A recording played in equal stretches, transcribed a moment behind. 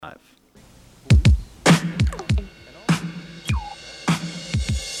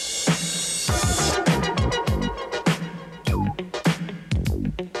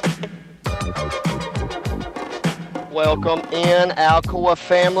welcome in, Alcoa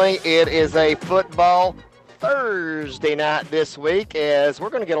family. It is a football Thursday night this week as we're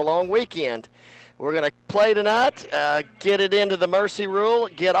going to get a long weekend. We're going to play tonight, get it into the Mercy Rule,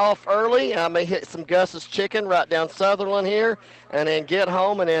 get off early. I may hit some Gus's Chicken right down Sutherland here, and then get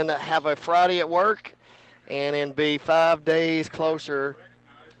home and then have a Friday at work, and then be 5 days closer,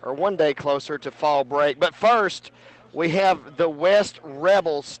 or 1 day closer to fall break. But first, we have the West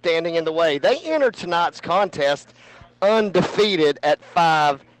Rebels standing in the way. They entered tonight's contest undefeated at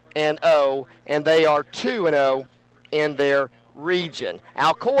 5-0, and they are 2-0 in their region.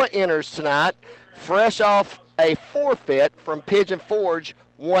 Alcoa enters tonight fresh off a forfeit from Pigeon Forge,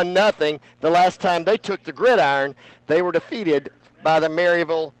 1-0. The last time they took the gridiron, they were defeated by the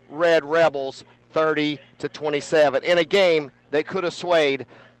Maryville Red Rebels 30-27 in a game that could have swayed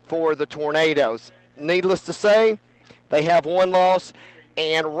for the Tornadoes. Needless to say, they have one loss,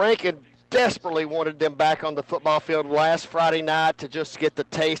 and Rankin desperately wanted them back on the football field last Friday night to just get the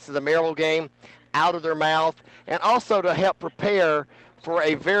taste of the Maryville game out of their mouth, and also to help prepare for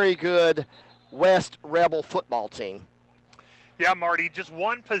a very good West Rebel football team. Yeah, Marty, just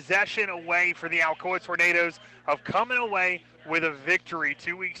one possession away for the Alcoa Tornadoes of coming away with a victory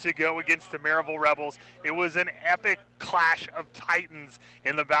 2 weeks ago against the Maryville Rebels. It was an epic clash of titans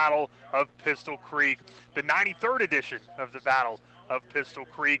in the Battle of Pistol Creek, the 93rd edition of the Battle of Pistol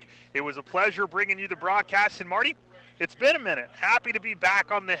Creek. It was a pleasure bringing you the broadcast, and Marty, it's been a minute. Happy to be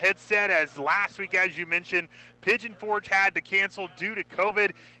back on the headset, as last week, as you mentioned, Pigeon Forge had to cancel due to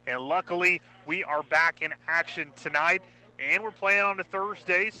COVID, and luckily we are back in action tonight, and we're playing on a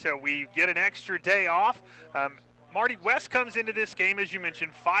Thursday, so we get an extra day off. Marty, West comes into this game, as you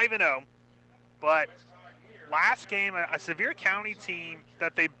mentioned, 5-0, but last game, a Sevier County team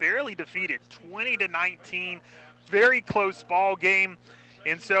that they barely defeated, 20-19, very close ball game.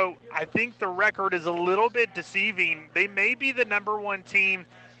 And so I think the record is a little bit deceiving. They may be the number one team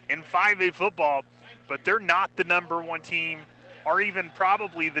in 5A football, but they're not the number one team, or even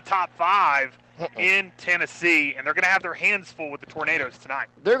probably the top five in Tennessee, and they're going to have their hands full with the Tornadoes tonight.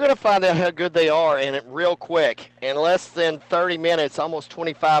 They're going to find out how good they are, and it real quick. In less than 30 minutes, almost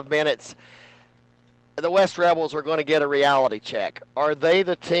 25 minutes, the West Rebels are going to get a reality check. Are they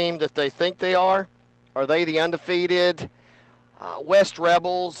the team that they think they are? Are they the undefeated West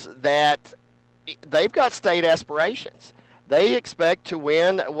Rebels that they've got state aspirations? They expect to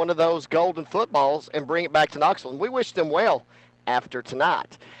win one of those golden footballs and bring it back to Knoxville. And we wish them well after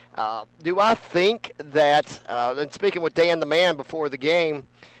tonight. Do I think that, and speaking with Dan the Man before the game,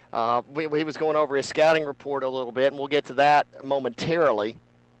 he was going over his scouting report a little bit, and we'll get to that momentarily.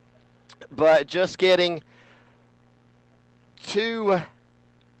 But just getting to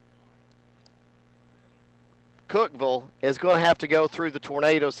Cookeville is going to have to go through the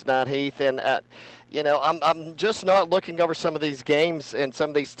Tornadoes tonight, Heath. And, I'm just not looking over some of these games and some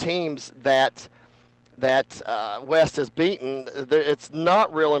of these teams that West has beaten. It's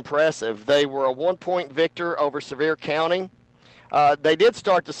not real impressive. They were a 1-point victor over Sevier County. They did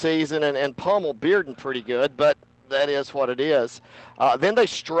start the season and pummel Bearden pretty good, but that is what it is. Then they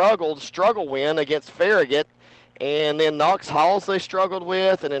struggle win against Farragut. And then Knox Halls they struggled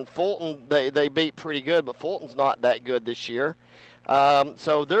with, and then Fulton they beat pretty good, but Fulton's not that good this year.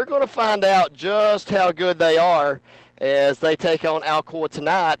 So they're going to find out just how good they are as they take on Alcoa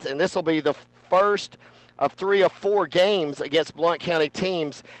tonight, and this will be the first of 3 or 4 games against Blount County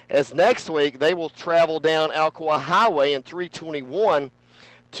teams, as next week they will travel down Alcoa Highway in 321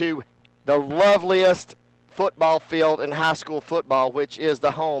 to the loveliest football field in high school football, which is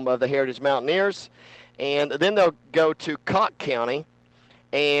the home of the Heritage Mountaineers. And then they'll go to Cocke County,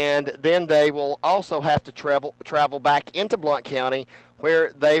 and then they will also have to travel back into Blount County,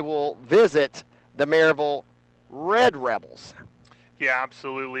 where they will visit the Maryville Red Rebels. Yeah,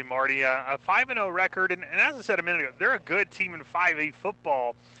 absolutely, Marty. A 5-0 record, and as I said a minute ago, they're a good team in 5A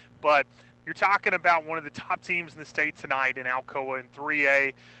football, but you're talking about one of the top teams in the state tonight in Alcoa in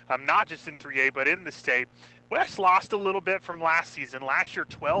 3A, not just in 3A, but in the state. West lost a little bit from last season. Last year,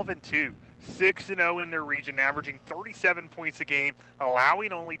 12-2. 6-0 in their region, averaging 37 points a game,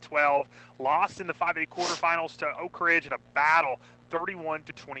 allowing only 12. Lost in the 5A quarterfinals to Oak Ridge in a battle,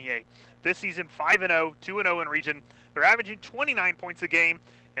 31-28. This season, 5-0, 2-0 in region. They're averaging 29 points a game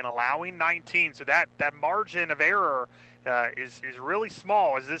and allowing 19. So that margin of error is really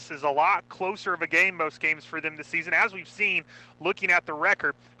small, as this is a lot closer of a game, most games for them this season, as we've seen looking at the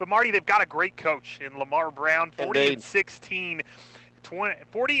record. But, Marty, they've got a great coach in Lamar Brown, 40-16.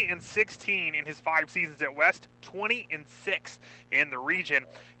 40-16 in his 5 seasons at West, 20-6 in the region.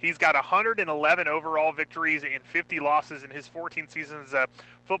 He's got 111 overall victories and 50 losses in his 14 seasons as a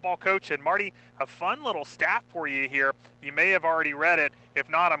football coach. And Marty, a fun little stat for you here. You may have already read it. If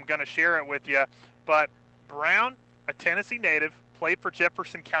not, I'm going to share it with you. But Brown, a Tennessee native, played for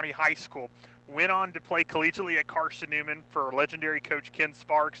Jefferson County High School, went on to play collegiately at Carson Newman for legendary coach Ken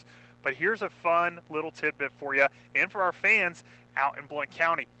Sparks. But here's a fun little tidbit for you and for our fans out in Blount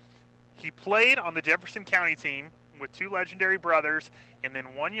County. He played on the Jefferson County team with 2 legendary brothers and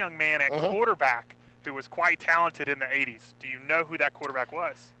then one young man at quarterback who was quite talented in the 80s. Do you know who that quarterback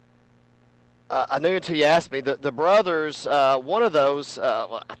was? I knew until you asked me. The brothers, one of those,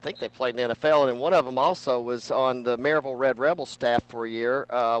 well, I think they played in the NFL, and one of them also was on the Maryville Red Rebel staff for a year.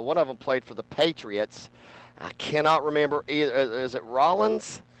 One of them played for the Patriots. I cannot remember either. Is it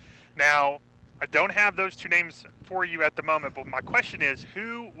Rollins? Now, I don't have those 2 names for you at the moment, but my question is,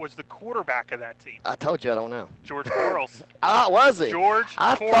 who was the quarterback of that team? I told you I don't know. George Quarles. Was he? Quarles.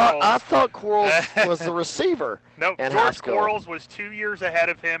 I thought Quarles was the receiver. No, George Quarles was 2 years ahead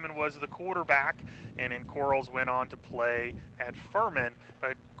of him and was the quarterback, and then Quarles went on to play at Furman.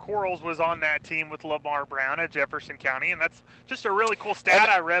 But Quarles was on that team with Lamar Brown at Jefferson County, and that's just a really cool stat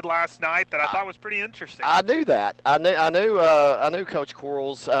I read last night that I thought was pretty interesting. I knew that. I knew Coach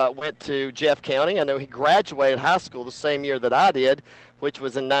Quarles went to Jeff County. I know he graduated high school the same year that I did, which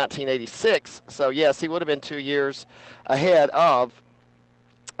was in 1986. So yes, he would have been 2 years ahead of,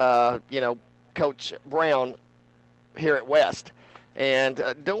 Coach Brown here at West. And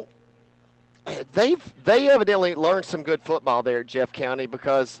They evidently learned some good football there at Jeff County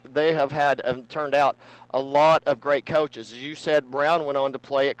because they have had turned out a lot of great coaches. As you said, Brown went on to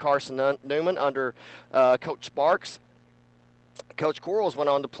play at Carson Newman under Coach Sparks. Coach Quarles went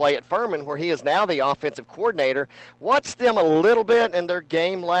on to play at Furman, where he is now the offensive coordinator. Watched them a little bit in their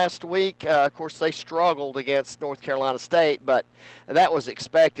game last week. Of course, they struggled against North Carolina State, but that was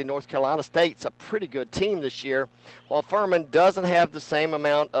expected. North Carolina State's a pretty good team this year, while Furman doesn't have the same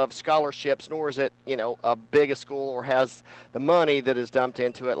amount of scholarships, nor is it, a big a school or has the money that is dumped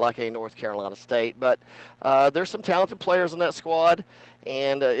into it like a North Carolina State. But there's some talented players in that squad,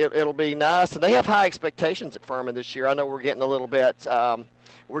 and it'll be nice. And they have high expectations at Furman this year. I know we're getting a little bit,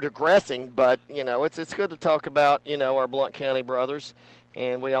 we're digressing, but, it's good to talk about, our Blount County brothers,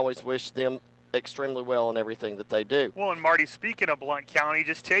 and we always wish them extremely well in everything that they do. Well, and Marty, speaking of Blount County,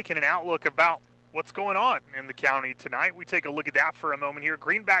 just taking an outlook about what's going on in the county tonight. We take a look at that for a moment here.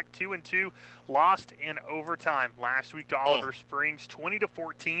 Greenback 2-2, lost in overtime last week to Oliver Springs,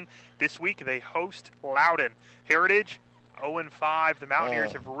 20-14. This week they host Loudon. Heritage 0-5. The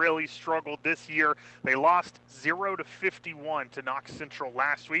Mountaineers have really struggled this year. They lost 0-51 to Knox Central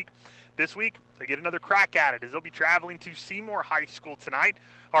last week. This week, they get another crack at it as they'll be traveling to Seymour High School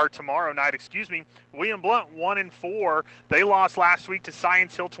tomorrow night. William Blount 1-4. They lost last week to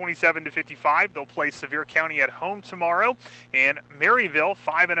Science Hill 27-55. They'll play Sevier County at home tomorrow. And Maryville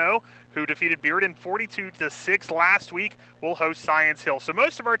 5-0, who defeated Bearden 42-6 last week, will host Science Hill. So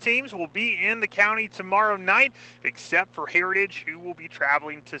most of our teams will be in the county tomorrow night, except for Heritage, who will be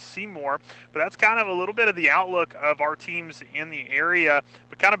traveling to Seymour. But that's kind of a little bit of the outlook of our teams in the area.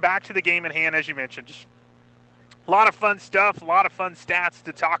 But kind of back to the game at hand, as you mentioned, just a lot of fun stuff, a lot of fun stats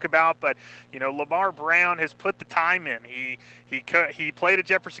to talk about, but Lamar Brown has put the time in. He played at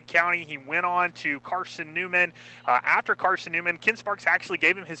Jefferson County. He went on to Carson Newman. After Carson Newman, Ken Sparks actually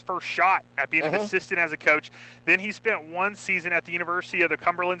gave him his first shot at being an assistant as a coach. Then he spent 1 season at the University of the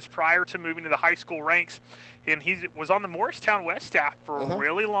Cumberlands prior to moving to the high school ranks. And he was on the Morristown West staff for a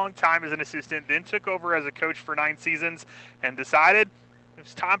really long time as an assistant, then took over as a coach for 9 seasons and decided it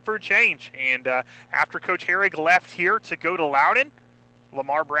was time for a change. And after Coach Herrig left here to go to Loudon,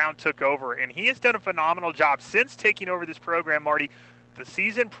 Lamar Brown took over. And he has done a phenomenal job since taking over this program, Marty. The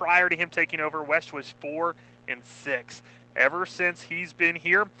season prior to him taking over, West was 4-6. Ever since he's been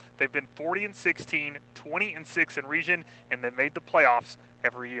here, they've been 40-16, 20-6 in region, and they made the playoffs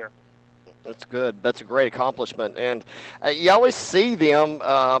every year. That's good. That's a great accomplishment. And you always see them,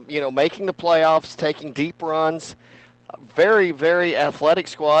 making the playoffs, taking deep runs. Very, very athletic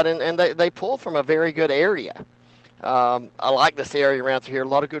squad, and they pull from a very good area. I like this area around here. A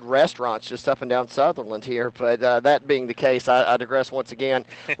lot of good restaurants just up and down Sutherland here. But that being the case, I digress once again.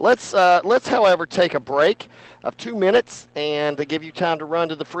 Let's, however, take a break of 2 minutes and to give you time to run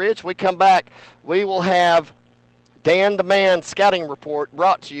to the fridge. We come back, we will have Dan the Man scouting report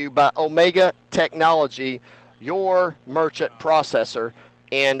brought to you by Omega Technology, your merchant processor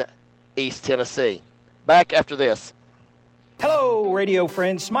in East Tennessee. Back after this. Hello, radio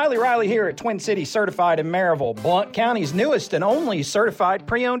friends. Smiley Riley here at Twin Cities Certified in Maryville, Blount County's newest and only certified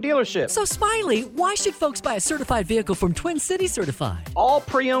pre-owned dealership. So, Smiley, why should folks buy a certified vehicle from Twin Cities Certified? All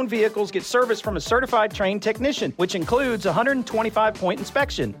pre-owned vehicles get service from a certified trained technician, which includes a 125-point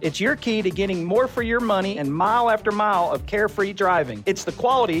inspection. It's your key to getting more for your money and mile after mile of carefree driving. It's the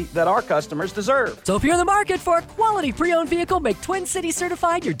quality that our customers deserve. So if you're in the market for a quality pre-owned vehicle, make Twin Cities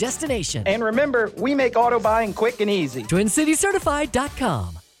Certified your destination. And remember, we make auto buying quick and easy. TwinCitiesCertified.com.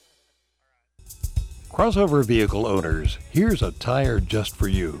 Crossover vehicle owners, here's a tire just for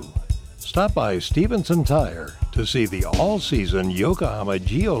you. Stop by Stevenson Tire to see the all-season Yokohama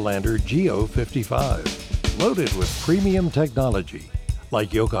Geolander Geo 55, loaded with premium technology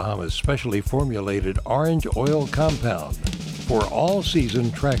like Yokohama's specially formulated orange oil compound for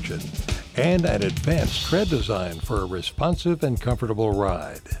all-season traction and an advanced tread design for a responsive and comfortable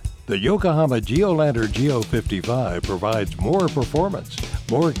ride. The Yokohama Geolander Geo 55 provides more performance,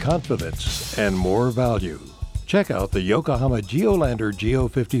 more confidence, and more value. Check out the Yokohama Geolander Geo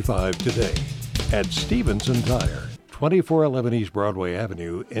 55 today at Stevenson Tire, 2411 East Broadway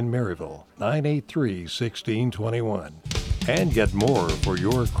Avenue in Maryville, 983-1621. And get more for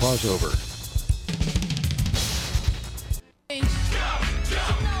your crossover.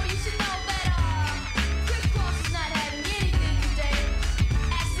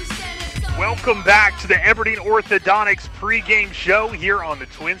 Welcome back to the Aberdeen Orthodontics pregame show here on the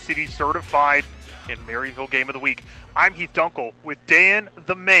Twin Cities Certified in Maryville Game of the Week. I'm Heath Dunkel with Dan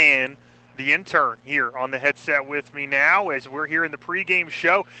the Man, the intern, here on the headset with me now as we're here in the pregame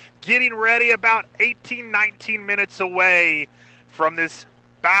show, getting ready about 19 minutes away from this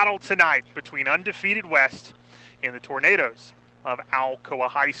battle tonight between undefeated West and the Tornadoes of Alcoa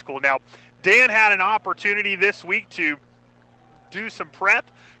High School. Now, Dan had an opportunity this week to do some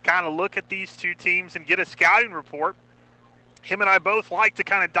prep, kind of look at these two teams and get a scouting report. Him and I both like to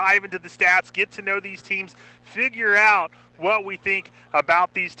kind of dive into the stats, get to know these teams, figure out what we think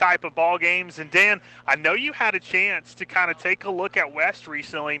about these type of ball games. And Dan, I know you had a chance to kind of take a look at West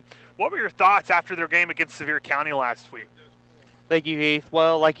recently. What were your thoughts after their game against Sevier County last week? Thank you, Heath.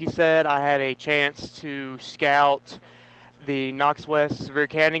 Well, like you said, I had a chance to scout the KNOX West Sevier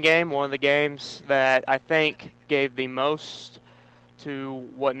County game, one of the games that I think gave the most to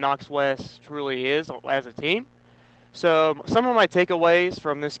what KNOX West truly is as a team. So some of my takeaways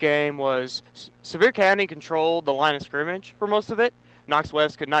from this game was Sevier County controlled the line of scrimmage for most of it. KNOX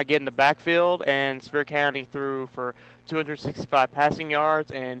West could not get in the backfield, and Sevier County threw for 265 passing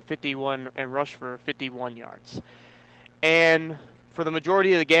yards and 51 and rushed for 51 yards. And for the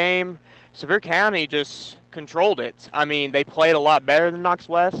majority of the game, Sevier County just controlled it. I mean, they played a lot better than KNOX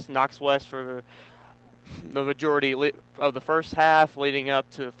West. KNOX West for the majority of the first half leading up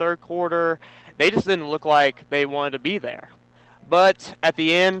to the third quarter, they just didn't look like they wanted to be there. But at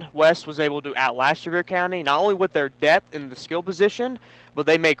the end, West was able to outlast Sevier County, not only with their depth in the skill position, but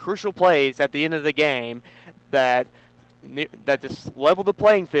they made crucial plays at the end of the game that just leveled the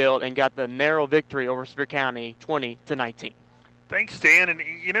playing field and got the narrow victory over Sevier County 20-19. Thanks, Dan. And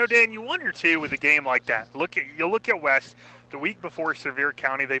you know, Dan, you wonder too with a game like that. You look at West the week before Sevier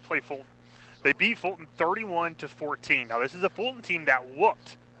County. They beat Fulton 31-14. Now this is a Fulton team that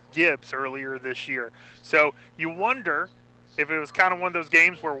whooped Gibbs earlier this year. So you wonder if it was kind of one of those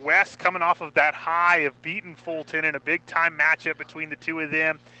games where West, coming off of that high of beating Fulton in a big-time matchup between the two of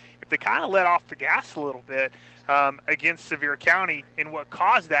them, if they kind of let off the gas a little bit against Sevier County, and what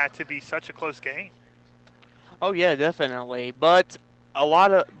caused that to be such a close game. Oh yeah, definitely. But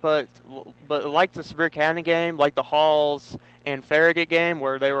like the Sevier County game, like the Halls and Farragut game,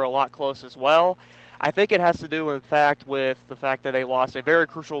 where they were a lot close as well, I think it has to do with the fact that they lost a very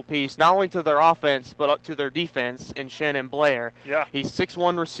crucial piece, not only to their offense, but up to their defense in Shannon Blair. Yeah. He's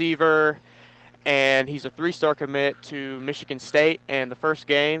 6'1" receiver, and he's a 3-star commit to Michigan State. And the first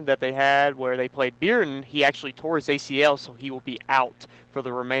game that they had where they played Bearden, he actually tore his ACL, so he will be out for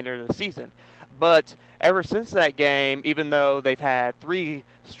the remainder of the season. But ever since that game, even though they've had 3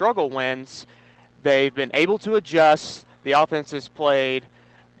 struggle wins, they've been able to adjust. The offense has played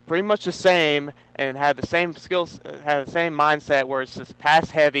pretty much the same and had the same skills, had the same mindset where it's just pass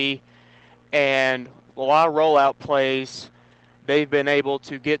heavy and a lot of rollout plays. They've been able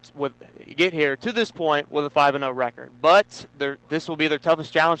to get here to this point with a 5-0 record. But this will be their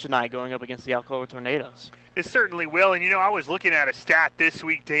toughest challenge tonight, going up against the Alcoa Tornadoes. It certainly will. And, you know, I was looking at a stat this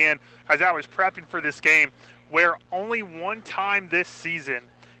week, Dan, as I was prepping for this game, where only one time this season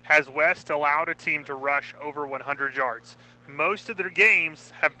has West allowed a team to rush over 100 yards. Most of their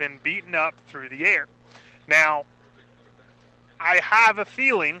games have been beaten up through the air. Now, I have a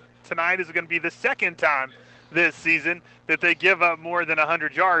feeling tonight is going to be the second time this season that they give up more than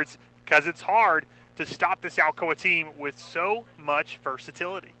 100 yards, because it's hard to stop this Alcoa team with so much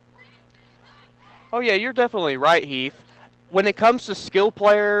versatility. Oh, yeah, you're definitely right, Heath. When it comes to skill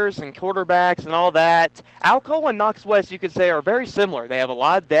players and quarterbacks and all that, Alcoa and Knox West, you could say, are very similar. They have a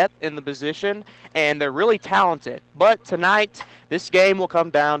lot of depth in the position, and they're really talented. But tonight, this game will come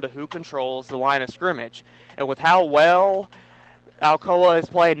down to who controls the line of scrimmage. And with how well Alcoa has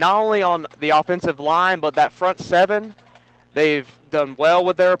played, not only on the offensive line, but that front seven, they've done well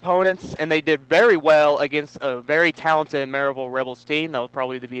with their opponents, and they did very well against a very talented Maryville Rebels team. That will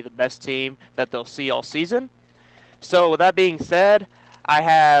probably be the best team that they'll see all season. So with that being said, I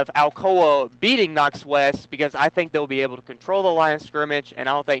have Alcoa beating Knox West because I think they'll be able to control the line of scrimmage, and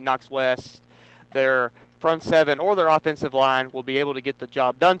I don't think Knox West, their front seven or their offensive line, will be able to get the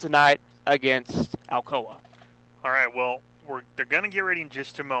job done tonight against Alcoa. All right, well, they're going to get ready in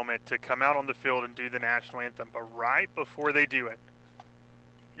just a moment to come out on the field and do the national anthem. But right before they do it,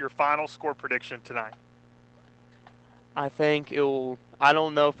 your final score prediction tonight. I think I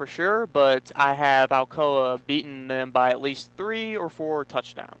don't know for sure, but I have Alcoa beating them by at least 3 or 4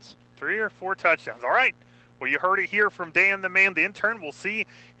 touchdowns. 3 or 4 touchdowns. All right. Well, you heard it here from Dan, the man, the intern. We'll see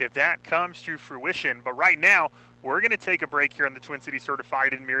if that comes to fruition. But right now, we're going to take a break here on the Twin Cities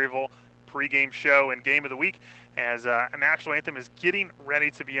Certified in Maryville pregame show and game of the week as a national anthem is getting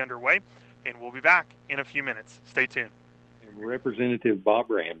ready to be underway. And we'll be back in a few minutes. Stay tuned. Representative Bob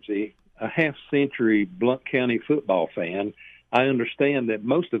Ramsey, a half-century Blount County football fan, I understand that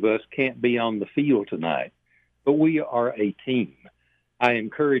most of us can't be on the field tonight, but we are a team. I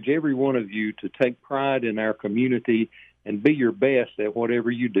encourage every one of you to take pride in our community and be your best at whatever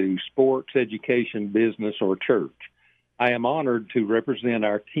you do, sports, education, business, or church. I am honored to represent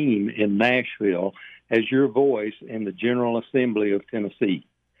our team in Nashville as your voice in the General Assembly of Tennessee.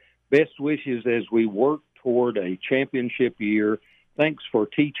 Best wishes as we work toward a championship year. Thanks for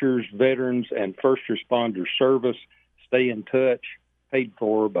teachers, veterans, and first responder service. Stay in touch. Paid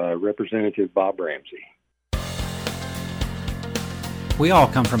for by Representative Bob Ramsey. We all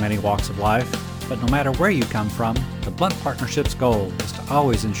come from many walks of life, but no matter where you come from, the Blount Partnership's goal is to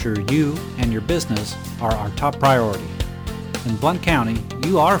always ensure you and your business are our top priority. In Blount County,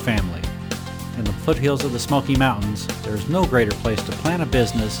 you are family. In the foothills of the Smoky Mountains, there is no greater place to plan a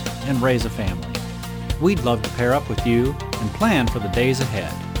business and raise a family. We'd love to pair up with you and plan for the days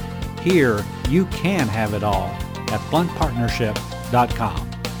ahead. Here, you can have it all at bluntpartnership.com.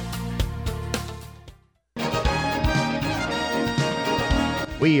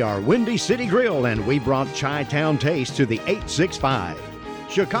 We are Windy City Grill, and we brought Chi-Town taste to the 865.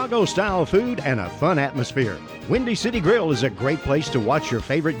 Chicago-style food and a fun atmosphere. Windy City Grill is a great place to watch your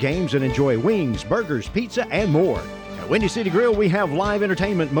favorite games and enjoy wings, burgers, pizza, and more. At Windy City Grill, we have live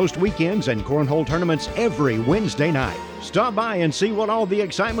entertainment most weekends and cornhole tournaments every Wednesday night. Stop by and see what all the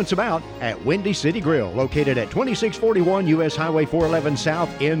excitement's about at Windy City Grill, located at 2641 U.S. Highway 411 South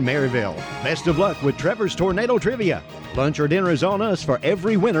in Maryville. Best of luck with Trevor's Tornado Trivia. Lunch or dinner is on us for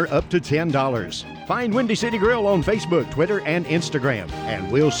every winner up to $10. Find Windy City Grill on Facebook, Twitter, and Instagram.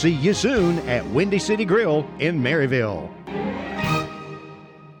 And we'll see you soon at Windy City Grill in Maryville.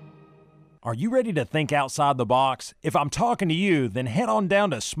 Are you ready to think outside the box? If I'm talking to you, then head on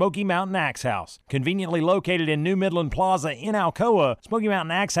down to Smoky Mountain Axe House. Conveniently located in New Midland Plaza in Alcoa, Smoky Mountain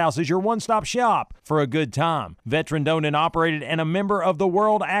Axe House is your one-stop shop for a good time. Veteran-owned and operated and a member of the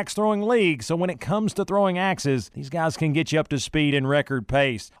World Axe Throwing League, so when it comes to throwing axes, these guys can get you up to speed in record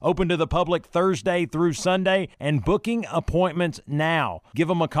pace. Open to the public Thursday through Sunday and booking appointments now. Give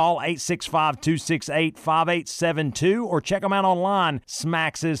them a call, 865-268-5872, or check them out online,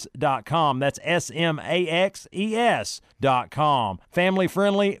 smaxes.com. That's SMAXES.com. Family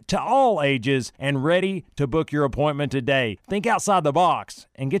friendly to all ages and ready to book your appointment today. Think outside the box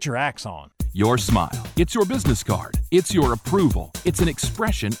and get your axe on. Your smile. It's your business card. It's your approval. It's an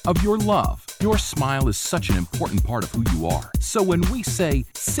expression of your love. Your smile is such an important part of who you are. So when we say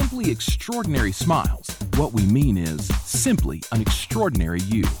simply extraordinary smiles, what we mean is simply an extraordinary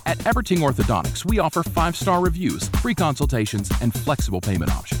you. At Everting Orthodontics, we offer 5-star reviews, free consultations, and flexible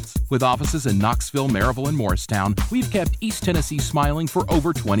payment options. With offices in Knoxville, Maryville, and Morristown, we've kept East Tennessee smiling for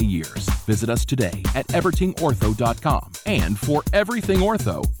over 20 years. Visit us today at evertingortho.com. And for everything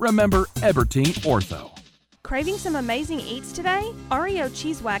ortho, remember Everting Ortho. Craving some amazing eats today? REO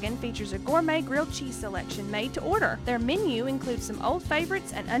Cheese Wagon features a gourmet grilled cheese selection made to order. Their menu includes some old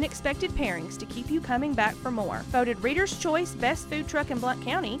favorites and unexpected pairings to keep you coming back for more. Voted Reader's Choice Best Food Truck in Blount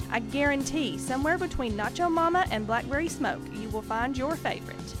County, I guarantee somewhere between Nacho Mama and Blackberry Smoke, you will find your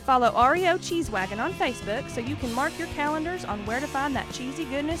favorite. Follow REO Cheese Wagon on Facebook so you can mark your calendars on where to find that cheesy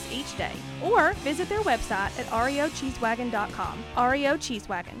goodness each day. Or visit their website at reocheesewagon.com. REO Cheese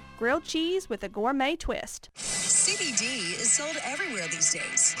Wagon, grilled cheese with a gourmet twist. CBD is sold everywhere these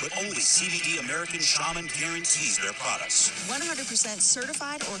days. But only CBD American Shaman guarantees their products. 100%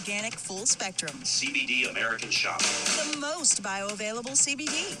 certified organic full spectrum. CBD American Shaman. The most bioavailable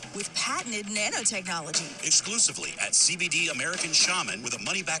CBD with patented nanotechnology. Exclusively at CBD American Shaman with a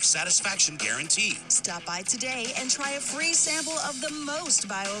money-back satisfaction guarantee. Stop by today and try a free sample of the most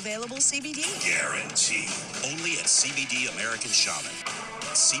bioavailable CBD. Guarantee. Only at CBD American Shaman.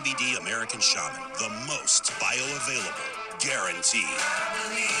 CBD American Shaman, the most bioavailable. Guaranteed.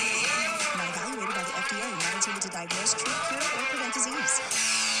 Not evaluated by the FDA, not intended to diagnose, treat, cure, or prevent disease.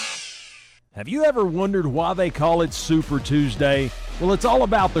 Have you ever wondered why they call it Super Tuesday? Well, it's all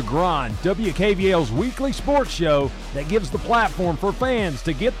about The Grind, WKVL's weekly sports show that gives the platform for fans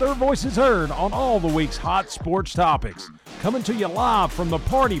to get their voices heard on all the week's hot sports topics. Coming to you live from the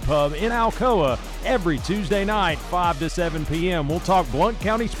Party Pub in Alcoa every Tuesday night, 5 to 7 p.m. We'll talk Blount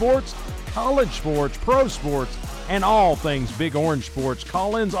County sports, college sports, pro sports, and all things Big Orange sports.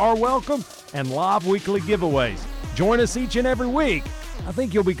 Call-ins are welcome and live weekly giveaways. Join us each and every week. I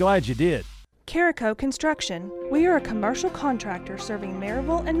think you'll be glad you did. Carico Construction. We are a commercial contractor serving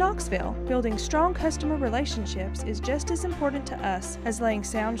Maryville and Knoxville. Building strong customer relationships is just as important to us as laying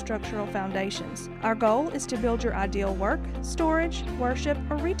sound structural foundations. Our goal is to build your ideal work, storage, worship,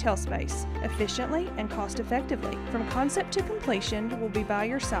 or retail space efficiently and cost-effectively. From concept to completion, we'll be by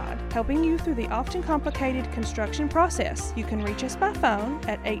your side, helping you through the often complicated construction process. You can reach us by phone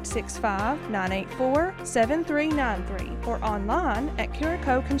at 865-984-7393 or online at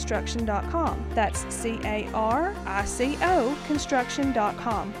caricoconstruction.com. That's CARICO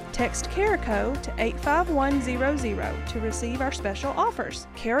construction.com. Text Carico to 85100 to receive our special offers.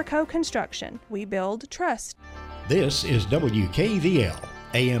 Carico Construction. We build trust. This is WKVL,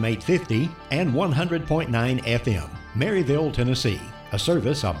 AM 850 and 100.9 FM, Maryville, Tennessee, a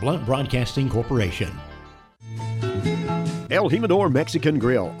service of Blount Broadcasting Corporation. El Jimador Mexican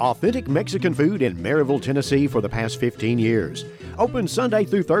Grill, authentic Mexican food in Maryville, Tennessee for the past 15 years. Open Sunday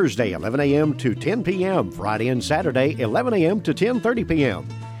through Thursday, 11 a.m. to 10 p.m., Friday and Saturday, 11 a.m. to 10:30 p.m.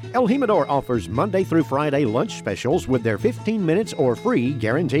 El Jimador offers Monday through Friday lunch specials with their 15 minutes or free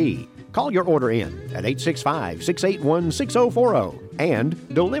guarantee. Call your order in at 865-681-6040,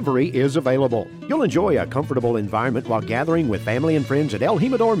 and delivery is available. You'll enjoy a comfortable environment while gathering with family and friends at El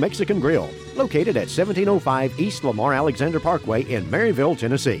Jimador Mexican Grill, located at 1705 East Lamar Alexander Parkway in Maryville,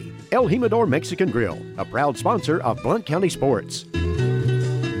 Tennessee. El Jimador Mexican Grill, a proud sponsor of Blount County Sports.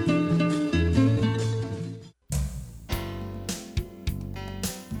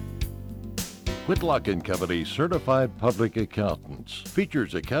 Whitlock & Company Certified Public Accountants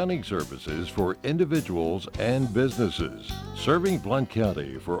features accounting services for individuals and businesses. Serving Blount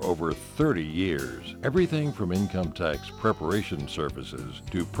County for over 30 years. Everything from income tax preparation services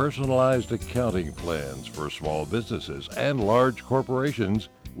to personalized accounting plans for small businesses and large corporations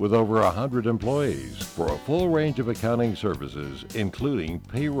with over 100 employees for a full range of accounting services, including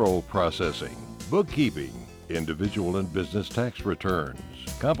payroll processing, bookkeeping, individual and business tax returns,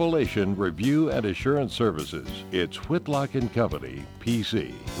 compilation, review, and assurance services. It's Whitlock & Company,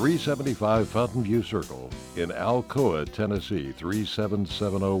 PC, 375 Fountain View Circle in Alcoa, Tennessee,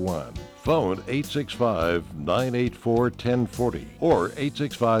 37701. Phone 865-984-1040 or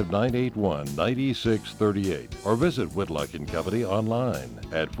 865-981-9638 or visit Whitlock & Company online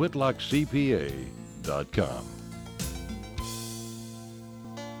at whitlockcpa.com.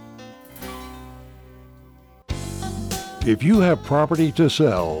 If you have property to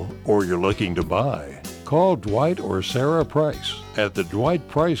sell or you're looking to buy, call Dwight or Sarah Price at the Dwight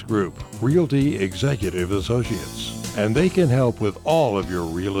Price Group, Realty Executive Associates, and they can help with all of your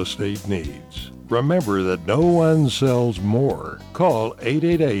real estate needs. Remember that no one sells more. Call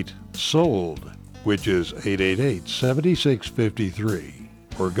 888-SOLD, which is 888-7653,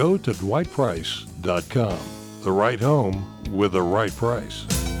 or go to dwightprice.com. The right home with the right price.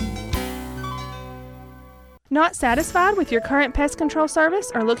 Not satisfied with your current pest control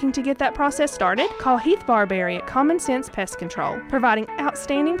service or looking to get that process started? Call Heath Barberry at Common Sense Pest Control, providing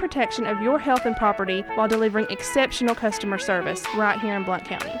outstanding protection of your health and property while delivering exceptional customer service right here in Blount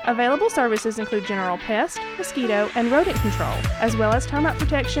County. Available services include general pest, mosquito, and rodent control, as well as termite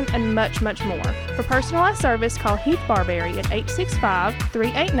protection and much, much more. For personalized service, call Heath Barberry at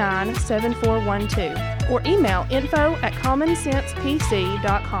 865-389-7412 or email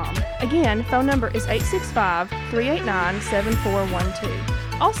info@commonsensepc.com. Again, phone number is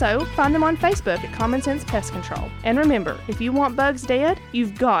 865-389-7412. Also, find them on Facebook at Common Sense Pest Control. And remember, if you want bugs dead,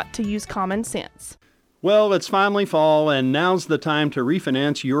 you've got to use common sense. Well, it's finally fall, and now's the time to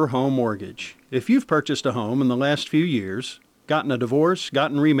refinance your home mortgage. If you've purchased a home in the last few years, gotten a divorce,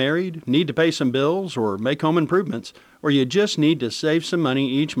 gotten remarried, need to pay some bills or make home improvements, or you just need to save some money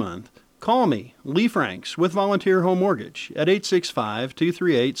each month, call me, Lee Franks, with Volunteer Home Mortgage at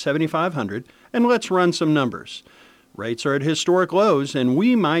 865-238-7500, and let's run some numbers. Rates are at historic lows, and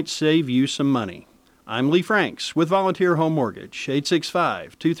we might save you some money. I'm Lee Franks with Volunteer Home Mortgage,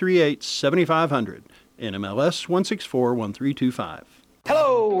 865-238-7500, NMLS 1641325.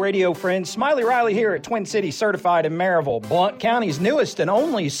 Hello, radio friends. Smiley Riley here at Twin Cities Certified in Maryville, Blount County's newest and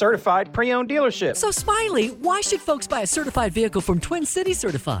only certified pre-owned dealership. So, Smiley, why should folks buy a certified vehicle from Twin Cities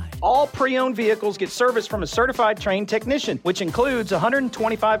Certified? All pre-owned vehicles get service from a certified trained technician, which includes a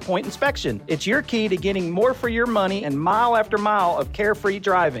 125-point inspection. It's your key to getting more for your money and mile after mile of carefree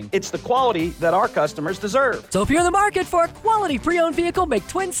driving. It's the quality that our customers deserve. So if you're in the market for a quality pre-owned vehicle, make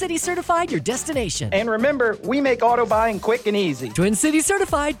Twin Cities Certified your destination. And remember, we make auto buying quick and easy. TwinCitiesCertified.com.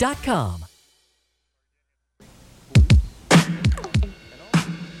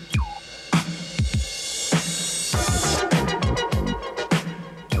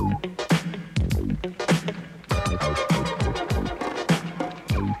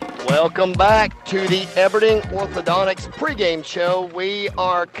 Welcome back to the Everding Orthodontics pregame show. We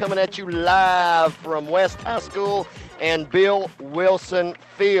are coming at you live from West High School and Bill Wilson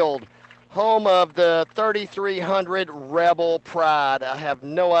Field, home of the 3300 Rebel Pride. I have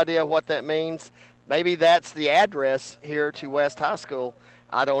no idea what that means. Maybe that's the address here to West High School.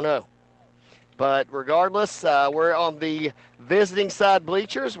 I don't know. But regardless, we're on the visiting side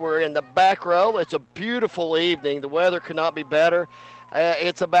bleachers. We're in the back row. It's a beautiful evening. The weather could not be better.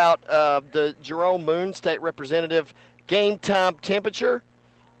 It's about the Jerome Moon State Representative game time temperature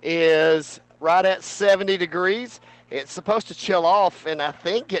is right at 70 degrees. It's supposed to chill off and I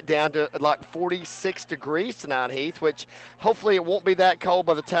think get down to like 46 degrees tonight, Heath, which hopefully it won't be that cold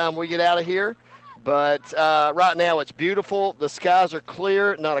by the time we get out of here. But right now it's beautiful. The skies are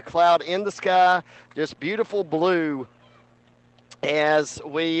clear, not a cloud in the sky, just beautiful blue. As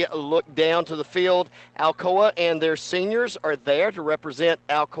we look down to the field, Alcoa and their seniors are there to represent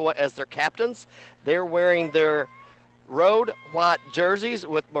Alcoa as their captains. They're wearing their road white jerseys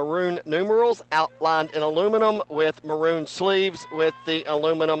with maroon numerals outlined in aluminum with maroon sleeves with the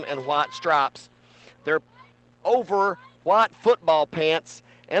aluminum and white stripes. They're over white football pants,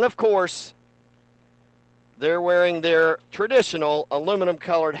 and of course, they're wearing their traditional aluminum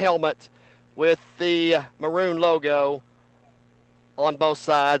colored helmet with the maroon logo on both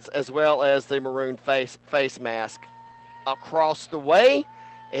sides, as well as the maroon face mask. Across the way,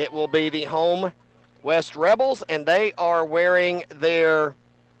 it will be the home West Rebels, and they are wearing their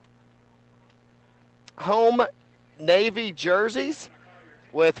home navy jerseys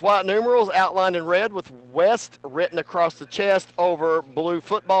with white numerals outlined in red with West written across the chest over blue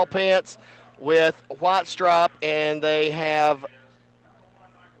football pants with white stripe, and they have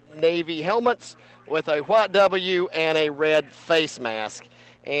navy helmets with a white W and a red face mask.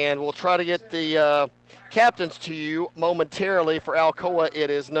 And we'll try to get the captains to you momentarily. For Alcoa, it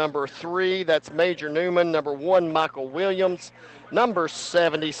is number 3, that's Major Newman. Number 1, Michael Williams. Number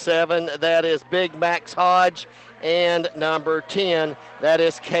 77, that is Big Max Hodge. And number 10, that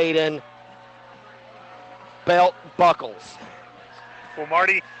is Caden Belt Buckles. Well,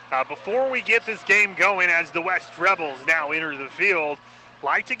 Marty, before we get this game going, as the West Rebels now enter the field,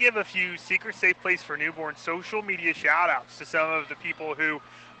 like to give a few Secret Safe Place for Newborn social media shout-outs to some of the people who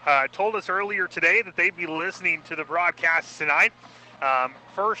told us earlier today that they'd be listening to the broadcast tonight.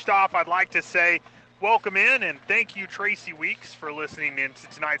 First off, I'd like to say welcome in and thank you, Tracy Weeks, for listening in to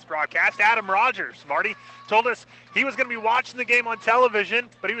tonight's broadcast. Adam Rogers, Marty, told us he was going to be watching the game on television,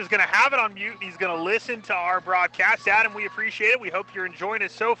 but he was going to have it on mute, and he's going to listen to our broadcast. Adam, we appreciate it. We hope you're enjoying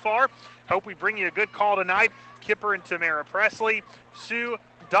it so far. Hope we bring you a good call tonight. Kipper and Tamara Presley, Sue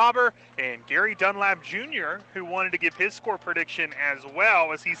Dauber, and Gary Dunlap Jr., who wanted to give his score prediction as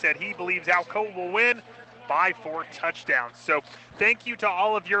well, as he said he believes Alcoa will win by 4 touchdowns. So thank you to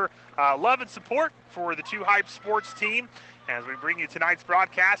all of your love and support for the 2 Hype Sports team as we bring you tonight's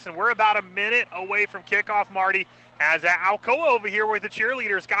broadcast. And we're about a minute away from kickoff, Marty, as Alcoa over here with the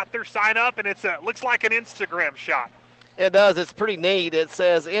cheerleaders got their sign up, and it looks like an Instagram shot. It does. It's pretty neat. It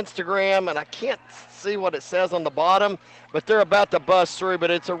says Instagram, and I can't see what it says on the bottom, but they're about to bust through. But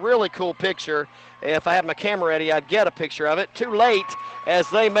it's a really cool picture. If I had my camera ready, I'd get a picture of it. Too late as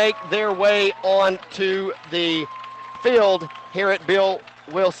they make their way onto the field here at Bill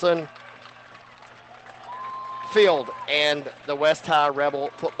Wilson Field and the West High Rebel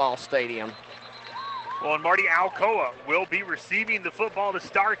Football Stadium. Well, and Marty, Alcoa will be receiving the football to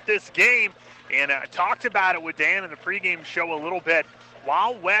start this game. And talked about it with Dan in the pregame show a little bit.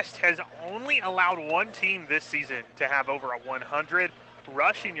 While West has only allowed one team this season to have over 100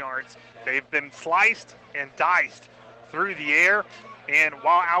 rushing yards, they've been sliced and diced through the air. And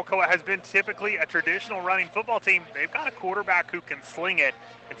while Alcoa has been typically a traditional running football team, they've got a quarterback who can sling it.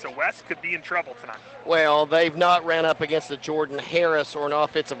 And so West could be in trouble tonight. Well, they've not ran up against a Jordan Harris or an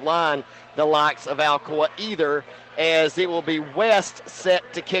offensive line the likes of Alcoa either, as it will be West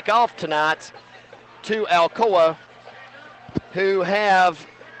set to kick off tonight to Alcoa, who have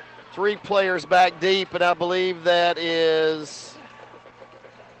 3 players back deep, and I believe that is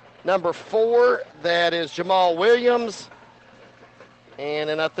number 4, that is Jamal Williams, and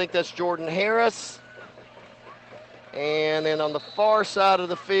then I think that's Jordan Harris, and then on the far side of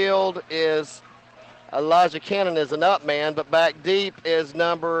the field is Elijah Cannon is an up man, but back deep is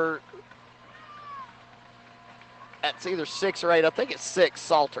number, that's either 6 or 8, I think it's 6,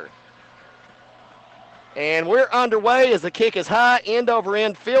 Salter. And we're underway as the kick is high, end over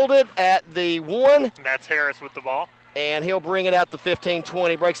end, fielded at the 1. And that's Harris with the ball. And he'll bring it out to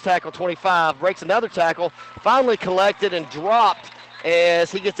 15-20, breaks tackle 25, breaks another tackle, finally collected and dropped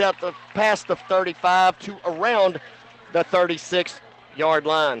as he gets out to past the 35 to around the 36-yard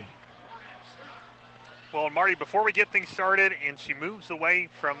line. Well, Marty, before we get things started, and she moves away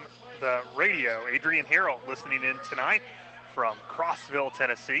from the radio, Adrian Harrell listening in tonight from Crossville,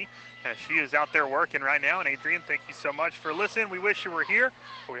 Tennessee. And she is out there working right now. And Adrian, thank you so much for listening. We wish you were here.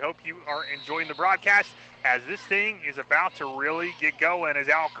 We hope you are enjoying the broadcast as this thing is about to really get going as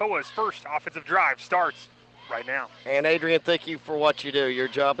Alcoa's first offensive drive starts right now. And Adrian, thank you for what you do. Your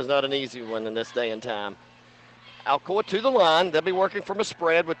job is not an easy one in this day and time. Alcoa to the line. They'll be working from a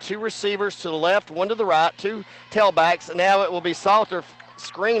spread with 2 receivers to the left, 1 to the right, 2 tailbacks. And now it will be Salter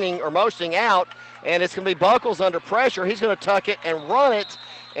screening or motioning out, and it's going to be Buckles under pressure. He's going to tuck it and run it,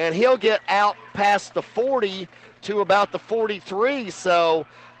 and he'll get out past the 40 to about the 43. So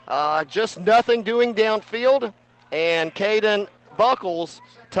just nothing doing downfield, and Caden Buckles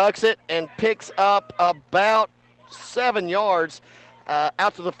tucks it and picks up about 7 yards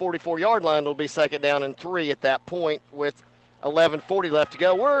out to the 44-yard line. It'll be 2nd down and 3 at that point with 11:40 left to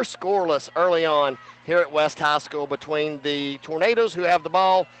go. We're scoreless early on here at West High School between the Tornadoes, who have the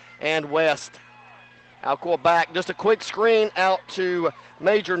ball, and West. Alcoa back, just a quick screen out to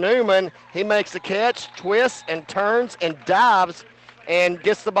Major Newman. He makes the catch, twists and turns and dives and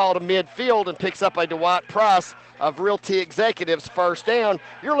gets the ball to midfield and picks up a Dwight Price of Realty Executives first down.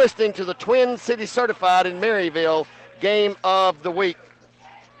 You're listening to the Twin City Certified in Maryville Game of the Week.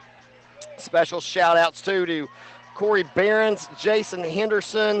 Special shout-outs to Corey Behrens, Jason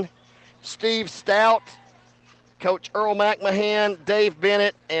Henderson, Steve Stout, Coach Earl McMahon, Dave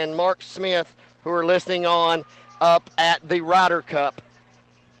Bennett, and Mark Smith, who are listening on up at the Ryder Cup.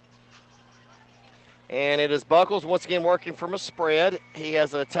 And it is Buckles once again working from a spread. He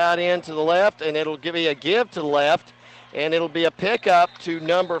has a tight end to the left, and it'll be a give to the left, and it'll be a pickup to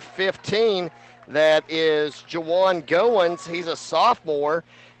number 15. That is Jawan Goins. He's a sophomore,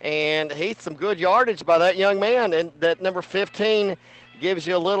 and he's some good yardage by that young man. And that number 15 gives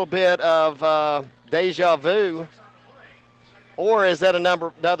you a little bit of deja vu. Or is that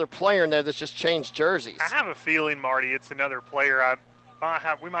another player in there that's just changed jerseys? I have a feeling, Marty, it's another player.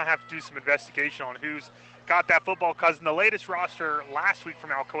 We might have to do some investigation on who's got that football, because in the latest roster last week from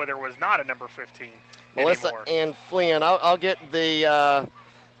Alcoa, there was not a number 15 Melissa anymore. And Flynn, I'll get the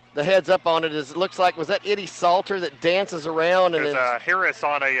heads up on it. It looks like, was that Eddie Salter that dances around? There's Harris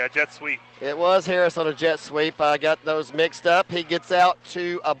on a jet sweep. It was Harris on a jet sweep. I got those mixed up. He gets out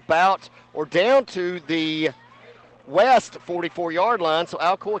to about or down to the West 44-yard line, so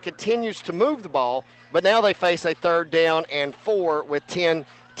Alcoa continues to move the ball, but now they face a 3rd down and 4 with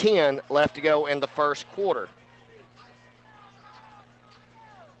 10:10 left to go in the first quarter.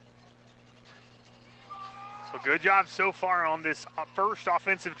 So good job so far on this first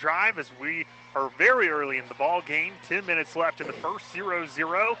offensive drive as we are very early in the ball game. 10 minutes left in the first,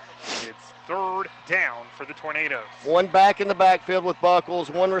 0-0. It's third down for the Tornadoes. One back in the backfield with Buckles,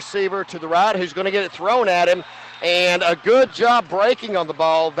 one receiver to the right who's going to get it thrown at him, and a good job breaking on the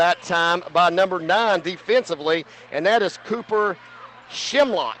ball that time by number 9 defensively, and that is Cooper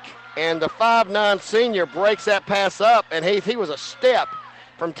Shimlock. And the 5'9" senior breaks that pass up, and he was a step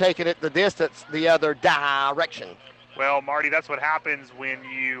from taking it the distance the other direction. Well, Marty, that's what happens when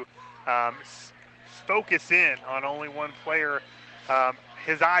you focus in on only one player.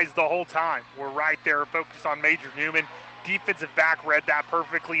 His eyes the whole time were right there, focused on Major Newman. Defensive back read that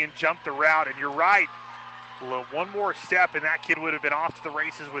perfectly and jumped the route. And you're right, one more step, and that kid would have been off to the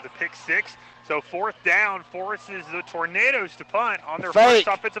races with a pick 6. So fourth down forces the Tornadoes to punt on their first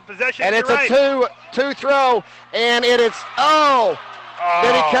offensive possession. And it's a two throw, and it is,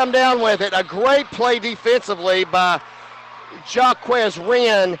 did he come down with it? A great play defensively by Jaquez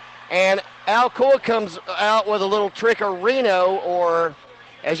Wren, and Alcoa comes out with a little trickerino, or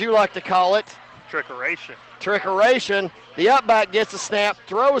as you like to call it, trickeration. The up-back gets the snap,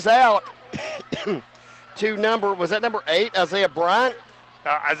 throws out to number 8, Isaiah Bryant?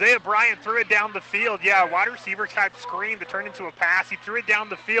 Isaiah Bryant threw it down the field. Yeah, wide receiver type screen to turn into a pass. He threw it down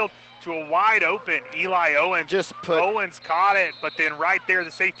the field to a wide open Eli Owens. Owens caught it, but then right there the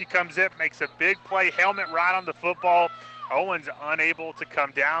safety comes in, makes a big play, helmet right on the football. Owens unable to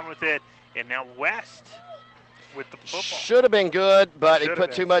come down with it, and now West with the football. Should have been good, but he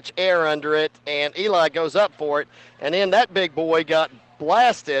put too much air under it, and Eli goes up for it, and then that big boy got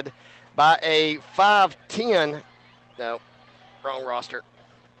blasted by a 5'10", no, wrong roster,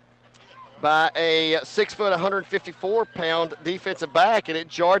 by a 6 foot, 154-pound defensive back, and it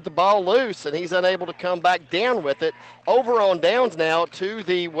jarred the ball loose, and he's unable to come back down with it. Over on downs now to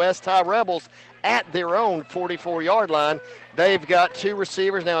the West High Rebels at their own 44-yard line. They've got 2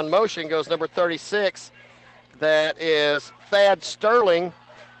 receivers now in motion. Goes number 36. That is Thad Sterling,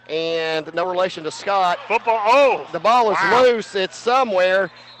 and no relation to Scott. The ball is loose. It's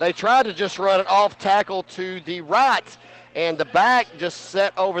somewhere. They tried to just run it off tackle to the right, and the back just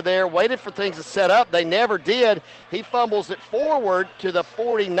sat over there, waited for things to set up. They never did. He fumbles it forward to the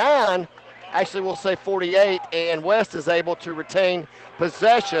 49. Actually, we'll say 48, and West is able to retain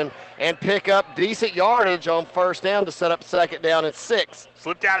possession and pick up decent yardage on first down to set up second down at 6.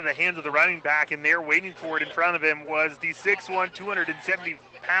 Slipped out of the hands of the running back, and there waiting for it in front of him was the 6'1",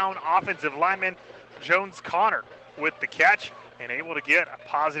 270-pound offensive lineman, Jones Connor, with the catch and able to get a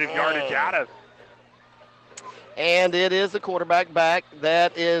positive yardage out of it. And it is the quarterback back.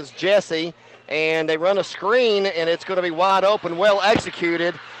 That is Jesse. And they run a screen, and it's going to be wide open, well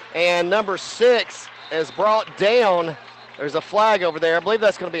executed. And number 6 is brought down. There's a flag over there. I believe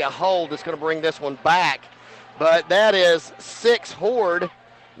that's going to be a hold that's going to bring this one back. But that is 6 Horde.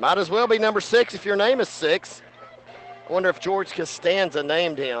 Might as well be number 6 if your name is 6. I wonder if George Costanza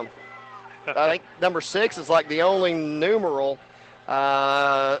named him. I think number 6 is like the only numeral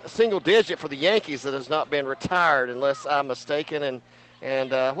single digit for the Yankees that has not been retired, unless I'm mistaken.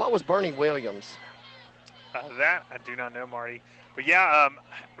 And what was Bernie Williams? That I do not know, Marty. But yeah,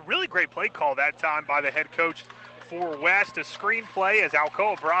 really great play call that time by the head coach for West. A screen play as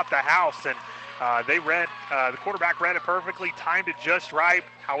Alcoa brought the house, and the quarterback read it perfectly, timed it just right.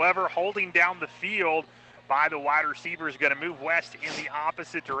 However, holding down the field by the wide receiver is going to move West in the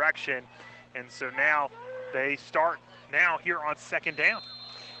opposite direction. And so now they start now here on second down.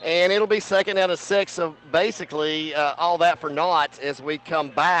 And it'll be second down to 6, so basically all that for naught as we come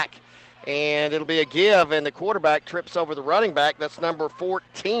back. And it'll be a give, and the quarterback trips over the running back. That's number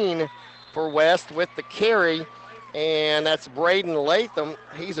 14 for West with the carry, and that's Braden Latham.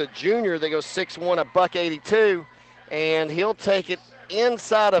 He's a junior that goes 6'1", $182, and he'll take it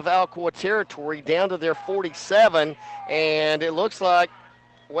inside of Alcoa territory down to their 47, and it looks like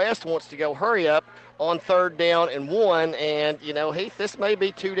West wants to go hurry up on third down and 1, and, you know, Heath, this may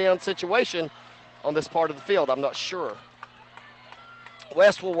be 2-down situation on this part of the field. I'm not sure.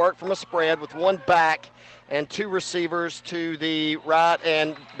 West will work from a spread with 1 back and 2 receivers to the right,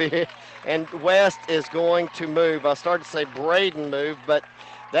 and West is going to move. I started to say Braden moved, but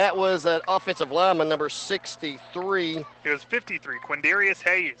that was an offensive lineman, number 63. It was 53, Quindarius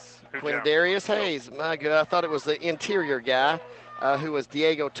Hayes. Quindarius Hayes. My God, I thought it was the interior guy who was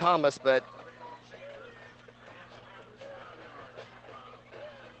Diego Thomas, but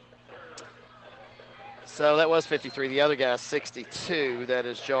so that was 53. The other guy is 62. That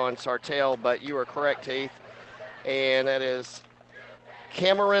is John Sartell, but you are correct, Heath. And that is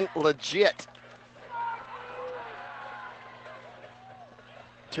Cameron Legit.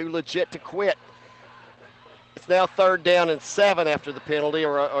 Too legit to quit. It's now 3rd down and 7 after the penalty,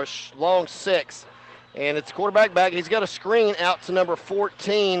 or long 6. And it's quarterback back. He's got a screen out to number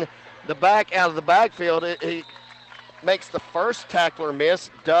 14, the back out of the backfield. He makes the first tackler miss,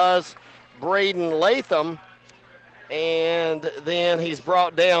 does Braden Latham. And then he's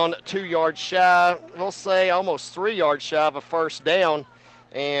brought down 2 yards shy, we'll say almost 3 yards shy of a first down.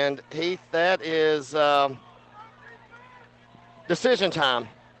 And Heath, that is decision time.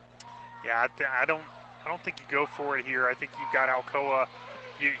 Yeah, I don't think you go for it here. I think you've got Alcoa.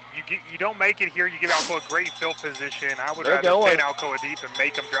 You don't make it here. You give Alcoa great field position. I would rather send Alcoa deep and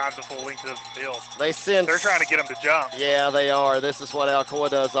make them drive the full length of the field. They're trying to get them to jump. Yeah, they are. This is what Alcoa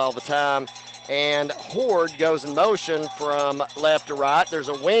does all the time. And Horde goes in motion from left to right. There's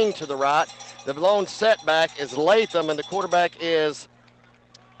a wing to the right. The lone setback is Latham, and the quarterback is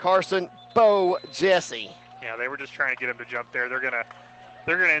Carson Bo Jesse. Yeah, they were just trying to get him to jump there. They're gonna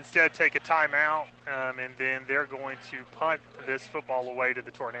instead take a timeout, and then they're going to punt this football away to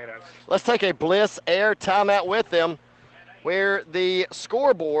the Tornadoes. Let's take a Bliss Air timeout with them, where the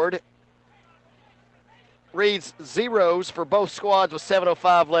scoreboard reads zeros for both squads with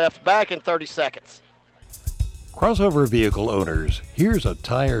 7:05 left. Back in 30 seconds. Crossover vehicle owners, here's a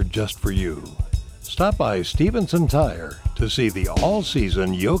tire just for you. Stop by Stevenson Tire to see the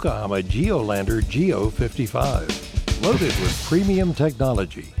all-season Yokohama Geolander Geo 55. Loaded with premium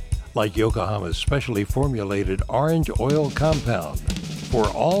technology, like Yokohama's specially formulated orange oil compound for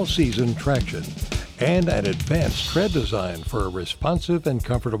all-season traction, and an advanced tread design for a responsive and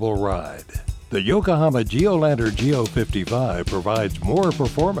comfortable ride. The Yokohama Geolander Geo 55 provides more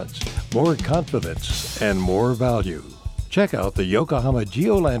performance, more confidence, and more value. Check out the Yokohama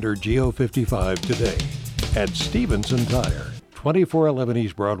Geolander Geo 55 today at Stevenson Tire, 2411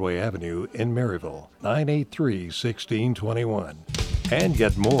 East Broadway Avenue in Maryville, 983-1621. And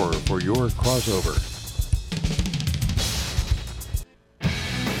get more for your crossover.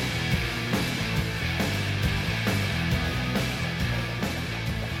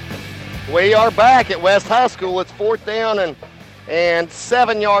 We are back at West High School. It's 4th down and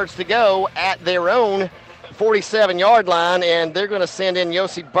 7 yards to go at their own 47-yard line, and they're going to send in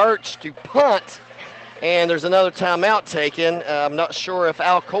Yossi Birch to punt. And there's another timeout taken. I'm not sure if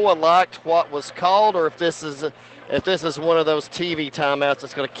Alcoa liked what was called, or if this is one of those TV timeouts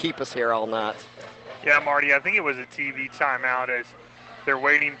that's going to keep us here all night. Yeah, Marty, I think it was a TV timeout as they're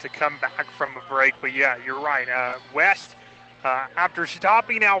waiting to come back from a break. But yeah, you're right. West, after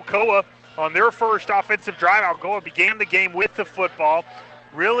stopping Alcoa on their first offensive drive, Alcoa began the game with the football.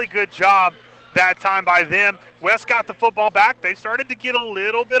 Really good job that time by them. West got the football back. They started to get a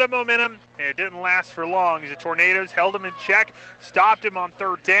little bit of momentum, and it didn't last for long. The Tornadoes held them in check, stopped him on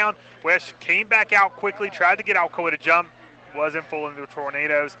 3rd down. West came back out quickly, tried to get Alcoa to jump. Wasn't fooling the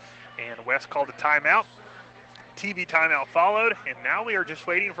Tornadoes, and West called a timeout. TV timeout followed, and now we are just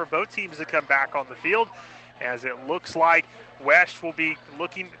waiting for both teams to come back on the field, as it looks like West will be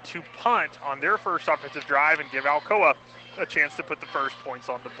looking to punt on their first offensive drive and give Alcoa a chance to put the first points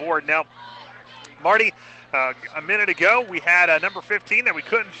on the board. Now, Marty, a minute ago, we had number 15 that we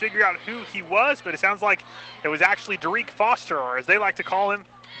couldn't figure out who he was, but it sounds like it was actually Derek Foster, or as they like to call him,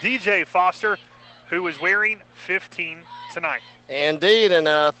 DJ Foster, who was wearing 15 tonight. Indeed, and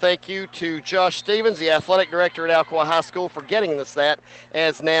thank you to Josh Stevens, the athletic director at Alcoa High School, for getting us that,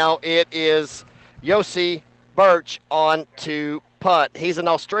 as now it is Yossi Birch on to punt. He's an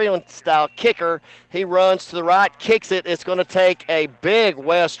Australian-style kicker. He runs to the right, kicks it. It's going to take a big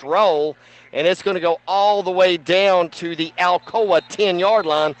West roll, and it's going to go all the way down to the Alcoa 10-yard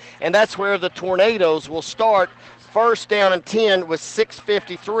line, and that's where the Tornadoes will start. 1st down and 10 with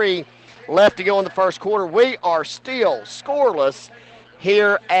 6:53 left to go in the first quarter. We are still scoreless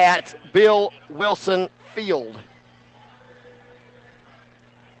here at Bill Wilson Field.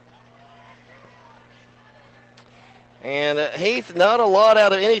 And Heath, not a lot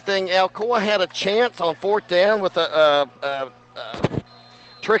out of anything. Alcoa had a chance on 4th down with a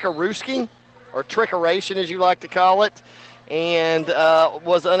trickarooski, or trickeration as you like to call it, and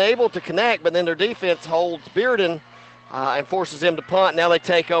was unable to connect, but then their defense holds Bearden and forces them to punt. Now they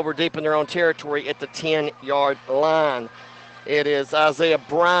take over deep in their own territory at the 10-yard line. It is Isaiah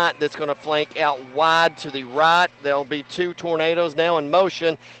Bryant that's going to flank out wide to the right. There'll be 2 Tornadoes now in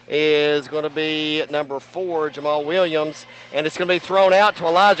motion. Is going to be number 4, Jamal Williams, and it's going to be thrown out to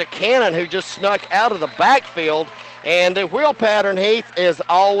Elijah Cannon, who just snuck out of the backfield. And the wheel pattern, Heath, is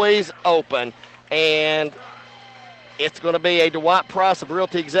always open. And it's going to be a Dwight Price of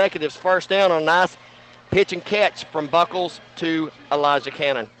Realty Executives first down on a nice pitch and catch from Buckles to Elijah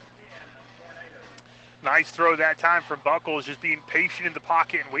Cannon. Nice throw that time from Buckles, just being patient in the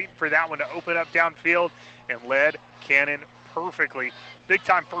pocket and waiting for that one to open up downfield, and led Cannon perfectly. Big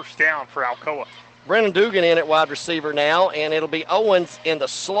time first down for Alcoa. Brennan Dugan in at wide receiver now, and it'll be Owens in the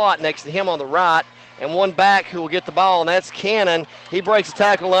slot next to him on the right, and one back who will get the ball, and that's Cannon. He breaks the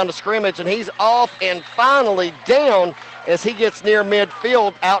tackle line of scrimmage, and he's off and finally down as he gets near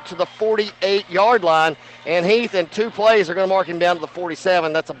midfield out to the 48-yard line. And Heath, in 2 plays, are going to mark him down to the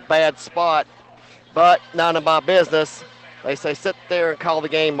 47. That's a bad spot, but none of my business. They say sit there and call the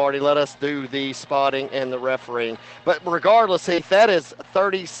game, Marty. Let us do the spotting and the refereeing. But regardless, Heath, that is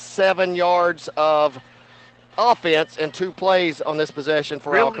 37 yards of offense and 2 plays on this possession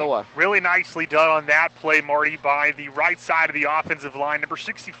for Alcoa. Really nicely done on that play, Marty, by the right side of the offensive line. Number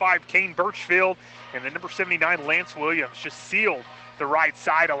 65, Kane Birchfield, and then number 79, Lance Williams, just sealed the right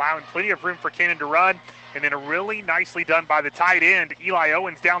side, allowing plenty of room for Cannon to run. And then a really nicely done by the tight end, Eli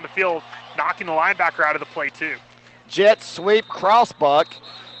Owens, down the field, knocking the linebacker out of the play too. Jet sweep crossbuck,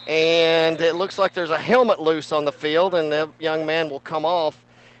 and it looks like there's a helmet loose on the field, and the young man will come off.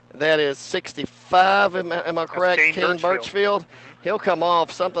 That is 65, am I correct? Kane Birchfield. He'll come off.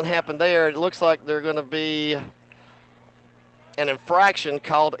 Something happened there. It looks like they're going to be an infraction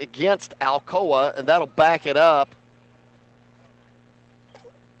called against Alcoa, and that'll back it up.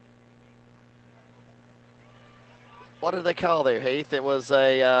 What did they call there, Heath? It was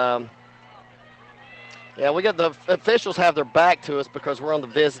a, yeah, we got the officials have their back to us because we're on the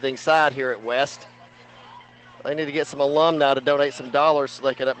visiting side here at West. They need to get some alumni to donate some dollars so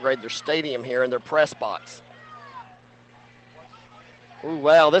they can upgrade their stadium here and their press box. Ooh,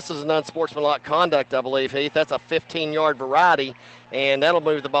 wow, this is an unsportsmanlike conduct, I believe, Heath. That's a 15-yard variety, and that'll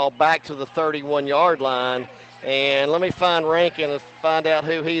move the ball back to the 31-yard line. And let me find Rankin and find out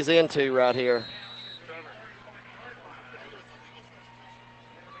who he's into right here.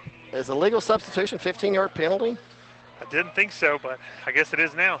 Is a legal substitution 15-yard penalty? I didn't think so, but I guess it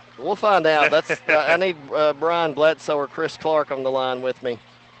is now. We'll find out. That's I need Brian Bledsoe or Chris Clark on the line with me.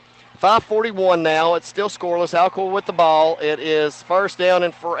 5:41 now. It's still scoreless. Alcoa with the ball. It is first down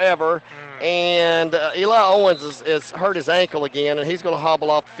and forever. And Eli Owens is hurt his ankle again, and he's going to hobble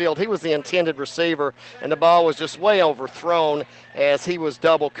off the field. He was the intended receiver, and the ball was just way overthrown as he was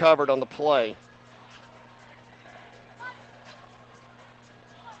double covered on the play.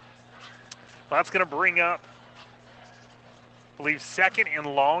 Well, that's going to bring up, I believe, second and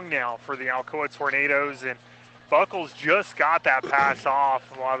long now for the Alcoa Tornadoes. And Buckles just got that pass off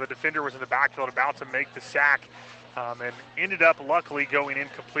while the defender was in the backfield about to make the sack, and ended up luckily going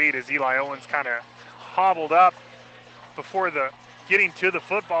incomplete as Eli Owens kind of hobbled up before getting to the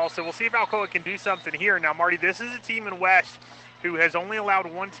football. So we'll see if Alcoa can do something here. Now, Marty, this is a team in West who has only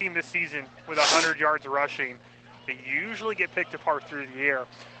allowed one team this season with 100 yards rushing. They usually get picked apart through the air.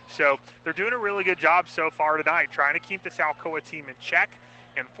 So they're doing a really good job so far tonight, trying to keep this Alcoa team in check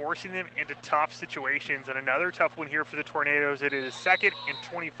and forcing them into tough situations. And another tough one here for the Tornadoes. It is 2nd and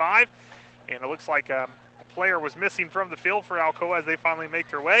 25, and it looks like a player was missing from the field for Alcoa as they finally make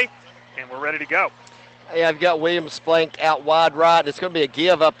their way, and we're ready to go. Yeah, I've got Williams flanked out wide right. It's going to be a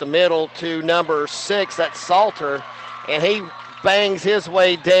give up the middle to number 6, that's Salter, and he bangs his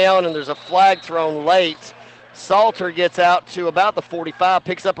way down, and there's a flag thrown late. Salter gets out to about the 45,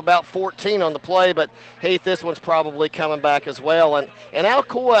 picks up about 14 on the play, but Heath, this one's probably coming back as well. And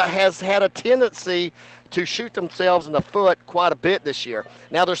Alcoa has had a tendency to shoot themselves in the foot quite a bit this year.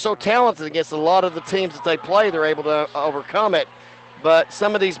 Now, they're so talented against a lot of the teams that they play, they're able to overcome it. But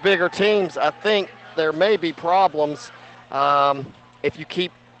some of these bigger teams, I think there may be problems if you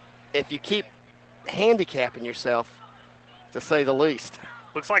keep handicapping yourself, to say the least.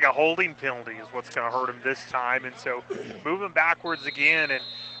 Looks like a holding penalty is what's going to hurt him this time. And so moving backwards again.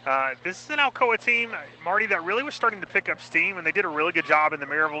 And this is an Alcoa team, Marty, that really was starting to pick up steam, and they did a really good job in the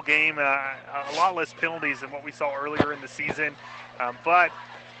Maryville game. A lot less penalties than what we saw earlier in the season. But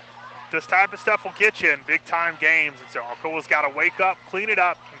this type of stuff will get you in big-time games. And so Alcoa's got to wake up, clean it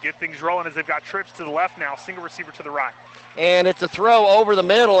up, and get things rolling as they've got trips to the left now, single receiver to the right. And it's a throw over the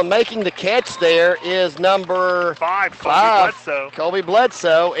middle, and making the catch there is number 5, Colby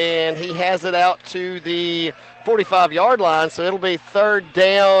Bledsoe, and he has it out to the 45-yard line, so it'll be 3rd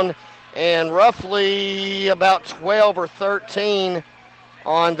down and roughly about 12 or 13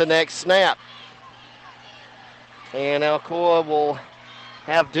 on the next snap. And Alcoa will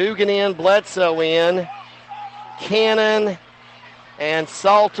have Dugan in, Bledsoe in, Cannon and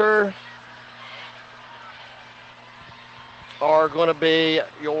Salter are going to be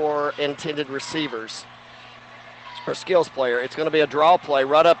your intended receivers or skills player. It's going to be a draw play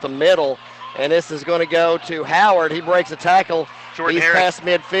right up the middle, and this is going to go to Howard. He breaks a tackle Jordan He's Harris. past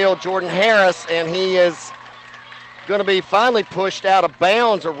midfield, Jordan Harris, and he is going to be finally pushed out of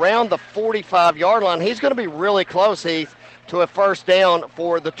bounds around the 45-yard line. He's going to be really close, Heath, to a first down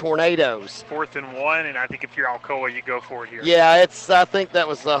for the Tornadoes. 4th and 1, and I think if you're Alcoa, you go for it here. Yeah, I think that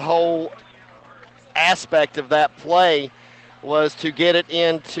was the whole aspect of that play, was to get it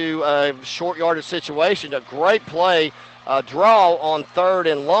into a short yardage situation. A great play, draw on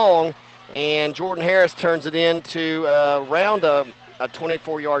 3rd and long, and Jordan Harris turns it into around a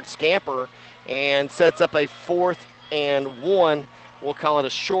 24-yard scamper and sets up a 4th and 1. We'll call it a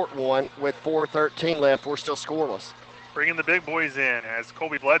short one with 4:13 left. We're still scoreless. Bringing the big boys in as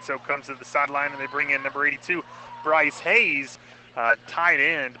Colby Bledsoe comes to the sideline, and they bring in number 82, Bryce Hayes, tight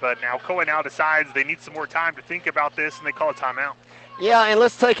end. But now Alcoa now decides they need some more time to think about this, and they call a timeout. Yeah, and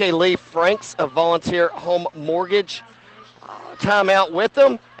let's take a Lee Franks of Volunteer Home Mortgage timeout with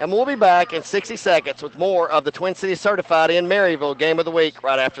them, and we'll be back in 60 seconds with more of the Twin Cities Certified in Maryville Game of the Week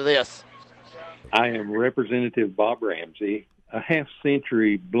right after this. I am Representative Bob Ramsey, a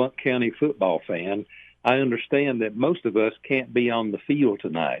half-century Blount County football fan. I understand that most of us can't be on the field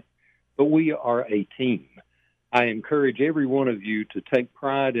tonight, but we are a team. I encourage every one of you to take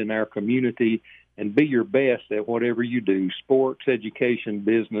pride in our community and be your best at whatever you do, sports, education,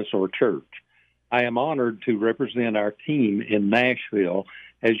 business, or church. I am honored to represent our team in Nashville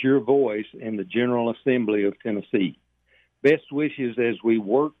as your voice in the General Assembly of Tennessee. Best wishes as we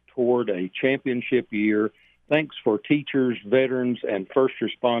work toward a championship year. Thanks for teachers, veterans, and first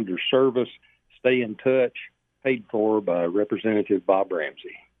responders service. Stay in touch. Paid for by Representative Bob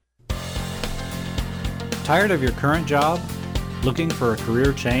Ramsey. Tired of your current job? Looking for a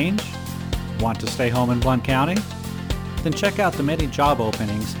career change? Want to stay home in Blount County? Then check out the many job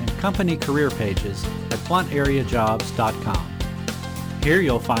openings and company career pages at bluntareajobs.com. Here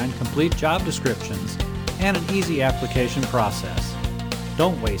you'll find complete job descriptions and an easy application process.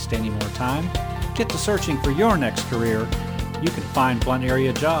 Don't waste any more time. Get to searching for your next career. You can find Blount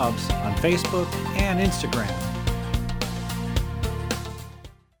Area Jobs on Facebook and Instagram.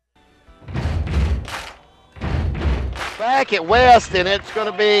 Back at West, and it's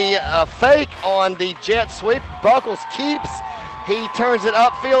going to be a fake on the jet sweep. Buckles keeps. He turns it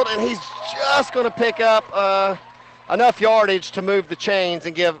upfield, and he's just going to pick up enough yardage to move the chains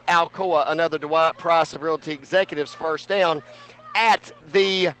and give Alcoa another Dwight Price of Realty Executives first down at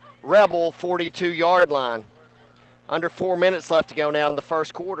the Rebel 42-yard line. Under 4 minutes left to go now in the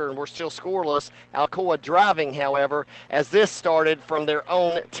first quarter, and we're still scoreless. Alcoa driving, however, as this started from their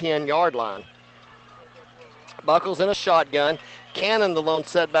own 10-yard line. Buckles in a shotgun. Cannon, the lone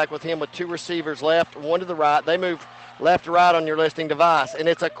setback with him with 2 receivers left, 1 to the right. They move left to right on your listening device, and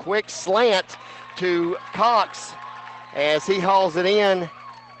it's a quick slant to KNOX as he hauls it in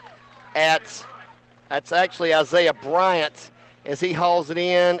that's actually Isaiah Bryant, as he hauls it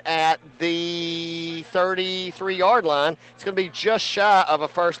in at the 33-yard line. It's going to be just shy of a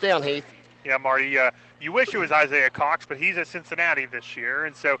first down, Heath. Yeah, Marty, you wish it was Isaiah Cox, but he's at Cincinnati this year.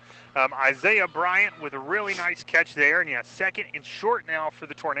 And so Isaiah Bryant with a really nice catch there. And, yeah, 2nd and short now for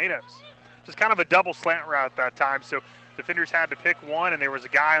the Tornadoes. Just kind of a double slant route that time. So defenders had to pick one, and there was a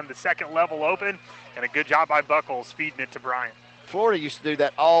guy on the second level open. And a good job by Buckles feeding it to Bryant. Florida used to do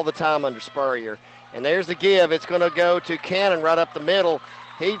that all the time under Spurrier. And there's the give. It's going to go to Cannon right up the middle.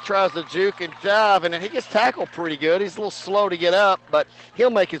 He tries to juke and dive, and he gets tackled pretty good. He's a little slow to get up, but he'll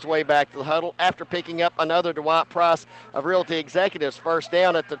make his way back to the huddle after picking up another Dwight Price of Realty Executives first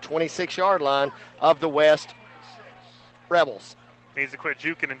down at the 26-yard line of the West Rebels. Needs to quit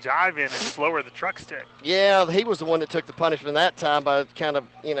juking and jiving and slower the truck stick. Yeah, he was the one that took the punishment that time by kind of,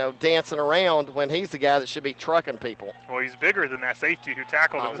 dancing around when he's the guy that should be trucking people. Well, he's bigger than that safety who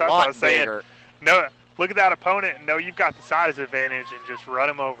tackled him. A That's what I lot was saying. bigger. No, look at that opponent and know you've got the size advantage and just run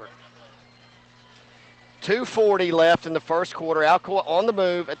him over. 2:40 left in the first quarter. Alcoa on the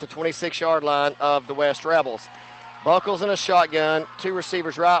move at the 26-yard line of the West Rebels. Buckles in a shotgun, 2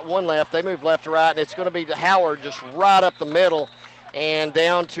 receivers right, 1 left. They move left to right, and it's going to be to Howard just right up the middle and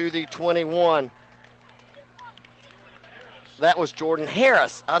down to the 21. That was Jordan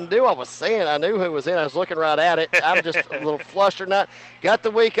Harris. I knew who was in. I was looking right at it. I'm just a little flustered. Got the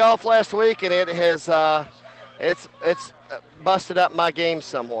week off last week, and it has it's busted up my game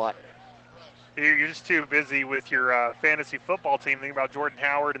somewhat. You're just too busy with your fantasy football team thinking about Jordan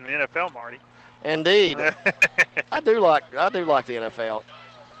Howard and the NFL, Marty. Indeed. I do like the NFL.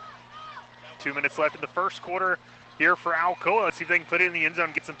 2 minutes left in the first quarter here for Alcoa. Let's see if they can put it in the end zone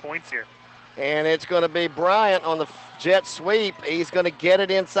and get some points here. And it's going to be Bryant on the jet sweep. He's going to get it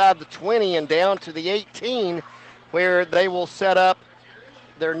inside the 20 and down to the 18, where they will set up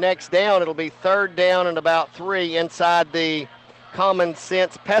their next down. It'll be 3rd down and about 3 inside the Common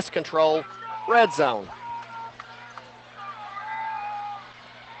Sense Pest Control Red Zone.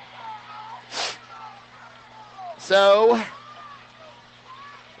 So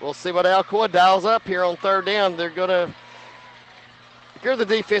we'll see what Alcoa dials up here on third down. They're going to, if you're the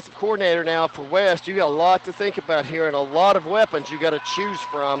defensive coordinator now for West, you got a lot to think about here and a lot of weapons you got to choose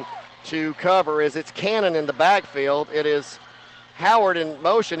from to cover. As it's Cannon in the backfield, it is Howard in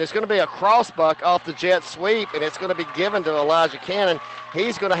motion. It's going to be a crossbuck off the jet sweep, and it's going to be given to Elijah Cannon.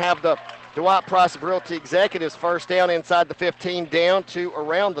 He's going to have the Dwight Price of Realty Executives first down inside the 15 down to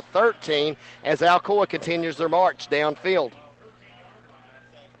around the 13 as Alcoa continues their march downfield.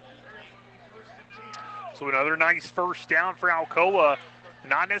 So another nice first down for Alcoa.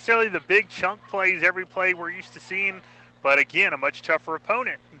 Not necessarily the big chunk plays, every play we're used to seeing, but again, a much tougher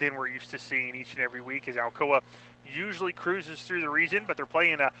opponent than we're used to seeing each and every week as Alcoa usually cruises through the region, but they're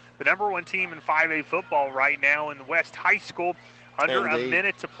playing the number one team in 5A football right now in West High School. Under a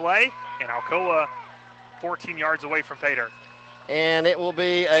minute to play, and Alcoa 14 yards away from pay dirt. And it will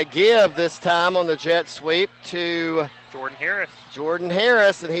be a give this time on the jet sweep to Jordan Harris. Jordan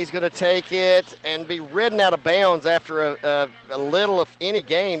Harris, and he's going to take it and be ridden out of bounds after a little of any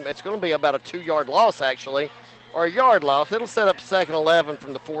game. It's going to be about a 2-yard loss, actually, or a yard loss. It'll set up second 11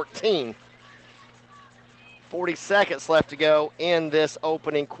 from the 14. 40 seconds left to go in this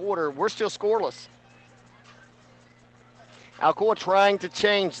opening quarter. We're still scoreless. Alcoa trying to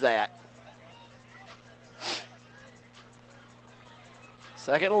change that.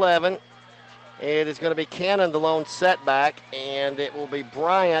 Second 11. It is going to be Cannon, the lone setback, and it will be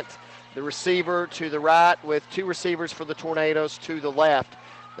Bryant, the receiver, to the right with two receivers for the Tornadoes to the left.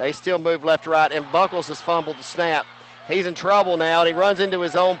 They still move left to right, and Buckles has fumbled the snap. He's in trouble now, and he runs into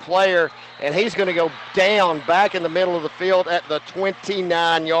his own player, and he's going to go down back in the middle of the field at the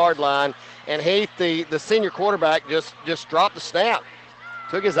 29-yard line. And Heath, the senior quarterback, just dropped the snap,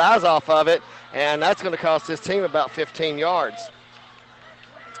 took his eyes off of it, and that's going to cost his team about 15 yards.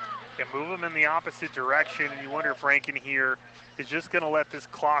 Yeah, move them in the opposite direction, and you wonder if Rankin here is just going to let this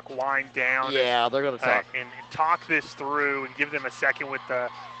clock wind down. Yeah, they're going to talk. And talk this through and give them a second with the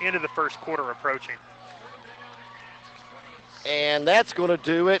end of the first quarter approaching. And that's going to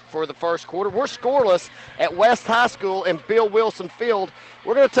do it for the first quarter. We're scoreless at West High School and Bill Wilson Field.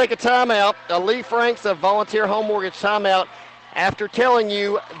 We're going to take a timeout, a Lee Franks of Volunteer Home Mortgage timeout. After telling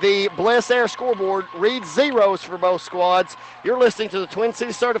you the Bliss Air scoreboard reads zeros for both squads, you're listening to the Twin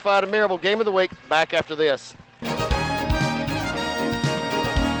Cities Certified and Maryville Game of the Week. Back after this.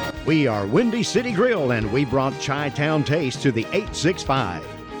 We are Windy City Grill, and we brought Chi-Town Taste to the 865.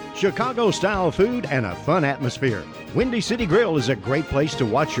 Chicago-style food and a fun atmosphere. Windy City Grill is a great place to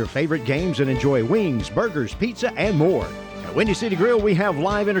watch your favorite games and enjoy wings, burgers, pizza, and more. At Windy City Grill, we have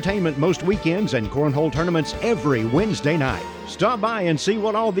live entertainment most weekends and cornhole tournaments every Wednesday night. Stop by and see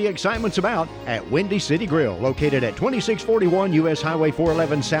what all the excitement's about at Windy City Grill, located at 2641 U.S. Highway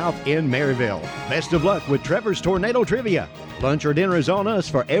 411 South in Maryville. Best of luck with Trevor's Tornado Trivia. Lunch or dinner is on us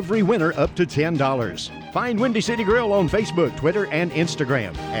for every winner up to $10. Find Windy City Grill on Facebook, Twitter, and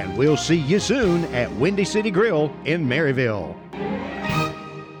Instagram. And we'll see you soon at Windy City Grill in Maryville.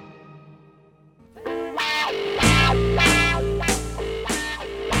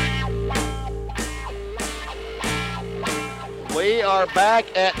 We are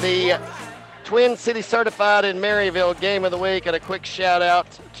back at the Twin City Certified in Maryville Game of the Week, and a quick shout out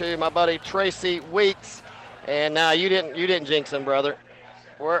to my buddy Tracy Weeks. And now you didn't jinx him, brother.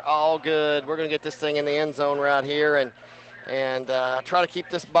 We're all good. We're gonna get this thing in the end zone right here and try to keep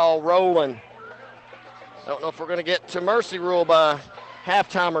this ball rolling. I don't know if we're gonna get to mercy rule by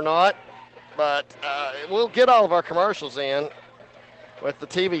halftime or not, but we'll get all of our commercials in with the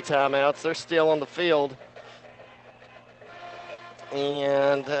TV timeouts. They're still on the field.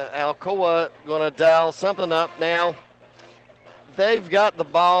 And Alcoa going to dial something up now. They've got the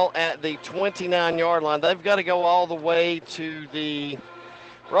ball at the 29-yard line. They've got to go all the way to the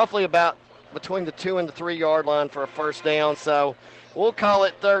roughly about between the 2 and the 3-yard line for a first down. So we'll call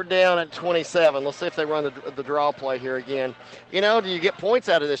it third down at 27. Let's see if they run the draw play here again. You know, do you get points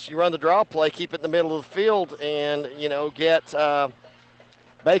out of this? You run the draw play, keep it in the middle of the field, and, you know, get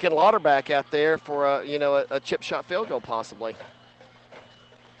Bacon Lauterbach out there for a chip shot field goal possibly.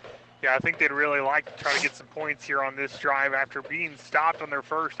 Yeah, I think they'd really like to try to get some points here on this drive after being stopped on their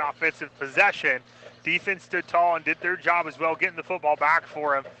first offensive possession. Defense stood tall and did their job as well, getting the football back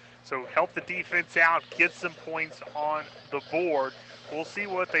for them. So help the defense out, get some points on the board. We'll see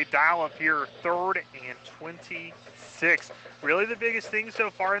what they dial up here, 3rd and 26. Really the biggest thing so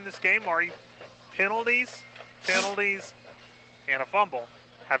far in this game, Marty, penalties, and a fumble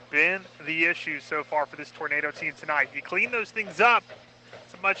have been the issues so far for this Tornado team tonight. You clean those things up,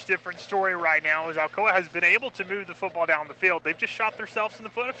 it's a much different story right now, as Alcoa has been able to move the football down the field. They've just shot themselves in the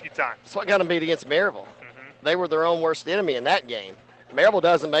foot a few times. That's what got them beat against Maryville. They were their own worst enemy in that game. Maryville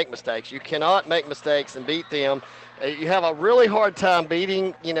doesn't make mistakes. You cannot make mistakes and beat them. You have a really hard time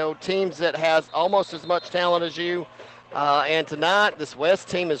beating, teams that has almost as much talent as you. And tonight, this West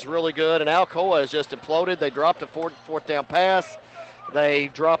team is really good, and Alcoa has just imploded. They dropped a fourth down pass. They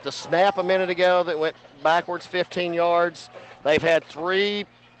dropped a snap a minute ago that went backwards 15 yards. They've had 3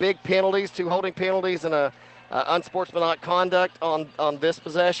 big penalties, 2 holding penalties, and a unsportsmanlike conduct on this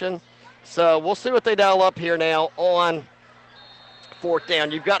possession. So we'll see what they dial up here now on 4th down.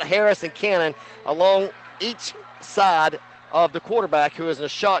 You've got Harris and Cannon along each side of the quarterback, who is in a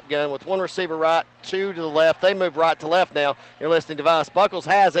shotgun with 1 receiver right, 2 to the left. They move right to left now. You're listening to Vice. Buckles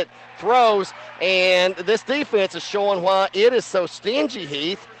has it, throws, and this defense is showing why it is so stingy,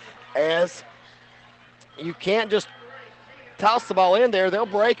 Heath, as you can't just toss the ball in there. They'll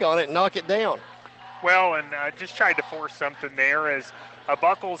break on it and knock it down. Well, and just tried to force something there as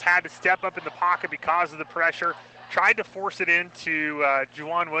Buckles had to step up in the pocket because of the pressure. Tried to force it into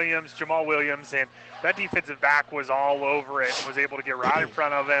Jamal Williams, and that defensive back was all over it and was able to get right in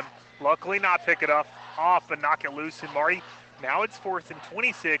front of him. Luckily not pick it off, but knock it loose. And Marty, now it's 4th and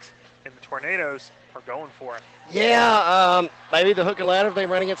 26, and the Tornadoes are going for it. Yeah, maybe the hook and ladder if they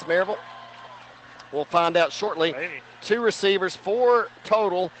run against Maryville. We'll find out shortly. Maybe. 2 receivers, 4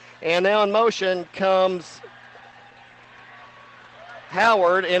 total, and now in motion comes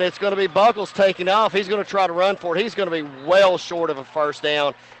Howard, and it's going to be Buckles taking off. He's going to try to run for it. He's going to be well short of a first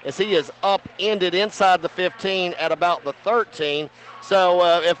down as he is upended inside the 15 at about the 13.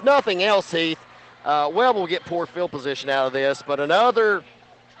 So if nothing else, Heath, we'll get poor field position out of this, but another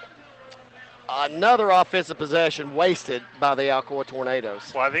offensive possession wasted by the Alcoa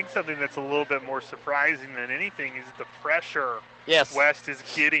Tornadoes. Well, I think something that's a little bit more surprising than anything is the pressure West is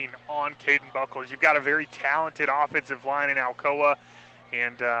getting on Caden Buckles. You've got a very talented offensive line in Alcoa,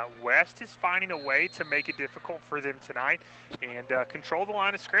 and West is finding a way to make it difficult for them tonight and control the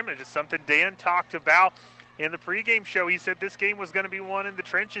line of scrimmage. It's something Dan talked about in the pregame show. He said this game was going to be won in the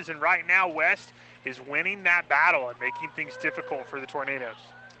trenches, and right now West is winning that battle and making things difficult for the Tornadoes.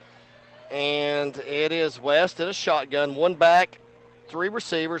 And it is West in a shotgun, 1 back, 3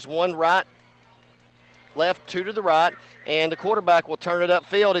 receivers, 1 right, left, 2 to the right, and the quarterback will turn it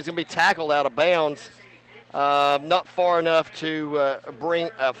upfield. He's going to be tackled out of bounds. Not far enough to bring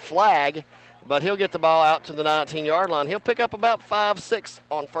a flag, but he'll get the ball out to the 19-yard line. He'll pick up about 5-6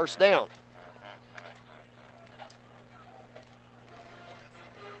 on first down.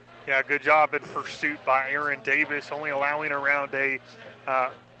 Yeah, good job in pursuit by Aaron Davis, only allowing around a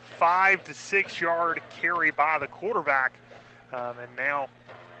 5 to 6 yard carry by the quarterback. And now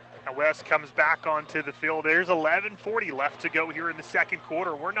West comes back onto the field. There's 11:40 left to go here in the second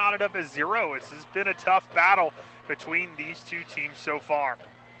quarter. We're knotted up at 0. This has been a tough battle between these two teams so far.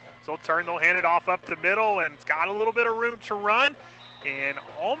 So they'll hand it off up the middle, and it's got a little bit of room to run and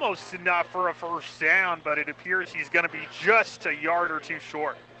almost enough for a first down, but it appears he's going to be just a yard or 2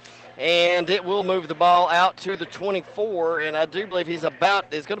 short. And it will move the ball out to the 24, and I do believe it's going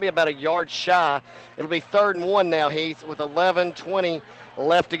to be about a yard shy. It'll be 3rd and 1 now, Heath, with 11:20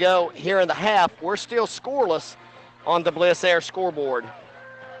 left to go here in the half. We're still scoreless on the Bliss Air scoreboard.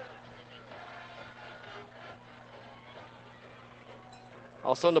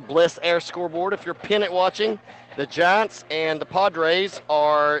 Also on the Bliss Air scoreboard, if you're Pennant watching, the Giants and the Padres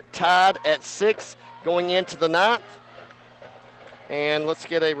are tied at 6 going into the 9th. And let's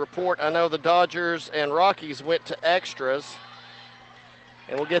get a report. I know the Dodgers and Rockies went to extras.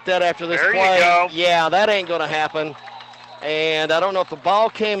 And we'll get that after this there play. You go. Yeah, that ain't going to happen. And I don't know if the ball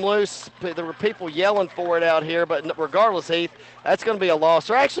came loose. There were people yelling for it out here. But regardless, Heath, that's going to be a loss.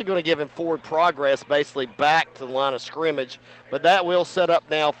 They're actually going to give him forward progress, basically back to the line of scrimmage. But that will set up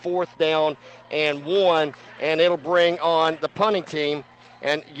now 4th down and 1. And it'll bring on the punting team.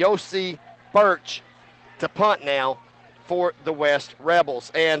 And Yossi Birch to punt now for the West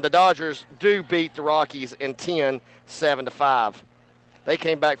Rebels. And the Dodgers do beat the Rockies in 10, 7-5. They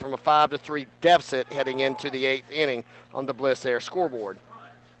came back from a 5-3 deficit heading into the 8th inning on the Bliss Air scoreboard.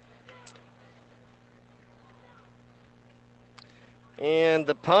 And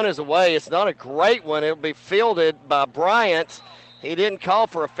the punt is away. It's not a great one. It'll be fielded by Bryant. He didn't call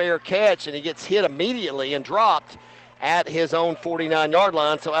for a fair catch, and he gets hit immediately and dropped at his own 49-yard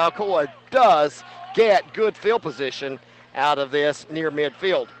line. So Alcoa does get good field position out of this near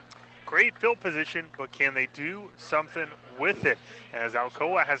midfield. Great field position, but can they do something with it? As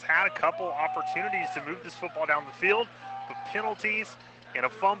Alcoa has had a couple opportunities to move this football down the field, but penalties and a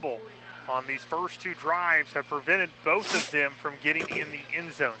fumble on these first two drives have prevented both of them from getting in the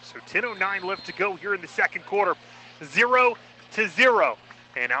end zone. So 10:09 left to go here in the second quarter, 0-0.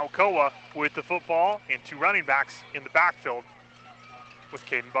 And Alcoa with the football and two running backs in the backfield with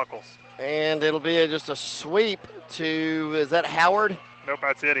Caden Buckles. And it'll be just a sweep to, is that Howard? Nope,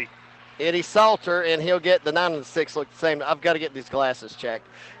 that's Eddie. Eddie Salter, and he'll get the 9 and the 6 look the same. I've got to get these glasses checked.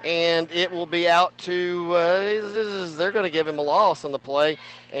 And it will be out to, they're going to give him a loss on the play,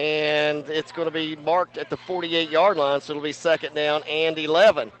 and it's going to be marked at the 48-yard line, so it'll be second down and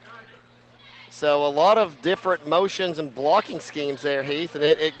 11. So a lot of different motions and blocking schemes there, Heath, and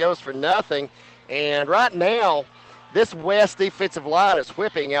it goes for nothing. And right now, this West defensive line is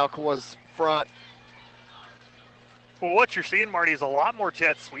whipping Alcoa's front. Well, what you're seeing, Marty, is a lot more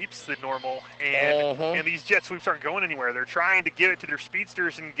jet sweeps than normal, and these jet sweeps aren't going anywhere. They're trying to give it to their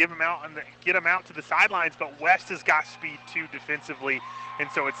speedsters and get them out to the sidelines, but West has got speed too defensively, and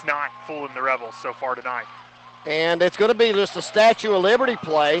so it's not fooling the Rebels so far tonight. And it's going to be just a Statue of Liberty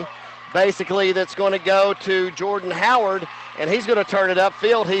play, basically, that's going to go to Jordan Howard, and he's going to turn it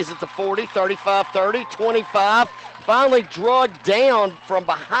upfield. He's at the 40, 35, 30, 25, finally dragged down from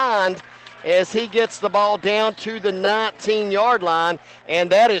behind as he gets the ball down to the 19-yard line, and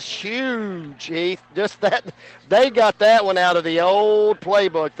that is huge, Heath. Just that, they got that one out of the old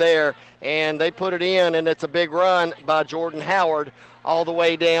playbook there, and they put it in, and it's a big run by Jordan Howard all the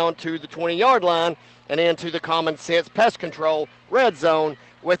way down to the 20-yard line and into the Common Sense Pest Control red zone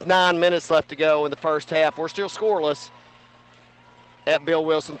with 9 minutes left to go in the first half. We're still scoreless at Bill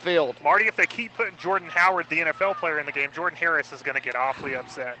Wilson Field. Marty, if they keep putting Jordan Howard, the NFL player, in the game, Jordan Harris is going to get awfully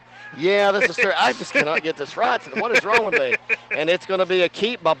upset. Yeah, this is true. I just cannot get this right. What is wrong with me? And it's going to be a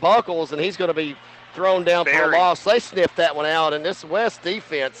keep by Buckles, and he's going to be thrown down for a loss. They sniffed that one out, and this West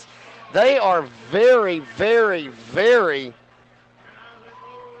defense, they are very, very, very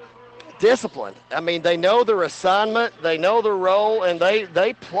disciplined. I mean, they know their assignment, they know their role, and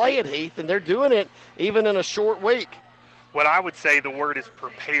they play it, Heath, and they're doing it even in a short week. What I would say the word is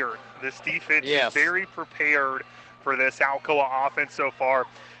prepared. This defense is very prepared for this Alcoa offense so far,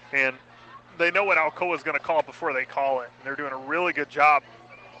 and they know what Alcoa is going to call before they call it. And they're doing a really good job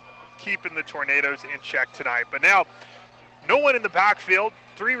keeping the Tornadoes in check tonight. But now, no one in the backfield,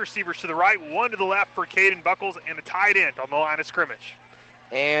 3 receivers to the right, 1 to the left for Caden Buckles, and a tight end on the line of scrimmage.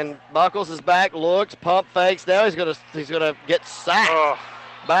 And Buckles is back, looks, pump fakes. Now he's gonna get sacked.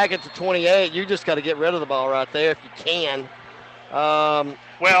 Back at the 28. You just got to get rid of the ball right there if you can. Marty,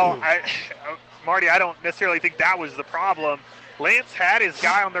 I don't necessarily think that was the problem. Lance had his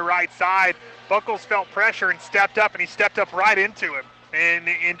guy on the right side. Buckles felt pressure and stepped up, and he stepped up right into him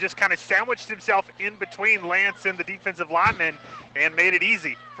and just kind of sandwiched himself in between Lance and the defensive lineman and made it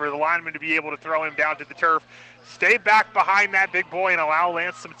easy for the lineman to be able to throw him down to the turf. Stay back behind that big boy and allow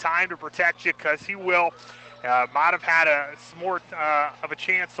Lance some time to protect you, because he will. Might have had some more of a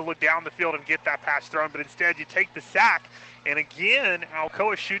chance to look down the field and get that pass thrown, but instead you take the sack. And again,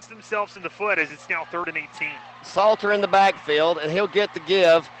 Alcoa shoots themselves in the foot as it's now 3rd and 18. Salter in the backfield, and he'll get the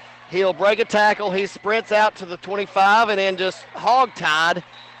give. He'll break a tackle. He sprints out to the 25 and then just hog-tied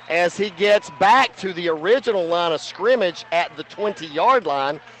as he gets back to the original line of scrimmage at the 20-yard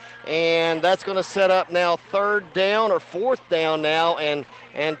line. And that's going to set up now 3rd down or 4th down now and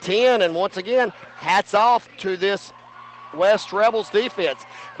 10. And once again, hats off to this West Rebels defense.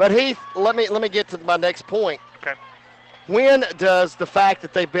 But Heath, let me get to my next point. Okay. When does the fact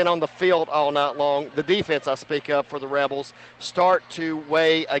that they've been on the field all night long, the defense I speak of for the Rebels, start to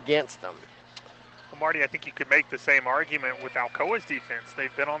weigh against them? Well, Marty, I think you could make the same argument with Alcoa's defense.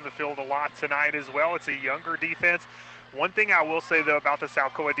 They've been on the field a lot tonight as well. It's a younger defense. One thing I will say, though, about this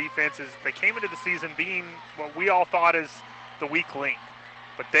Alcoa defense is they came into the season being what we all thought is the weak link.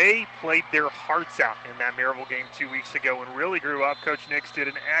 But they played their hearts out in that Maryville game 2 weeks ago and really grew up. Coach Nix did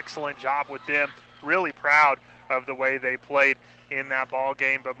an excellent job with them. Really proud of the way they played in that ball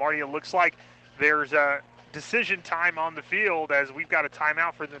game. But, Marty, it looks like there's a decision time on the field as we've got a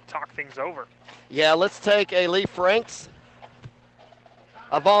timeout for them to talk things over. Yeah, let's take a Lee Franks,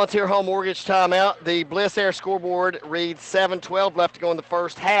 a volunteer home mortgage timeout. The Bliss Air scoreboard reads 7:12 left to go in the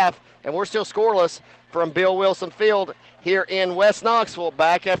first half, and we're still scoreless from Bill Wilson Field here in West Knoxville.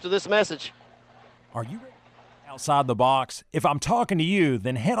 Back after this message. Are you ready? Outside the box. If I'm talking to you,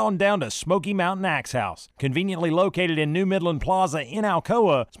 then head on down to Smoky Mountain Axe House. Conveniently located in New Midland Plaza in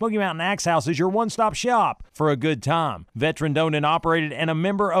Alcoa, Smoky Mountain Axe House is your one-stop shop for a good time. Veteran-owned and operated and a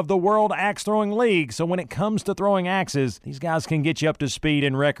member of the World Axe Throwing League, so when it comes to throwing axes, these guys can get you up to speed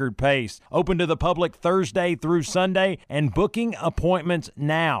in record pace. Open to the public Thursday through Sunday and booking appointments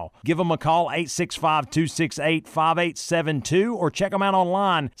now. Give them a call, 865-268-5872, or check them out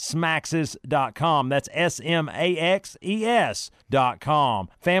online, smaxes.com. That's SMAXES.com.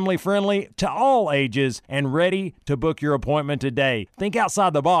 Family friendly to all ages and ready to book your appointment today. Think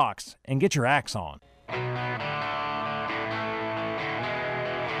outside the box and get your axe on.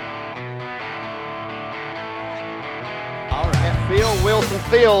 All right, Phil Wilson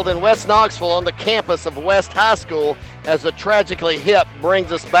Field in West Knoxville on the campus of West High School as the Tragically Hip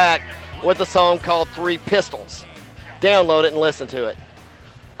brings us back with a song called Three Pistols. Download it and listen to it.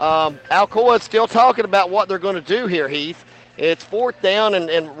 Alcoa is still talking about what they're going to do here, Heath. It's 4th down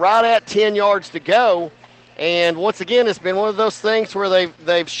and right at 10 yards to go. And once again, it's been one of those things where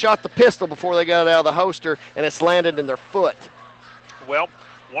they've shot the pistol before they got it out of the holster, and it's landed in their foot. Well,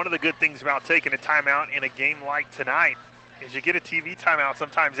 one of the good things about taking a timeout in a game like tonight is you get a TV timeout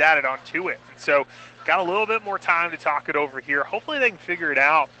sometimes added onto it. And so got a little bit more time to talk it over here. Hopefully they can figure it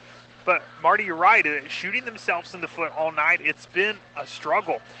out. But, Marty, you're right. Shooting themselves in the foot all night, it's been a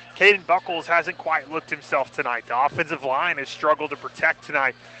struggle. Caden Buckles hasn't quite looked himself tonight. The offensive line has struggled to protect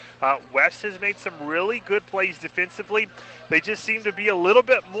tonight. West has made some really good plays defensively. They just seem to be a little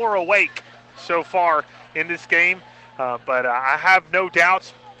bit more awake so far in this game. But I have no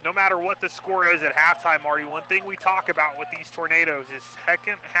doubts, no matter what the score is at halftime, Marty, one thing we talk about with these Tornadoes is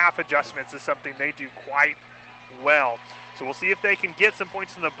second half adjustments is something they do quite well. So we'll see if they can get some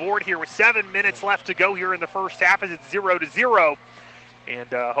points on the board here with 7 minutes left to go here in the first half as it's 0-0, and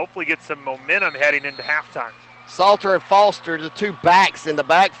hopefully get some momentum heading into halftime. Salter and Foster, the two backs in the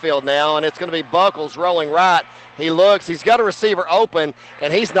backfield now, and it's going to be Buckles rolling right. He looks, he's got a receiver open,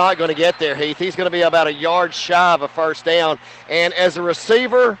 and he's not going to get there, Heath. He's going to be about a yard shy of a first down. And as a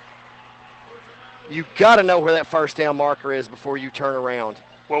receiver, you got to know where that first down marker is before you turn around.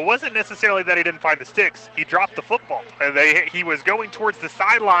 Well, it wasn't necessarily that he didn't find the sticks. He dropped the football. He was going towards the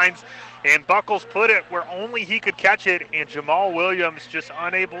sidelines, and Buckles put it where only he could catch it, and Jamal Williams just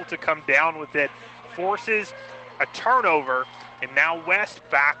unable to come down with it. Forces a turnover, and now West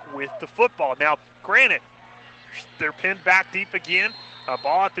back with the football. Now, granted, they're pinned back deep again. A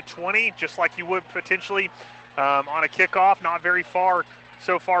ball at the 20, just like you would potentially on a kickoff, not very far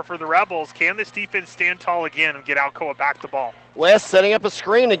so far for the Rebels. Can this defense stand tall again and get Alcoa back the ball? West setting up a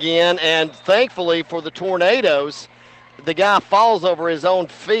screen again, and thankfully for the Tornadoes, the guy falls over his own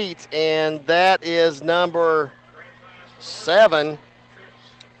feet, and that is number 7.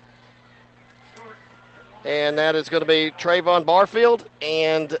 And that is going to be Trayvon Barfield.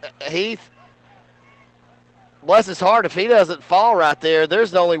 And Heath, bless his heart, if he doesn't fall right there,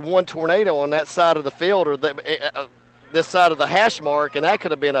 there's only one tornado on that side of the field, or this side of the hash mark, and that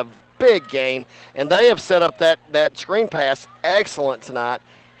could have been a big game. And they have set up that screen pass excellent tonight.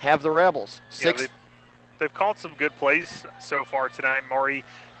 Have the Rebels. They've called some good plays so far tonight, Maury.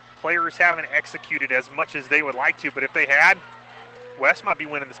 Players haven't executed as much as they would like to, but if they had, West might be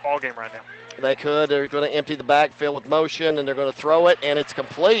winning this ball game right now. They could. They're going to empty the backfield with motion, and they're going to throw it, and it's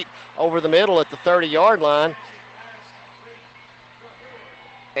complete over the middle at the 30-yard line.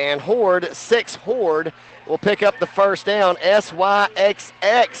 And Horde will pick up the first down.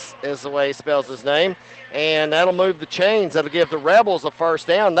 SYXX is the way he spells his name. And that'll move the chains. That'll give the Rebels a first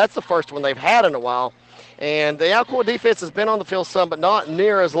down. That's the first one they've had in a while. And the Alcoa defense has been on the field some, but not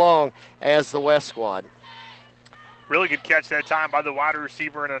near as long as the West squad. Really good catch that time by the wide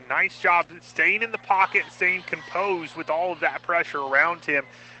receiver, and a nice job staying in the pocket, staying composed with all of that pressure around him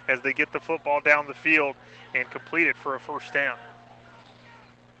as they get the football down the field and complete it for a first down.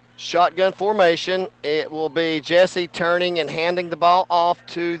 Shotgun formation. It will be Jesse turning and handing the ball off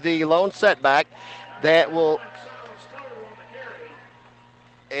to the lone setback. It will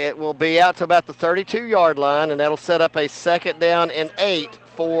be out to about the 32-yard line, and that'll set up a 2nd down and 8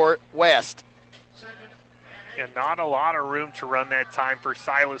 for West. And not a lot of room to run that time for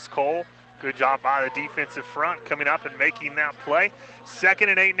Silas Cole. Good job by the defensive front coming up and making that play. 2nd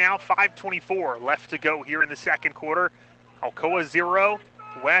and 8 now, 5:24 left to go here in the second quarter. Alcoa 0,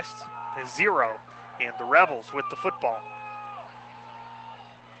 West 0, and the Rebels with the football.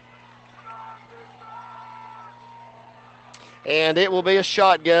 And it will be a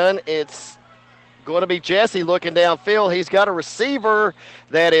shotgun. It's going to be Jesse looking downfield. He's got a receiver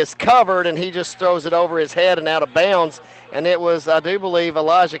that is covered, and he just throws it over his head and out of bounds. And it was, I do believe,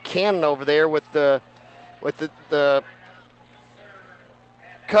 Elijah Cannon over there with the with the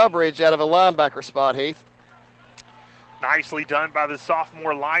coverage out of a linebacker spot, Heath. Nicely done by the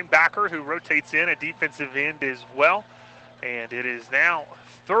sophomore linebacker who rotates in a defensive end as well. And it is now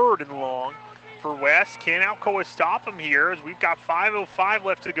 3rd and long for West. Can Alcoa stop them here as we've got 5:05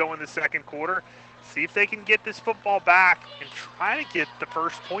 left to go in the second quarter? See if they can get this football back and try to get the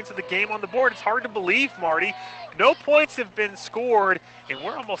first points of the game on the board. It's hard to believe, Marty. No points have been scored, and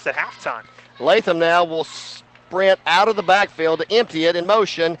we're almost at halftime. Latham now will sprint out of the backfield to empty it in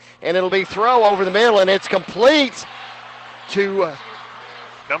motion, and it'll be throw over the middle, and it's complete to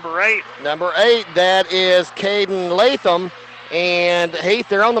number 8. Number 8, that is Caden Latham. And Heath,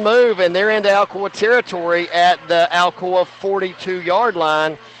 they're on the move, and they're into Alcoa territory at the Alcoa 42-yard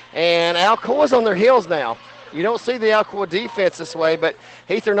line. And Alcoa's on their heels now. You don't see the Alcoa defense this way, but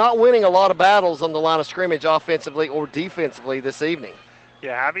Heath, they're not winning a lot of battles on the line of scrimmage offensively or defensively this evening.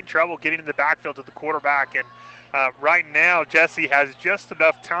 Yeah, having trouble getting in the backfield to the quarterback. And right now, Jesse has just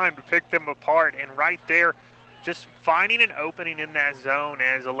enough time to pick them apart. And right there, just finding an opening in that zone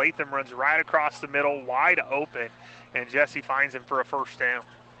as Latham runs right across the middle, wide open. And Jesse finds him for a first down.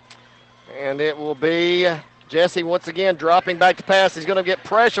 And it will be Jesse once again dropping back to pass. He's going to get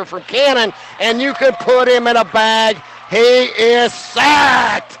pressure from Cannon, and you could put him in a bag. He is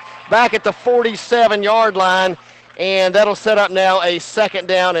sacked back at the 47-yard line, and that'll set up now a 2nd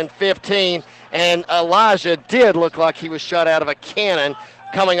down and 15. And Elijah did look like he was shot out of a cannon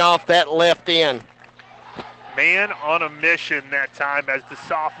coming off that left end. Man on a mission that time as the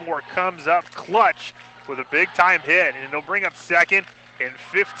sophomore comes up clutch with a big-time hit, and it'll bring up 2nd and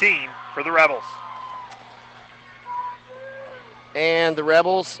 15 for the Rebels. And the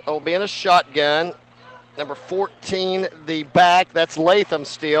Rebels will be in a shotgun. Number 14, the back, that's Latham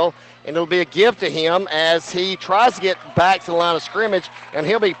still, and it'll be a give to him as he tries to get back to the line of scrimmage, and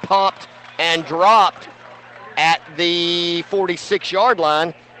he'll be popped and dropped at the 46-yard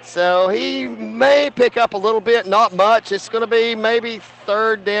line. So he may pick up a little bit, not much. It's going to be maybe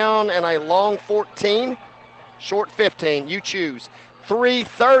 3rd down and a long 14, short 15. You choose.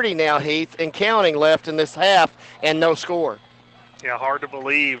 3:30 now, Heath, and counting left in this half, and no score. Yeah, hard to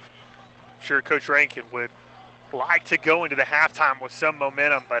believe. I'm sure Coach Rankin would like to go into the halftime with some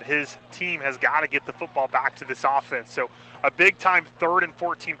momentum, but his team has got to get the football back to this offense. So a big-time 3rd and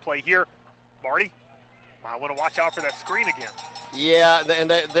 14 play here. Marty, I want to watch out for that screen again. Yeah, and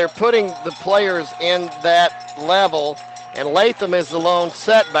they're putting the players in that level, and Latham is the lone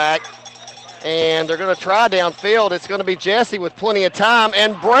setback, and they're going to try downfield. It's going to be Jesse with plenty of time,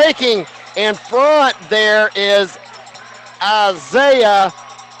 and breaking in front there is Isaiah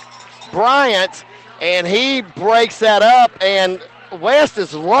Bryant, and he breaks that up, and West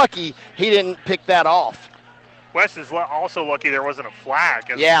is lucky he didn't pick that off. West is also lucky there wasn't a flag,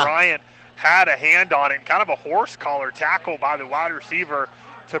 as yeah. Bryant had a hand on it, and kind of a horse collar tackle by the wide receiver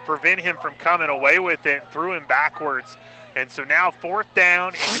to prevent him from coming away with it, threw him backwards. And so now 4th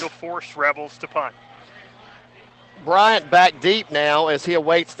down, and it'll force Rebels to punt. Bryant back deep now as he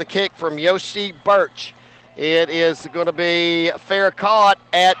awaits the kick from Yoshi Birch. It is going to be fair caught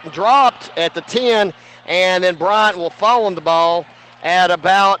dropped at the 10, and then Bryant will follow the ball at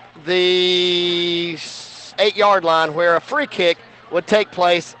about the 8-yard line where a free kick would take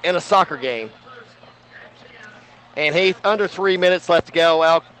place in a soccer game. And Heath, under 3 minutes left to go.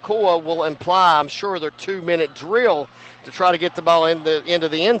 Alcoa will imply, I'm sure, their 2-minute drill to try to get the ball into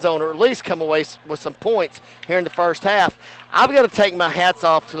the end zone, or at least come away with some points here in the first half. I've got to take my hats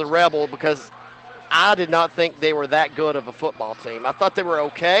off to the Rebel because I did not think they were that good of a football team. I thought they were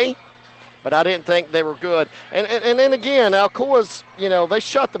okay, but I didn't think they were good. And then again, Alcoa's, they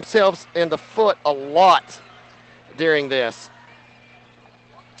shot themselves in the foot a lot during this.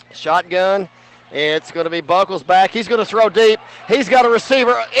 Shotgun. It's going to be Buckles back. He's going to throw deep. He's got a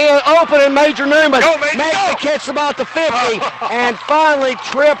receiver open, and Major Newman makes the catch about the 50 and finally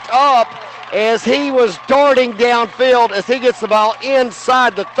tripped up as he was darting downfield as he gets the ball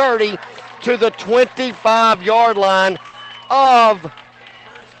inside the 30 to the 25-yard line of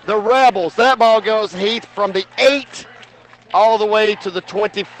the Rebels. That ball goes, Heath, from the 8 all the way to the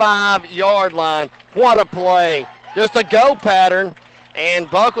 25-yard line. What a play. Just a go pattern.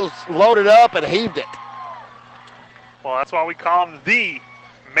 And Buckles loaded up and heaved it. Well, that's why we call him the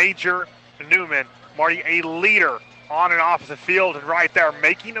Major Newman. Marty, a leader on and off the field, and right there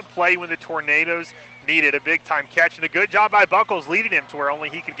making a play when the Tornadoes needed a big-time catch. And a good job by Buckles leading him to where only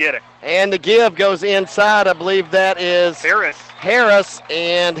he could get it. And the give goes inside. I believe that is Harris,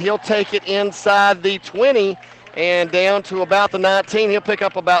 and he'll take it inside the 20 and down to about the 19. He'll pick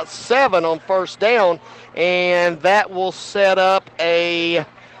up about 7 on first down. And that will set up a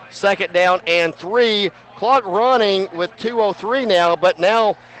 2nd down and 3. Clock running with 2:03 now, but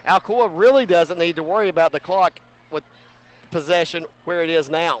now Alcoa really doesn't need to worry about the clock with possession where it is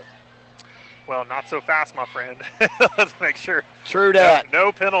now. Well, not so fast, my friend. Let's make sure. True that.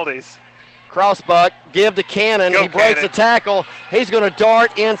 No penalties. Crossbuck, give to Cannon. He breaks the tackle. He's going to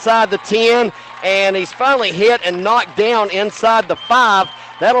dart inside the 10, and he's finally hit and knocked down inside the 5.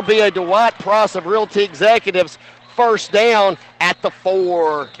 That'll be a Dwight Pross of Realty Executives first down at the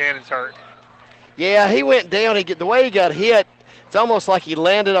 4. Cannon's hurt. Yeah, he went down. The way he got hit, it's almost like he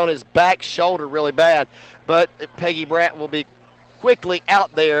landed on his back shoulder really bad. But Peggy Bratt will be quickly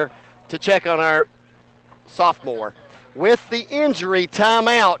out there to check on our sophomore. With the injury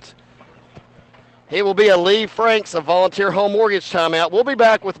timeout, it will be a Lee Franks of Volunteer Home Mortgage timeout. We'll be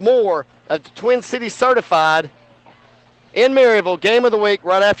back with more of the Twin Cities Certified in Maryville Game of the Week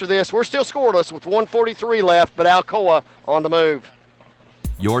right after this. We're still scoreless with 1:43 left, but Alcoa on the move.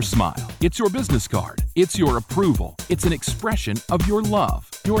 Your smile. It's your business card. It's your approval. It's an expression of your love.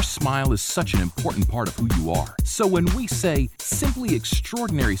 Your smile is such an important part of who you are. So when we say simply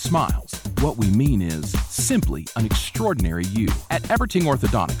extraordinary smiles, what we mean is simply an extraordinary you. At Everting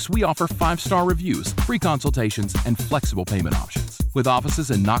Orthodontics, we offer 5-star reviews, free consultations, and flexible payment options. With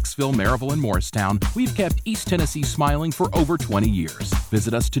offices in Knoxville, Maryville, and Morristown, we've kept East Tennessee smiling for over 20 years.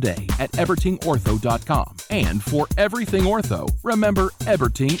 Visit us today at evertingortho.com. And for everything ortho, remember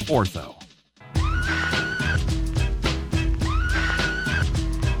Everting Ortho.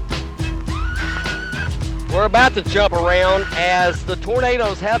 We're about to jump around as the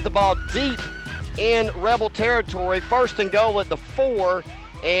Tornadoes have the ball deep in Rebel territory. First and goal at the 4,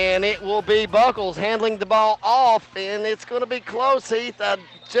 and it will be Buckles handling the ball off, and it's going to be close, Heath. I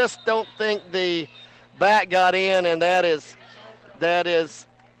just don't think the back got in, and that is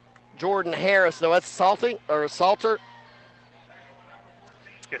Jordan Harris. No, that's Salter.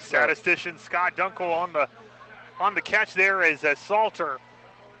 Statistician Scott Dunkel on the catch there as Salter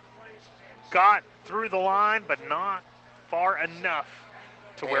got through the line, but not far enough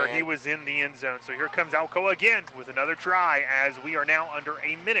to where he was in the end zone. So here comes Alcoa again with another try as we are now under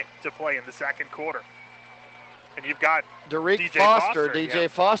a minute to play in the second quarter. And you've got DJ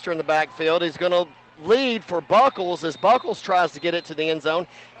Foster in the backfield. He's going to lead for Buckles as Buckles tries to get it to the end zone.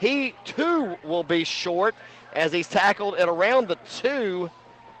 He, too, will be short as he's tackled at around the 2,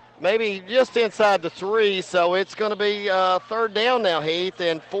 maybe just inside the 3. So it's going to be third down now, Heath,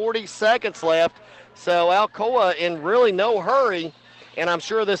 and 40 seconds left. So Alcoa in really no hurry, and I'm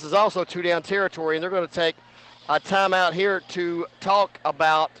sure this is also 2-down territory, and they're going to take a timeout here to talk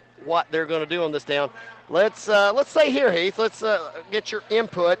about what they're going to do on this down. Let's stay here, Heath. Let's get your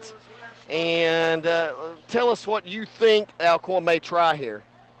input and tell us what you think Alcoa may try here.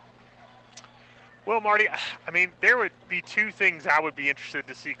 Well, Marty, I mean, there would be 2 things I would be interested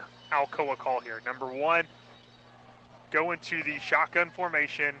to see Alcoa call here. Number 1, go into the shotgun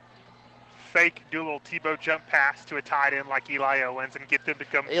formation, fake, do a little Tebow jump pass to a tight end like Eli Owens and get them to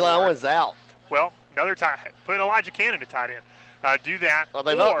come Eli forward. Owens out. Well, another tight end. Put Elijah Cannon to tight end. Do that. Well,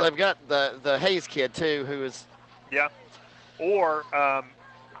 they've got the Hayes kid, too, who is... Yeah. Or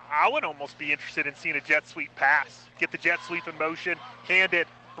I would almost be interested in seeing a jet sweep pass. Get the jet sweep in motion, hand it,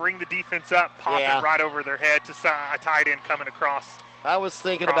 bring the defense up, pop it right over their head to a tight end coming across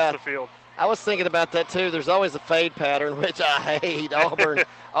the field. I was thinking about that, too. There's always a fade pattern, which I hate.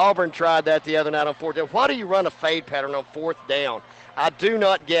 Auburn tried that the other night on 4th down. Why do you run a fade pattern on 4th down? I do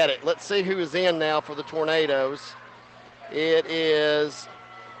not get it. Let's see who is in now for the Tornadoes. It is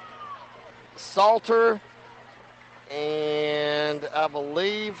Salter, and I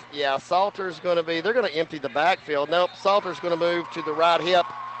believe, Salter's going to be, they're going to empty the backfield. Nope, Salter's going to move to the right hip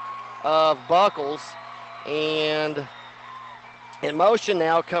of Buckles, and in motion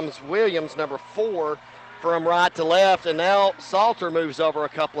now comes Williams, number 4, from right to left, and now Salter moves over a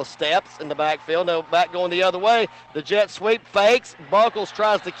couple of steps in the backfield. No, back going the other way. The jet sweep fakes. Buckles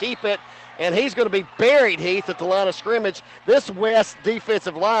tries to keep it, and he's going to be buried, Heath, at the line of scrimmage. This West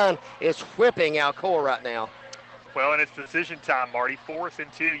defensive line is whipping Alcoa right now. Well, and it's decision time, Marty. 4th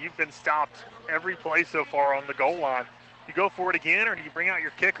and 2. You've been stopped every play so far on the goal line. You go for it again, or do you bring out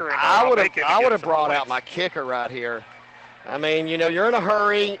your kicker? And I would have brought out my kicker right here. I mean, you're in a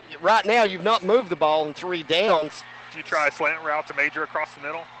hurry. Right now, you've not moved the ball in 3 downs. Did you try a slant route to Major across the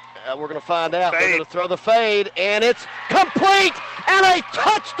middle? We're going to find out. They're going to throw the fade, and it's complete, and a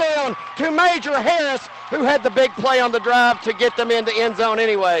touchdown to Major Harris, who had the big play on the drive to get them into end zone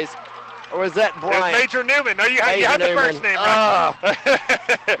anyways. Or is that Bryant? Major Newman. No, you had the first name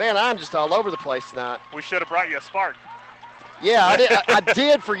right. Man, I'm just all over the place tonight. We should have brought you a Spark. Yeah, I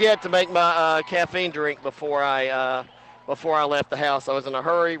did forget to make my caffeine drink before I left the house. I was in a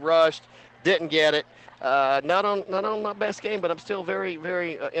hurry, rushed, Didn't get it. Not on my best game, but I'm still very,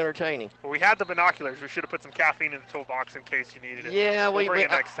 very entertaining. Well, we had the binoculars. We should have put some caffeine in the toolbox in case you needed it. Yeah, we'll bring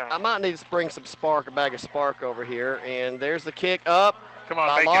it next time. I might need to bring some Spark, a bag of Spark over here. And there's the kick up. Come on,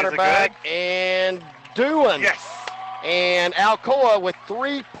 by Bacon, is it Lauterbach, good? and doing. Yes. And Alcoa with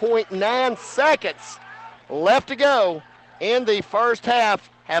 3.9 seconds left to go in the first half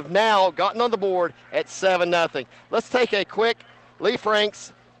have now gotten on the board at 7-0. Let's take a quick Lee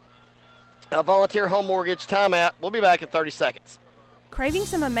Franks Volunteer Home Mortgage timeout. We'll be back in 30 seconds. Craving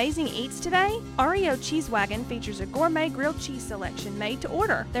some amazing eats today? REO Cheese Wagon features a gourmet grilled cheese selection made to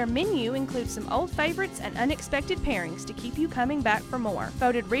order. Their menu includes some old favorites and unexpected pairings to keep you coming back for more.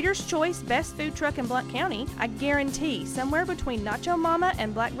 Voted Reader's Choice Best Food Truck in Blount County, I guarantee somewhere between Nacho Mama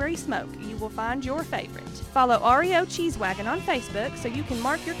and Blackberry Smoke, you will find your favorite. Follow REO Cheese Wagon on Facebook so you can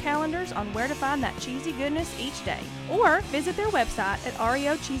mark your calendars on where to find that cheesy goodness each day. Or visit their website at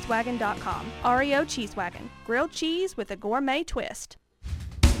reocheesewagon.com. REO Cheese Wagon, grilled cheese with a gourmet twist.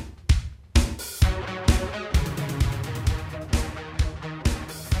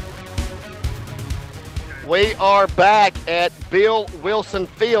 We are back at Bill Wilson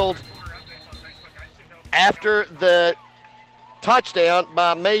Field after the touchdown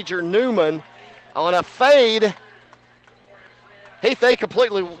by Major Newman on a fade. They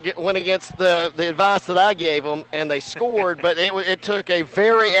completely went against the advice that I gave them, and they scored, but it took a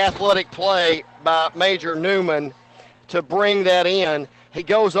very athletic play by Major Newman to bring that in. He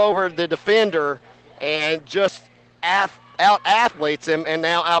goes over the defender and just out-athletes him, and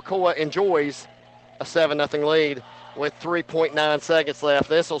now Alcoa enjoys a 7-0 lead with 3.9 seconds left.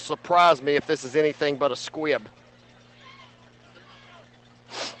 This will surprise me if this is anything but a squib.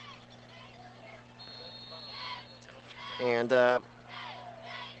 And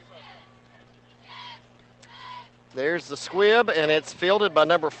there's the squib, and it's fielded by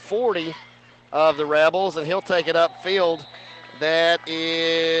number 40 of the Rebels, and he'll take it upfield. That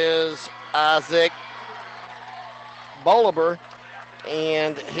is Isaac Boliber,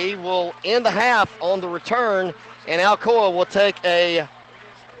 and he will end the half on the return, and Alcoa will take a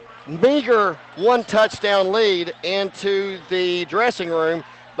meager one-touchdown lead into the dressing room,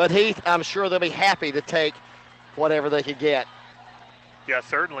 but I'm sure they'll be happy to take whatever they could get. Yeah,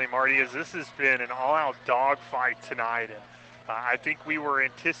 certainly, Marty, as this has been an all-out dogfight tonight, and I think we were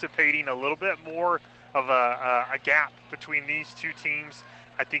anticipating a little bit more of a gap between these two teams.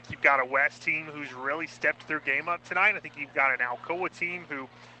 I think you've got a West team who's really stepped their game up tonight. I think you've got an Alcoa team who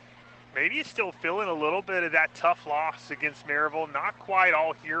maybe is still feeling a little bit of that tough loss against Maryville. Not quite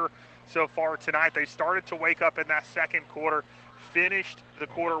all here so far tonight. They started to wake up in that second quarter, finished the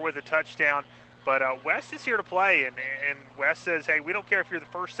quarter with a touchdown. But West is here to play, and West says, hey, we don't care if you're the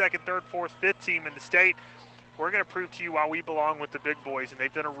first, second, third, fourth, fifth team in the state. We're going to prove to you why we belong with the big boys, and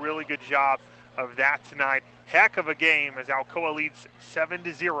they've done a really good job of that tonight. Heck of a game as Alcoa leads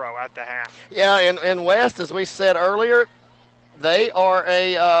 7-0 at the half. Yeah, and West, as we said earlier, they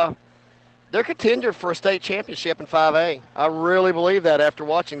are they're contender for a state championship in 5A. I really believe that after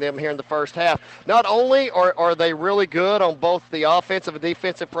watching them here in the first half. Not only are they really good on both the offensive and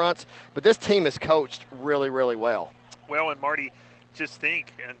defensive fronts, but this team is coached really, really well. Well, and Marty, just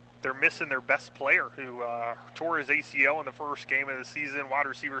think, and they're missing their best player who tore his ACL in the first game of the season, wide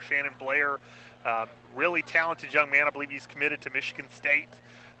receiver Shannon Blair. Really talented young man. I believe he's committed to Michigan State.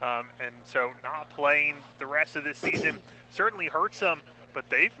 And so not playing the rest of this season certainly hurts them, but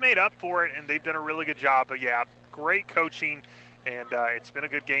they've made up for it, and they've done a really good job. But, yeah, great coaching, and it's been a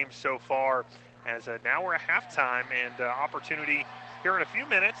good game so far. As now we're at halftime, and opportunity here in a few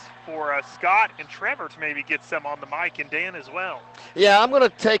minutes for Scott and Trevor to maybe get some on the mic, and Dan as well. Yeah, I'm going to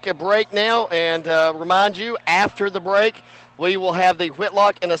take a break now and remind you, after the break, we will have the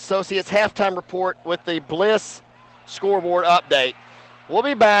Whitlock and Associates halftime report with the Bliss scoreboard update. We'll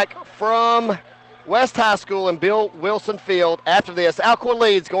be back from West High School in Bill Wilson Field after this. Alcoa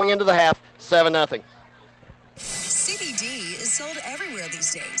leads going into the half, 7-0. CBD is sold everywhere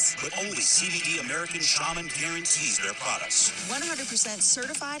these days. But only CBD American Shaman guarantees their products. 100%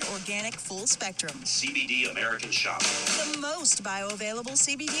 certified organic full spectrum. CBD American Shaman. The most bioavailable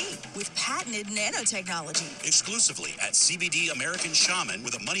CBD with patented nanotechnology. Exclusively at CBD American Shaman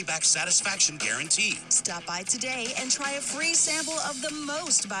with a money-back satisfaction guarantee. Stop by today and try a free sample of the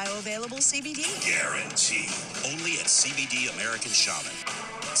most bioavailable CBD. Guarantee. Only at CBD American Shaman.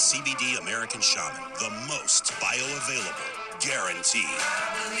 CBD American Shaman, the most bioavailable guarantee.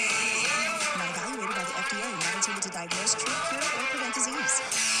 Not evaluated by the FDA, not intended to diagnose, treat, cure, or prevent disease.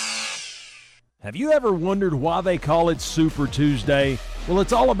 Have you ever wondered why they call it Super Tuesday? Well,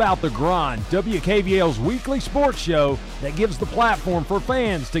 it's all about the grind. WKVL's weekly sports show that gives the platform for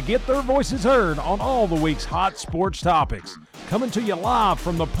fans to get their voices heard on all the week's hot sports topics. Coming to you live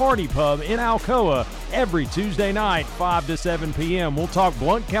from the Party Pub in Alcoa every Tuesday night, 5 to 7 p.m. We'll talk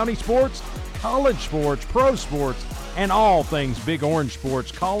Blount County sports, college sports, pro sports, and all things Big Orange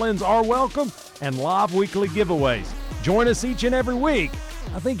sports. Call-ins are welcome and live weekly giveaways. Join us each and every week.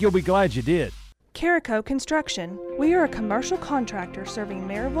 I think you'll be glad you did. Carico Construction. We are a commercial contractor serving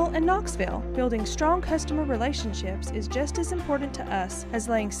Maryville and Knoxville. Building strong customer relationships is just as important to us as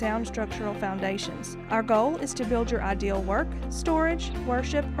laying sound structural foundations. Our goal is to build your ideal work, storage,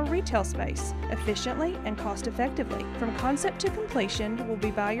 worship, or retail space efficiently and cost effectively. From concept to completion, we'll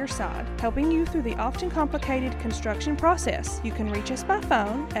be by your side, helping you through the often complicated construction process. You can reach us by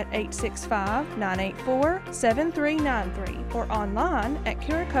phone at 865-984-7393 or online at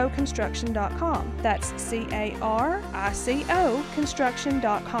caricoconstruction.com. That's CARICO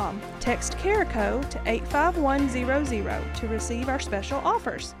construction.com. Text Carico to 85100 to receive our special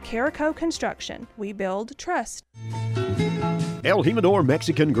offers. Carico Construction. We build trust. El Jimador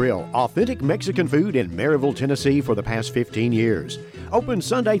Mexican Grill, authentic Mexican food in Maryville, Tennessee for the past 15 years. Open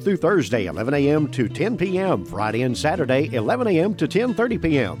Sunday through Thursday, 11 a.m. to 10 p.m., Friday and Saturday, 11 a.m. to 10:30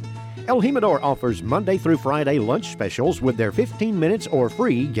 p.m. El Jimador offers Monday through Friday lunch specials with their 15 minutes or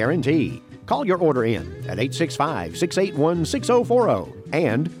free guarantee. Call your order in at 865-681-6040,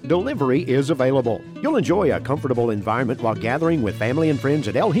 and delivery is available. You'll enjoy a comfortable environment while gathering with family and friends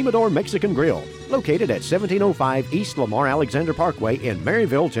at El Jimador Mexican Grill, located at 1705 East Lamar Alexander Parkway in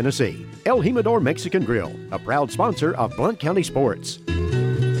Maryville, Tennessee. El Jimador Mexican Grill, a proud sponsor of Blount County Sports.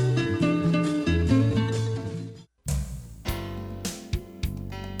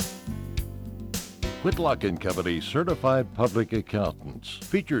 Whitlock & Company Certified Public Accountants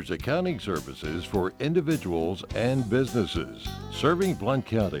features accounting services for individuals and businesses. Serving Blount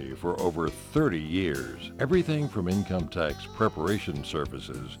County for over 30 years. Everything from income tax preparation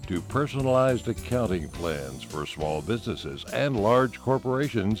services to personalized accounting plans for small businesses and large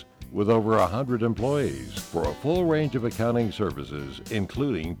corporations with over 100 employees for a full range of accounting services,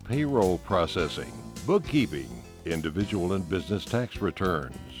 including payroll processing, bookkeeping, individual and business tax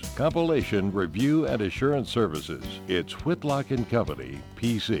returns, compilation, review, and assurance services. It's Whitlock & Company,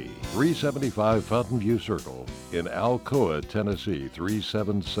 PC, 375 Fountain View Circle in Alcoa, Tennessee,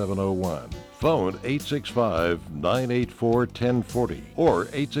 37701. Phone 865-984-1040 or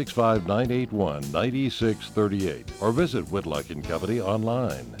 865-981-9638 or visit Whitlock & Company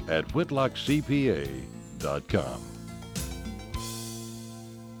online at whitlockcpa.com.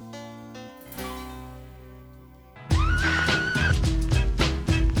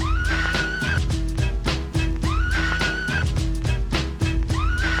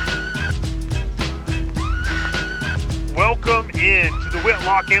 Welcome in to the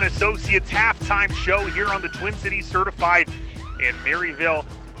Whitlock & Associates halftime show here on the Twin Cities Certified and Maryville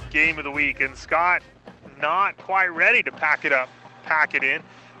Game of the Week. And Scott, not quite ready to pack it in,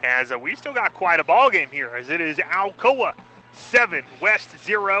 as we still got quite a ball game here, as it is Alcoa 7, West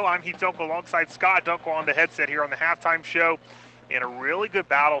 0. I'm Heath Dunkel alongside Scott Dunkel on the headset here on the halftime show, and a really good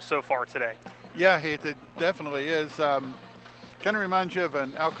battle so far today. Yeah, Heath, it definitely is. Kind of reminds you of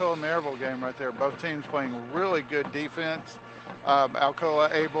an Alcoa Maryville game right there. Both teams playing really good defense.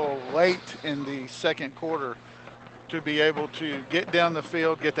 Alcoa able late in the second quarter to be able to get down the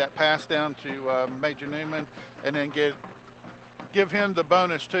field, get that pass down to Major Newman, and then give him the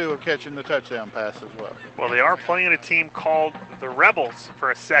bonus, too, of catching the touchdown pass as well. Well, they are playing a team called the Rebels for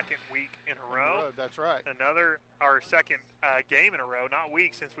a second week in a row. That's right. Our second game in a row, not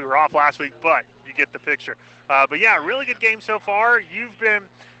week since we were off last week, but you get the picture. But yeah, really good game so far. You've been,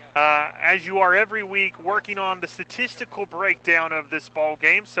 as you are every week, working on the statistical breakdown of this ball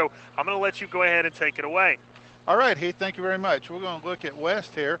game. So I'm going to let you go ahead and take it away. All right, Heath, thank you very much. We're going to look at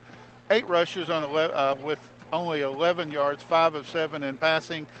West here. 8 rushes with only 11 yards, 5 of 7 in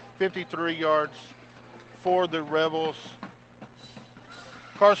passing, 53 yards for the Rebels.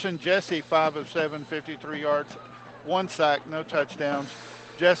 Carson Jesse, 5 of 7, 53 yards, 1 sack, no touchdowns.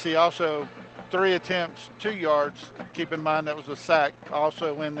 Jesse also 3 attempts, 2 yards. Keep in mind that was a sack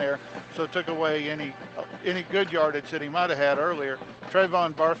also in there, so it took away any good yardage that he might have had earlier.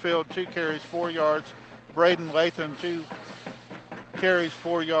 Trayvon Barfield, 2 carries, 4 yards. Braden Latham, 2 carries,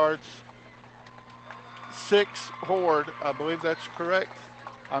 4 yards. 6 Horde, I believe that's correct.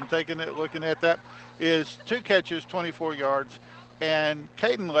 I'm taking it, looking at that, is 2 catches, 24 yards. And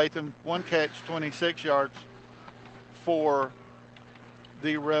Caden Latham, 1 catch, 26 yards for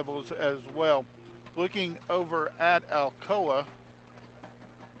the Rebels as well. Looking over at Alcoa,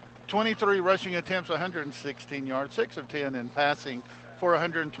 23 rushing attempts, 116 yards, 6 of 10 in passing for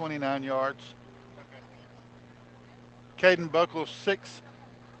 129 yards. Caden Buckles, 6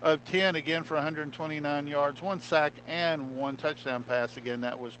 of 10 again for 129 yards, 1 sack and 1 touchdown pass. Again,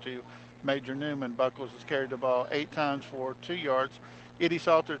 that was to Major Newman. Buckles has carried the ball 8 times for 2 yards. Eddie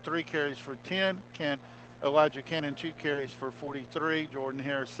Salter, 3 carries for 10. Elijah Cannon, 2 carries for 43. Jordan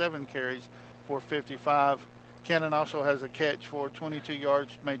Harris, 7 carries for 55. Cannon also has a catch for 22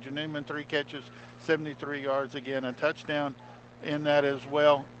 yards. Major Newman, 3 catches, 73 yards. Again, a touchdown in that as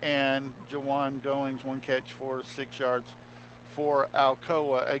well. And Jawan Goings, 1 catch for 6 yards for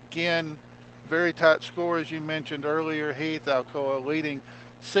Alcoa. Again, very tight score, as you mentioned earlier, Heath. Alcoa leading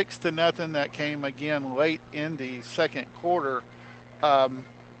 6-0. That came again late in the second quarter.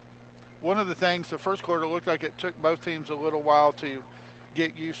 One of the things, the first quarter looked like it took both teams a little while to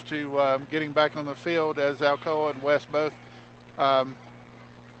get used to getting back on the field, as Alcoa and West both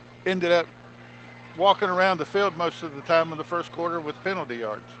ended up walking around the field most of the time in the first quarter with penalty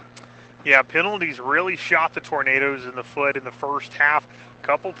yards. Yeah, penalties really shot the Tornadoes in the foot in the first half. A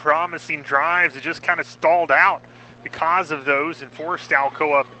couple promising drives that just kind of stalled out because of those and forced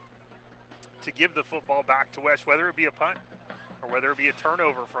Alcoa to give the football back to West, whether it be a punt or whether it be a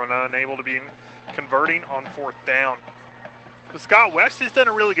turnover from unable to be converting on 4th down. But Scott, West has done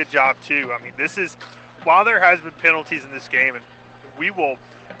a really good job too. I mean, this is, while there has been penalties in this game, and we will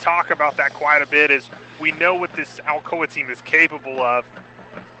talk about that quite a bit as we know what this Alcoa team is capable of.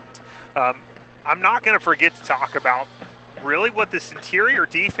 I'm not going to forget to talk about really what this interior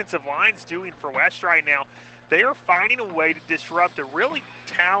defensive line's doing for West right now. They are finding a way to disrupt a really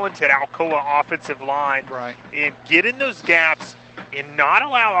talented Alcoa offensive line, right, and get in those gaps and not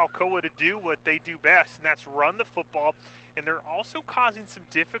allow Alcoa to do what they do best, and that's run the football. And they're also causing some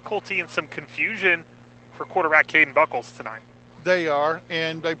difficulty and some confusion for quarterback Caden Buckles tonight. They are,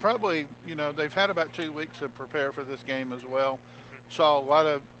 and they probably, they've had about 2 weeks to prepare for this game as well.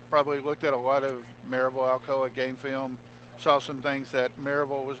 Probably looked at a lot of Maryville Alcoa game film, saw some things that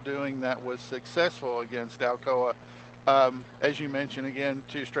Maryville was doing that was successful against Alcoa. As you mentioned, again,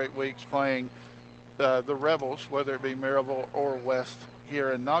 2 straight weeks playing the Rebels, whether it be Maryville or West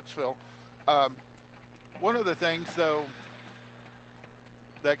here in Knoxville. One of the things, though,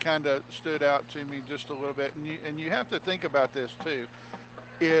 that kind of stood out to me just a little bit, and you have to think about this too,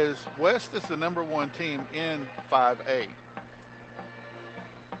 is West is the number 1 team in 5A.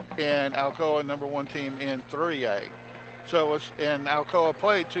 And Alcoa, number 1 team in 3A. And Alcoa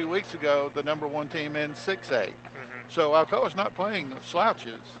played 2 weeks ago, the number 1 team in 6A. So Alcoa's not playing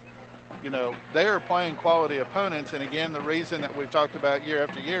slouches. They are playing quality opponents. And again, the reason that we've talked about year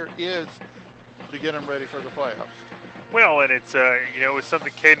after year is to get them ready for the playoffs. Well, and it's, it's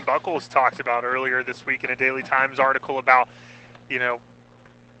something Caden Buckles talked about earlier this week in a Daily Times article about,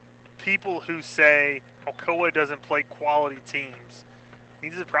 people who say Alcoa doesn't play quality teams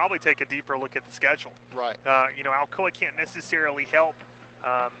needs to probably take a deeper look at the schedule. Right. Alcoa can't necessarily help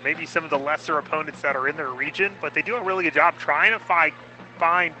maybe some of the lesser opponents that are in their region, but they do a really good job trying to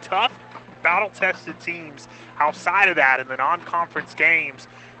find tough, battle-tested teams outside of that in the non-conference games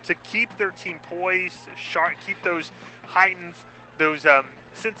to keep their team poised, keep those heightened, those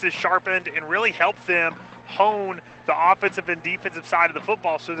senses sharpened, and really help them hone the offensive and defensive side of the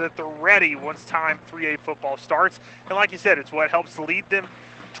football so that they're ready once time 3A football starts. And like you said, it's what helps lead them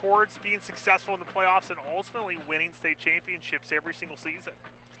towards being successful in the playoffs and ultimately winning state championships every single season.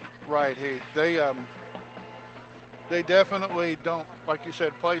 Right, Heath. They definitely don't, like you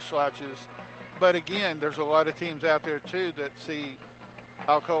said, play slouches. But again, there's a lot of teams out there too that see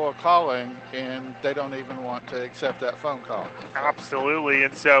Alcoa calling and they don't even want to accept that phone call. Absolutely.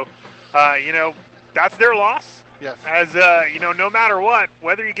 And so, that's their loss. Yes. As, no matter what,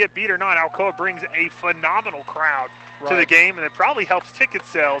 whether you get beat or not, Alcoa brings a phenomenal crowd to the game, and it probably helps ticket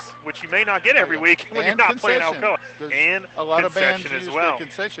sales, which you may not get every week when you're not playing Alcoa. And a lot of bands use the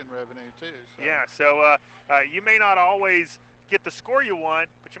concession revenue, too. So. Yeah, so you may not always get the score you want,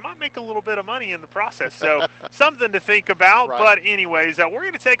 but you might make a little bit of money in the process. So something to think about. Right. But anyways, we're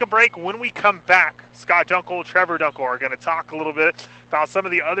going to take a break. When we come back, Scott Dunkel, Trevor Dunkel are going to talk a little bit about some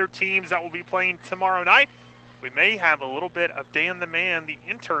of the other teams that will be playing tomorrow night. We may have a little bit of Dan the Man, the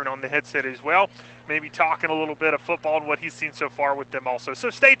intern, on the headset as well. Maybe talking a little bit of football and what he's seen so far with them also. So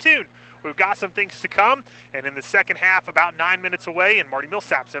stay tuned. We've got some things to come. And in the second half, about 9 minutes away, and Marty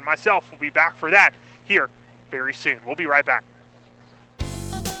Millsaps and myself will be back for that here very soon. We'll be right back.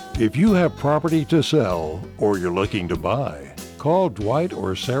 If you have property to sell or you're looking to buy, call Dwight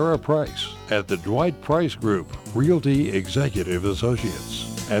or Sarah Price at the Dwight Price Group, Realty Executive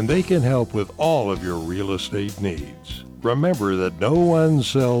Associates, and they can help with all of your real estate needs. Remember that no one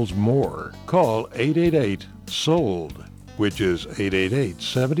sells more. Call 888-SOLD. which is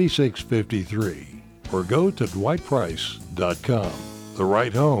 888-7653, or go to dwightprice.com. The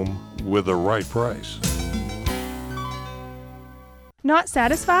right home with the right price. Not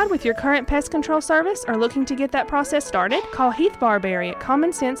satisfied with your current pest control service or looking to get that process started? Call Heath Barberry at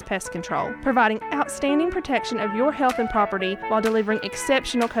Common Sense Pest Control, providing outstanding protection of your health and property while delivering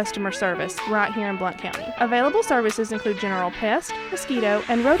exceptional customer service right here in Blount County. Available services include general pest, mosquito,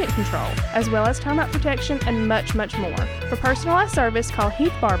 and rodent control, as well as termite protection and much, much more. For personalized service, call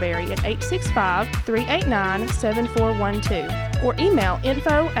Heath Barberry at 865-389-7412 or email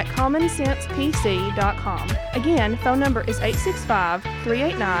info@commonsensepc.com. Again, phone number is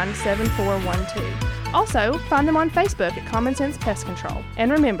 865-389-7412. Also, find them on Facebook at Common Sense Pest Control.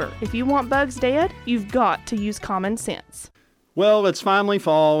 And remember, if you want bugs dead, you've got to use common sense. Well, it's finally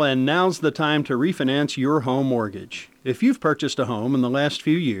fall, and now's the time to refinance your home mortgage. If you've purchased a home in the last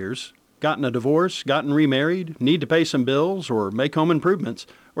few years, gotten a divorce, gotten remarried, need to pay some bills or make home improvements,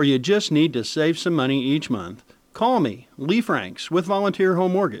 or you just need to save some money each month, call me, Lee Franks, with Volunteer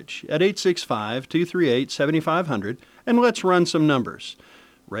Home Mortgage at 865-238-7500, and let's run some numbers.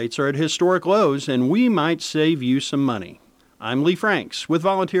 Rates are at historic lows, and we might save you some money. I'm Lee Franks with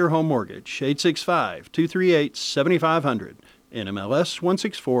Volunteer Home Mortgage, 865-238-7500, NMLS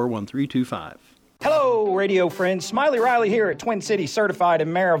 1641325. Hello, radio friends. Smiley Riley here at Twin Cities Certified in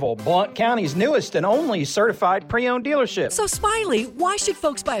Maryville, Blount County's newest and only certified pre-owned dealership. So, Smiley, why should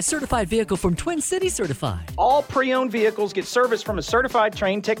folks buy a certified vehicle from Twin Cities Certified? All pre-owned vehicles get service from a certified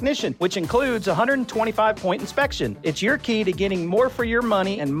trained technician, which includes a 125-point inspection. It's your key to getting more for your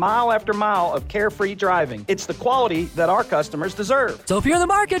money and mile after mile of carefree driving. It's the quality that our customers deserve. So if you're in the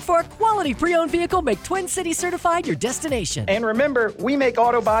market for a quality pre-owned vehicle, make Twin Cities Certified your destination. And remember, we make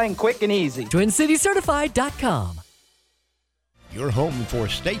auto buying quick and easy. TwinCitiesCertified.com. Your home for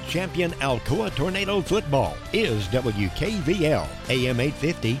state champion Alcoa Tornado football is WKVL, AM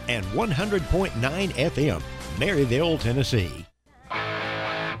 850 and 100.9 FM, Maryville, Tennessee.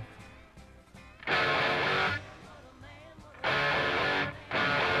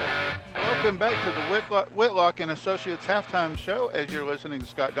 Welcome back to the Whitlock and Associates halftime show as you're listening to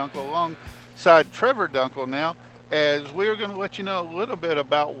Scott Dunkel alongside Trevor Dunkel now, as we're going to let you know a little bit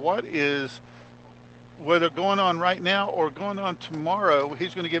about what is whether going on right now or going on tomorrow.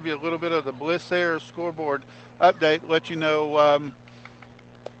 He's going to give you a little bit of the Bliss Air scoreboard update, let you know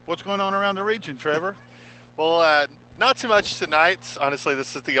what's going on around the region, Trevor. Well, not too much tonight. Honestly,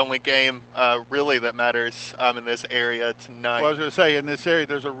 this is the only game really that matters in this area tonight. Well, I was going to say, in this area,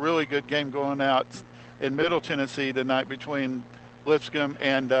 there's a really good game going out in Middle Tennessee tonight between Lipscomb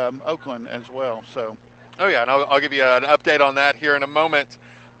and Oakland as well. So. Oh, yeah, and I'll give you an update on that here in a moment.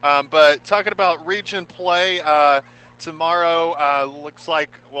 But talking about region play, tomorrow looks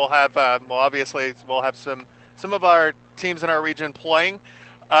like we'll have, obviously we'll have some of our teams in our region playing.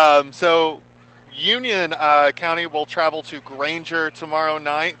 So Union County will travel to Granger tomorrow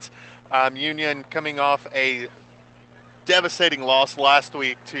night. Union coming off a devastating loss last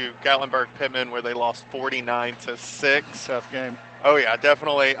week to Gatlinburg-Pittman, where they lost 49-6. Tough game. Oh, yeah,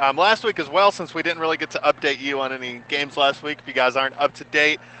 definitely. Last week as well, since we didn't really get to update you on any games last week, if you guys aren't up to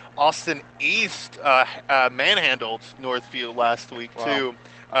date, Austin East manhandled Northview last week, too,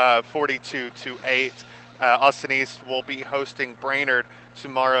 42-8. Austin East will be hosting Brainerd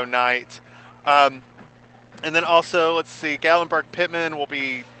tomorrow night. And then also, let's see, Gatlinburg-Pittman will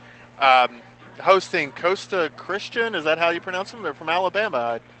be hosting Costa Christian. Is that how you pronounce them? They're from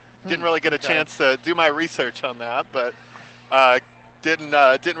Alabama. I didn't really get a chance to do my research on that, but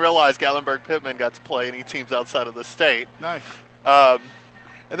didn't realize Gatlinburg-Pittman got to play any teams outside of the state. Nice. And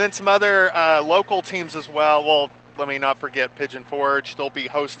then some other local teams as well. Well, let me not forget Pigeon Forge. They'll be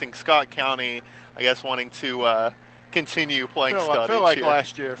hosting Scott County, I guess, wanting to continue playing Scott each year.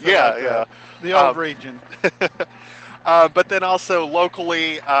 Last year. Yeah. The old region. But then also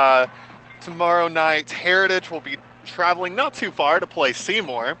locally, tomorrow night, Heritage will be traveling not too far to play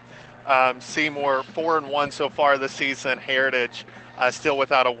Seymour. Seymour 4-1 so far this season. Heritage still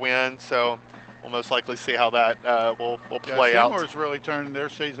without a win, so we'll most likely see how that will play out. Seymour's really turned their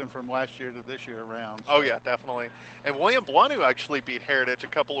season from last year to this year around. So. Oh, yeah, definitely. And William Blount, who actually beat Heritage a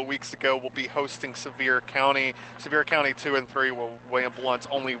couple of weeks ago, will be hosting Sevier County. Sevier County 2-3 will William Blount's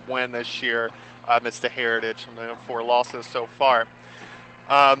only win this year. It's to Heritage, and 4 losses so far.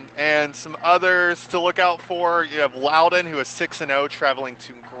 And some others to look out for. You have Loudon, who is 6-0, traveling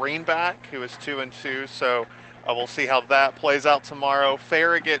to Greenback, who is 2-2. So we'll see how that plays out tomorrow.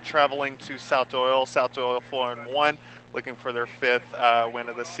 Farragut traveling to South Doyle. South Doyle 4-1, looking for their 5th win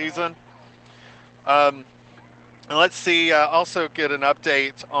of the season. And let's see. Also get an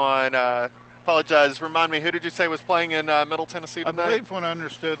update on apologize. Remind me, who did you say was playing in Middle Tennessee tonight? I believe when I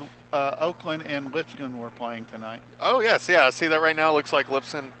understood, Oakland and Lipscomb were playing tonight. Oh, yes, yeah. I see that right now. Looks like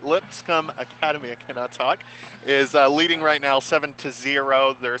Lipscomb Academy, I cannot talk, is leading right now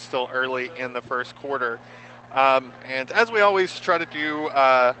 7-0. They're still early in the first quarter. And as we always try to do,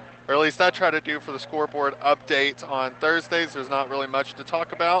 or at least I try to do for the scoreboard update on Thursdays, there's not really much to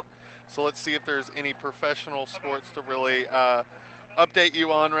talk about. So let's see if there's any professional sports to really update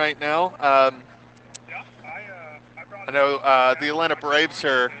you on right now. I know the Atlanta Braves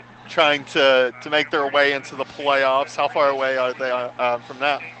are trying to make their way into the playoffs. How far away are they from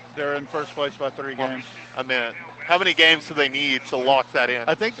that? They're in first place by 3 games. I mean, how many games do they need to lock that in?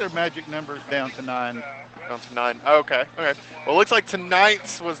 I think their magic number's down to 9. Down to 9. Oh, okay. Well, it looks like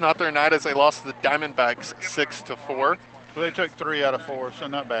tonight's was not their night as they lost to the Diamondbacks 6-4. Well, they took 3 out of 4, so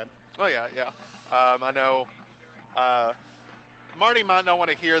not bad. Oh, yeah. I know Marty might not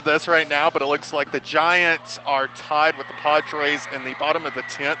want to hear this right now, but it looks like the Giants are tied with the Padres in the bottom of the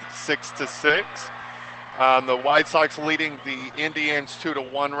 10th, 6-6. The White Sox leading the Indians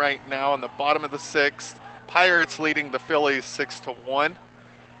 2-1 right now in the bottom of the 6th. Pirates leading the Phillies 6-1.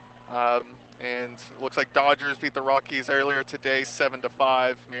 And it looks like Dodgers beat the Rockies earlier today,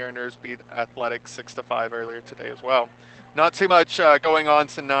 7-5. Mariners beat Athletics 6-5 earlier today as well. Not too much going on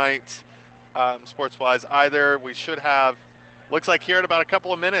tonight, sports-wise either. We should have, looks like here in about a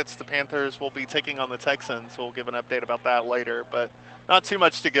couple of minutes, the Panthers will be taking on the Texans. We'll give an update about that later, but not too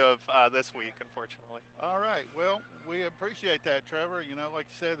much to give this week, unfortunately. All right. Well, we appreciate that, Trevor. You know, like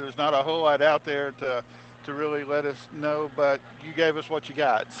you said, there's not a whole lot out there to really let us know, but you gave us what you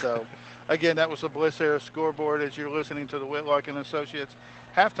got. So, again, that was the Bliss Era scoreboard as you're listening to the Whitlock and Associates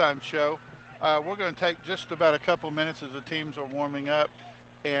halftime show. We're going to take just about a couple minutes as the teams are warming up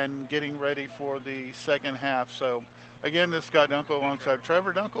and getting ready for the second half. So, again, this is Scott Dunkel alongside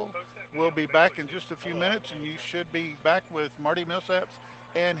Trevor Dunkel. We'll be back in just a few minutes, and you should be back with Marty Millsaps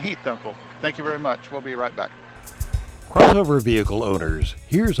and Heath Dunkel. Thank you very much. We'll be right back. Crossover vehicle owners,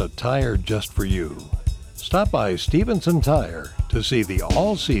 here's a tire just for you. Stop by Stevenson Tire to see the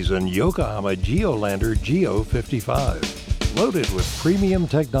all-season Yokohama Geolander Geo 55, loaded with premium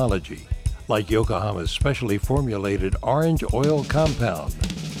technology like Yokohama's specially formulated orange oil compound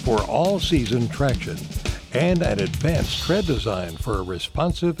for all-season traction and an advanced tread design for a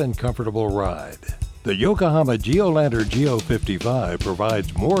responsive and comfortable ride. The Yokohama Geolander Geo 55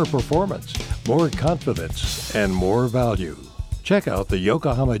 provides more performance, more confidence, and more value. Check out the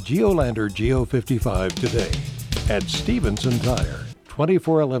Yokohama Geolander Geo 55 today at Stevenson Tire,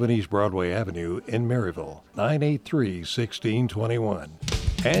 2411 East Broadway Avenue in Maryville, 983-1621.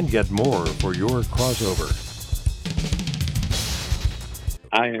 And get more for your crossover.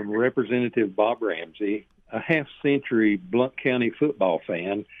 I am Representative Bob Ramsey, a half-century Blount County football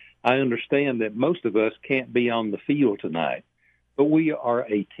fan. I understand that most of us can't be on the field tonight, but we are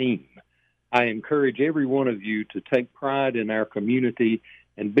a team. I encourage every one of you to take pride in our community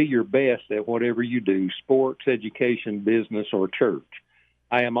and be your best at whatever you do, sports, education, business, or church.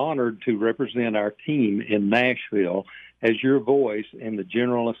 I am honored to represent our team in Nashville as your voice in the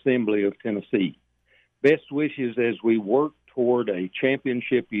General Assembly of Tennessee. Best wishes as we work toward a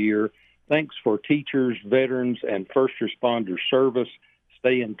championship year. Thanks for teachers, veterans, and first responder service.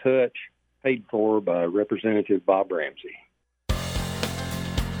 Stay in touch. Paid for by Representative Bob Ramsey.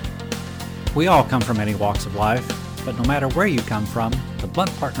 We all come from many walks of life, but no matter where you come from, the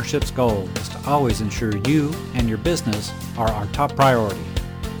Blount Partnership's goal is to always ensure you and your business are our top priority.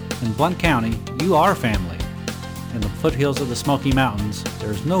 In Blount County, you are family. In the foothills of the Smoky Mountains,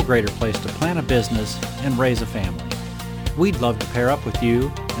 there is no greater place to plan a business and raise a family. We'd love to pair up with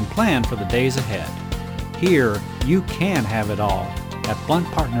you and plan for the days ahead. Here, you can have it all at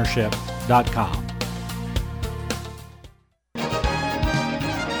bluntpartnership.com.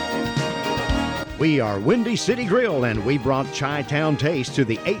 We are Windy City Grill, and we brought Chi-Town taste to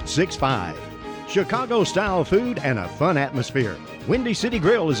the 865. Chicago-style food and a fun atmosphere. Windy City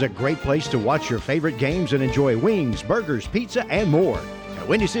Grill is a great place to watch your favorite games and enjoy wings, burgers, pizza, and more. At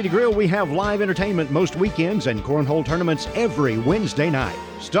Windy City Grill, we have live entertainment most weekends and cornhole tournaments every Wednesday night.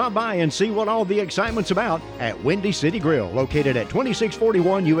 Stop by and see what all the excitement's about at Windy City Grill, located at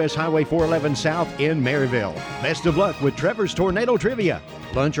 2641 U.S. Highway 411 South in Maryville. Best of luck with Trevor's Tornado Trivia.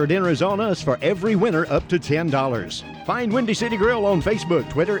 Lunch or dinner is on us for every winner up to $10. Find Windy City Grill on Facebook,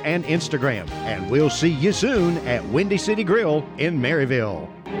 Twitter, and Instagram. And we'll see you soon at Windy City Grill in Maryville.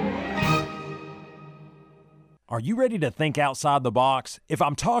 Are you ready to think outside the box? If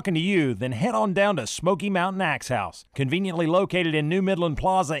I'm talking to you, then head on down to Smoky Mountain Axe House. Conveniently located in New Midland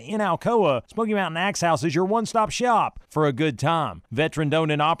Plaza in Alcoa, Smoky Mountain Axe House is your one-stop shop for a good time. Veteran-owned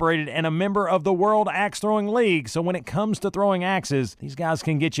and operated and a member of the World Axe Throwing League, so when it comes to throwing axes, these guys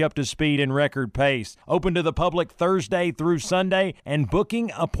can get you up to speed in record pace. Open to the public Thursday through Sunday and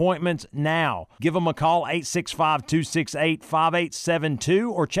booking appointments now. Give them a call,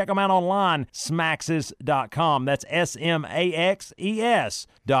 865-268-5872, or check them out online, smaxes.com. That's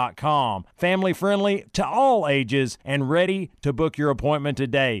SMAXES.com. Family friendly to all ages and ready to book your appointment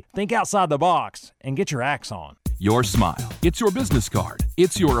today. Think outside the box and get your axe on. Your smile. It's your business card.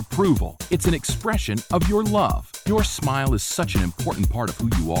 It's your approval. It's an expression of your love. Your smile is such an important part of who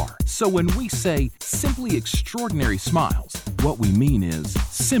you are. So when we say simply extraordinary smiles, what we mean is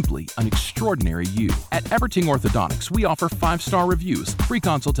simply an extraordinary you. At Everting Orthodontics, we offer 5-star reviews, free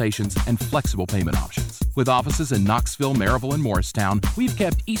consultations, and flexible payment options. With offices in Knoxville, Maryville, and Morristown, we've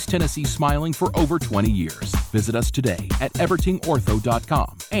kept East Tennessee smiling for over 20 years. Visit us today at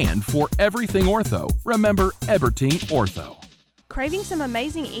evertingortho.com. And for everything ortho, remember Everting Ortho. Craving some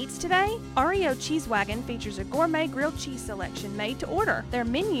amazing eats today? REO Cheese Wagon features a gourmet grilled cheese selection made to order. Their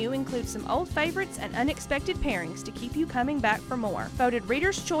menu includes some old favorites and unexpected pairings to keep you coming back for more. Voted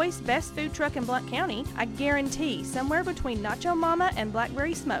Reader's Choice Best Food Truck in Blount County, I guarantee somewhere between Nacho Mama and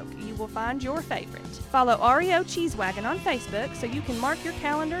Blackberry Smoke, you will find your favorite. Follow REO Cheese Wagon on Facebook so you can mark your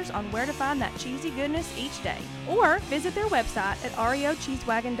calendars on where to find that cheesy goodness each day. Or visit their website at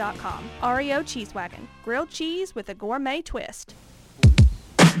reocheesewagon.com. REO Cheese Wagon, grilled cheese with a gourmet twist.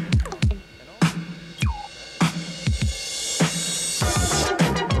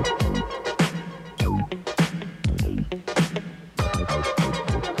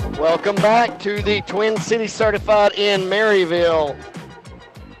 Welcome back to the Twin City Certified in Maryville.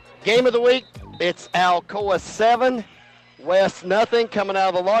 Game of the week, it's Alcoa 7, West nothing, coming out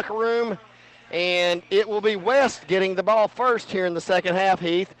of the locker room. And it will be West getting the ball first here in the second half,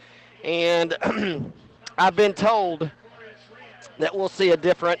 Heath. And I've been told that we'll see a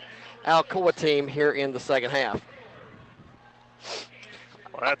different Alcoa team here in the second half.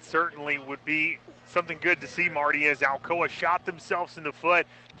 Well, that certainly would be something good to see, Marty, as Alcoa shot themselves in the foot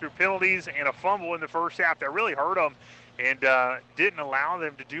through penalties and a fumble in the first half that really hurt them and didn't allow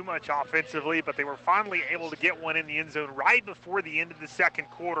them to do much offensively, but they were finally able to get one in the end zone right before the end of the second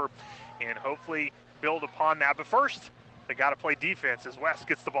quarter and hopefully build upon that. But first, they got to play defense as West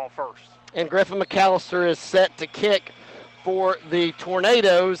gets the ball first. And Griffin McAllister is set to kick for the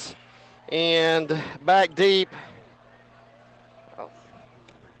Tornadoes, and back deep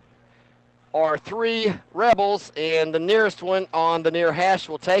are 3 Rebels, and the nearest one on the near hash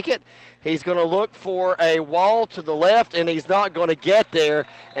will take it. He's going to look for a wall to the left, and he's not going to get there,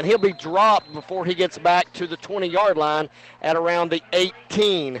 and he'll be dropped before he gets back to the 20-yard line at around the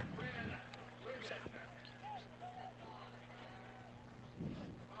 18.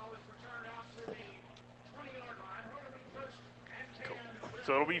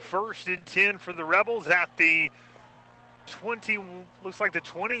 So it'll be 1st and 10 for the Rebels at the 20, looks like the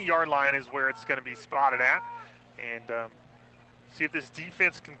 20-yard line is where it's going to be spotted at. And see if this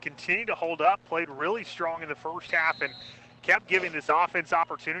defense can continue to hold up. Played really strong in the first half and kept giving this offense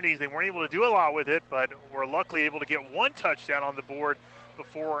opportunities. They weren't able to do a lot with it, but were luckily able to get 1 touchdown on the board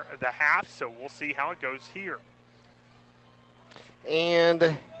before the half. So we'll see how it goes here.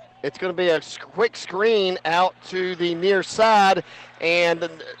 And it's going to be a quick screen out to the near side, and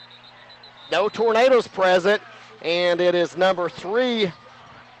no Tornadoes present, and it is number 3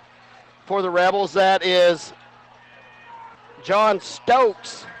 for the Rebels. That is John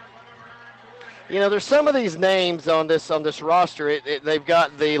Stokes. You know, there's some of these names on this roster. They've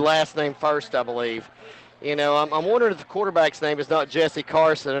got the last name first, I believe. You know, I'm wondering if the quarterback's name is not Jesse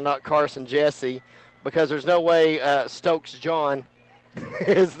Carson and not Carson Jesse, because there's no way Stokes John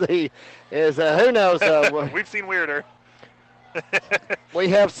is who knows? We've seen weirder. We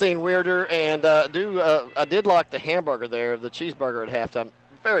have seen weirder, and I did like the hamburger there, the cheeseburger at halftime.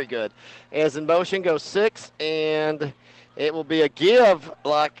 Very good. As in motion goes 6, and it will be a give,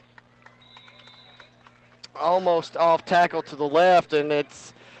 like almost off tackle to the left, and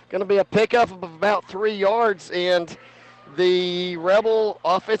it's going to be a pickup of about 3 yards, and the Rebel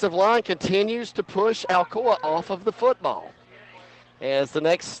offensive line continues to push Alcoa off of the football. As the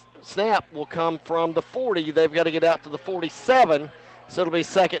next snap will come from the 40, they've got to get out to the 47, so it'll be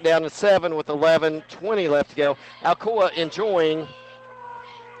 2nd down and 7 with 11:20 left to go. Alcoa enjoying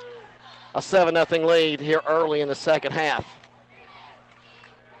a 7-0 lead here early in the second half.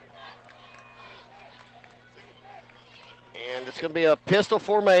 And it's going to be a pistol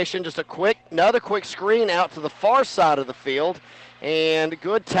formation, just another quick screen out to the far side of the field. And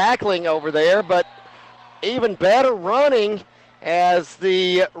good tackling over there, but even better running as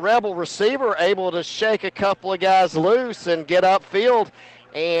the Rebel receiver able to shake a couple of guys loose and get upfield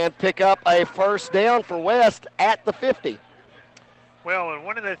and pick up a first down for West at the 50. Well, and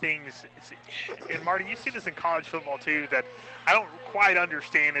one of the things, and Marty, you see this in college football too, that I don't quite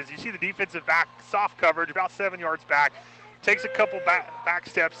understand is you see the defensive back, soft coverage, about 7 yards back, takes a couple back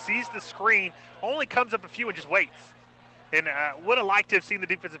steps, sees the screen, only comes up a few and just waits. And would have liked to have seen the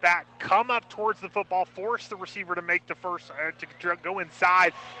defensive back come up towards the football, force the receiver to make the first, to go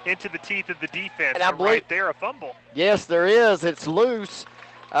inside into the teeth of the defense. And I believe, right there, a fumble. Yes, there is. It's loose.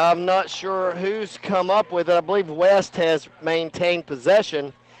 I'm not sure who's come up with it. I believe West has maintained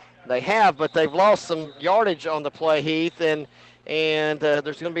possession. They have, but they've lost some yardage on the play, Heath, and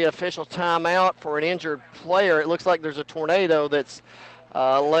there's going to be an official timeout for an injured player. It looks like there's a tornado that's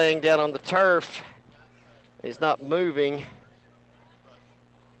laying down on the turf. He's not moving.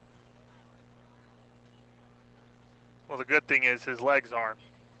 Well, the good thing is his legs aren't.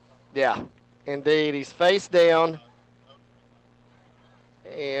 Yeah, indeed. He's face down.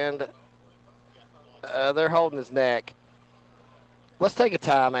 And they're holding his neck. Let's take a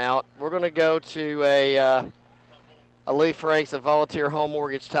timeout. We're going to go to a Lee Franks, a volunteer home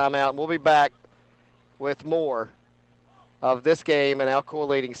mortgage timeout. And we'll be back with more of this game and Alcoa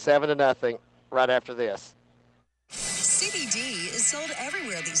leading 7-0 right after this. CBD is sold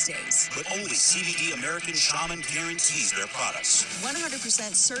everywhere these days. But only CBD American Shaman guarantees their products.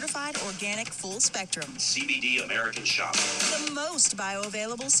 100% certified organic full spectrum. CBD American Shaman. The most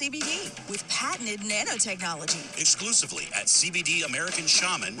bioavailable CBD with patented nanotechnology. Exclusively at CBD American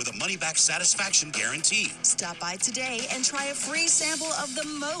Shaman with a money-back satisfaction guarantee. Stop by today and try a free sample of the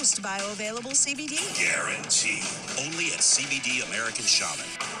most bioavailable CBD. Guarantee. Only at CBD American Shaman.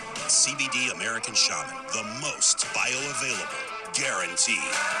 CBD American Shaman, the most bioavailable guarantee.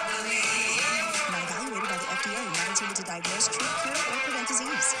 Not evaluated by the FDA, not intended to diagnose, treat, cure, or prevent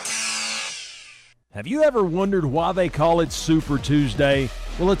disease. Have you ever wondered why they call it Super Tuesday?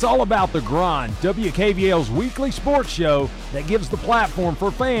 Well, it's all about the grind, WKVL's weekly sports show that gives the platform for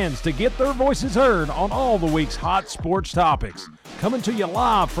fans to get their voices heard on all the week's hot sports topics. Coming to you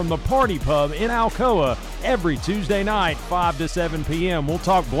live from the Party Pub in Alcoa every Tuesday night, 5 to 7 p.m. We'll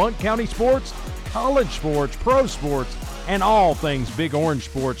talk Blount County sports, college sports, pro sports, and all things Big Orange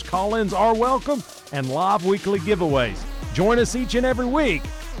sports. Call-ins are welcome and live weekly giveaways. Join us each and every week.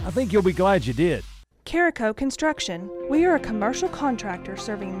 I think you'll be glad you did. Carico Construction. We are a commercial contractor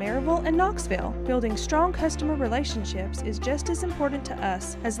serving Maryville and Knoxville. Building strong customer relationships is just as important to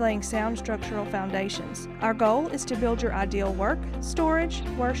us as laying sound structural foundations. Our goal is to build your ideal work, storage,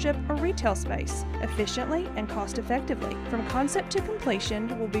 worship, or retail space efficiently and cost-effectively. From concept to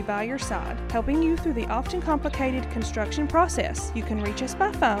completion, we'll be by your side, helping you through the often complicated construction process. You can reach us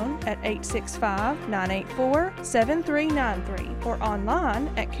by phone at 865-984-7393 or online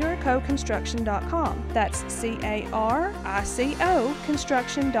at caricoconstruction.com. That's CARICO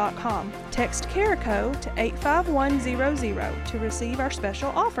construction.com. Text Carico to 85100 to receive our special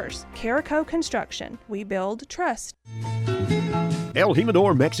offers. Carico Construction. We build trust. El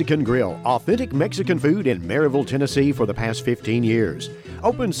Jimador Mexican Grill, authentic Mexican food in Maryville, Tennessee for the past 15 years.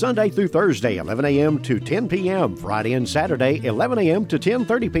 Open Sunday through Thursday, 11 a.m. to 10 p.m., Friday and Saturday, 11 a.m. to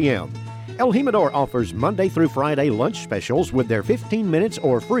 10:30 p.m. El Jimador offers Monday through Friday lunch specials with their 15 minutes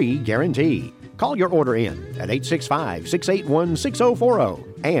or free guarantee. Call your order in at 865-681-6040,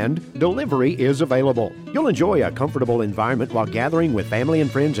 and delivery is available. You'll enjoy a comfortable environment while gathering with family and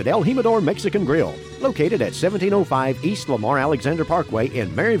friends at El Jimador Mexican Grill, located at 1705 East Lamar Alexander Parkway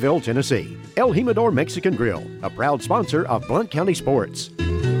in Maryville, Tennessee. El Jimador Mexican Grill, a proud sponsor of Blount County Sports.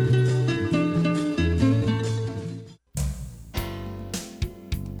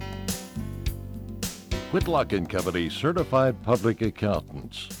 Whitlock & Company Certified Public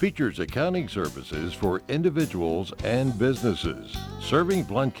Accountants features accounting services for individuals and businesses. Serving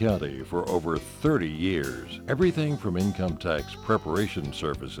Blount County for over 30 years. Everything from income tax preparation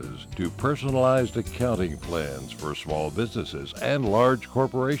services to personalized accounting plans for small businesses and large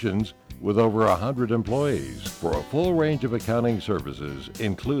corporations with over 100 employees for a full range of accounting services,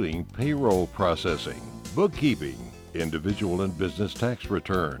 including payroll processing, bookkeeping, individual and business tax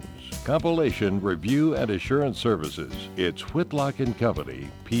returns, compilation, review, and assurance services. It's Whitlock & Company,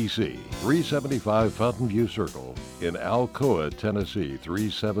 PC, 375 Fountain View Circle in Alcoa, Tennessee,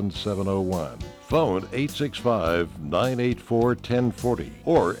 37701. Phone 865-984-1040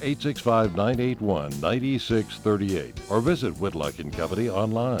 or 865-981-9638 or visit Whitlock & Company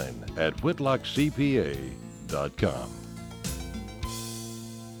online at whitlockcpa.com.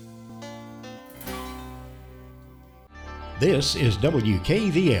 This is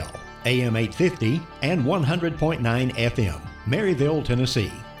WKVL, AM 850 and 100.9 FM, Maryville,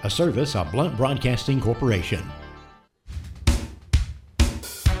 Tennessee, a service of Blunt Broadcasting Corporation.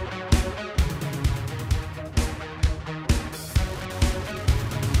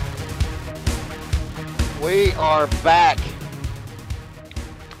 We are back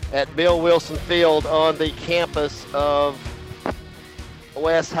at Bill Wilson Field on the campus of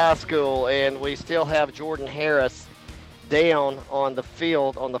West High School, and we still have Jordan Harris down on the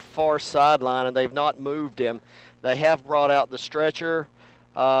field on the far sideline, and they've not moved him. They have brought out the stretcher.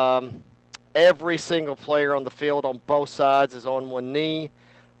 Every single player on the field on both sides is on one knee.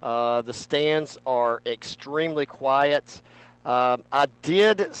 The stands are extremely quiet. I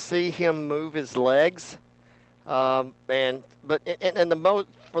did see him move his legs. For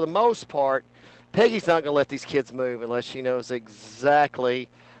the most part, Peggy's not going to let these kids move unless she knows exactly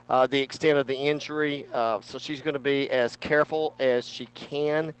the extent of the injury. So she's going to be as careful as she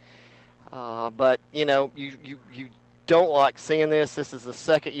can. But you don't like seeing this. This is the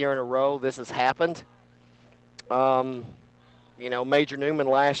second year in a row this has happened. Major Newman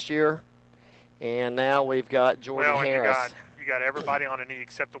last year, and now we've got Jordan Harris. You got everybody on a knee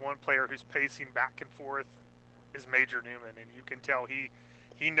except the one player who's pacing back and forth is Major Newman, and you can tell he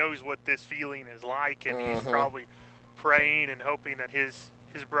knows what this feeling is like, and he's probably praying and hoping that his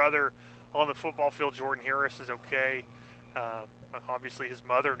brother on the football field, Jordan Harris, is okay. Obviously, his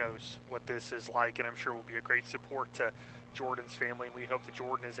mother knows what this is like, and I'm sure will be a great support to Jordan's family, and we hope that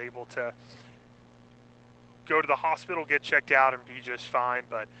Jordan is able to go to the hospital, get checked out, and be just fine.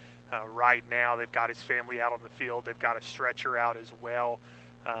 But right now, they've got his family out on the field. They've got a stretcher out as well,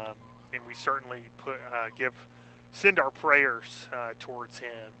 and we certainly send our prayers towards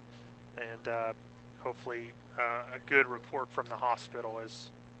him, and hopefully a good report from the hospital, as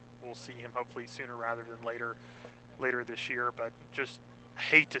we'll see him hopefully sooner rather than later this year. But just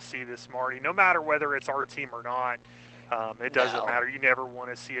hate to see this, Marty, no matter whether it's our team or not. It doesn't matter. You never want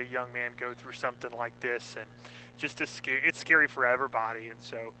to see a young man go through something like this, and it's scary for everybody, and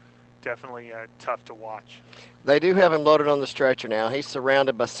so definitely tough to watch. They do have him loaded on the stretcher now. He's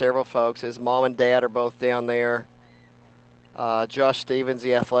surrounded by several folks. His mom and dad are both down there. Josh Stevens,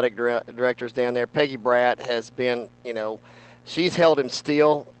 the athletic director, is down there. Peggy Bratt has been, she's held him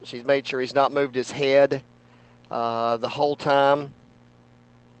still. She's made sure he's not moved his head the whole time.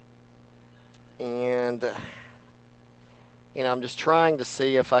 And, I'm just trying to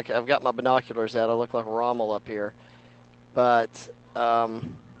see if I've got my binoculars out. I look like Rommel up here. But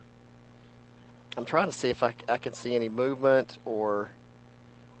I'm trying to see if I can see any movement, or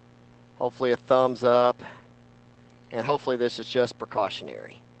hopefully a thumbs up. And hopefully this is just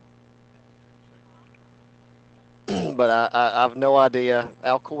precautionary. But I have no idea.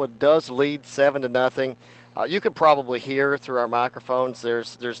 Alcoa does lead 7-0. You could probably hear through our microphones.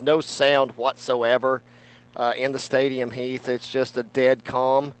 There's no sound whatsoever in the stadium, Heath. It's just a dead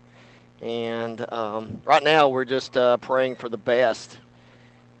calm. And right now we're just praying for the best,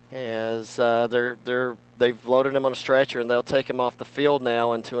 as they've loaded him on a stretcher, and they'll take him off the field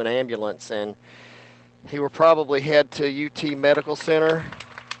now into an ambulance, and he will probably head to UT Medical Center.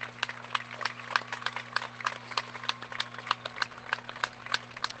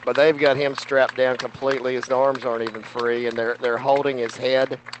 But they've got him strapped down completely. His arms aren't even free, and they're holding his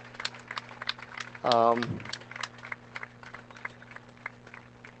head. Like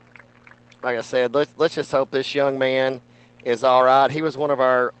I said, let's just hope this young man is all right. He was one of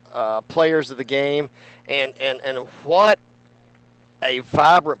our players of the game, and what a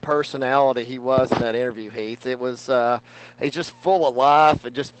vibrant personality he was in that interview, Heath. It was he's just full of life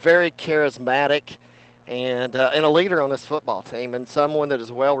and just very charismatic, and a leader on this football team, and someone that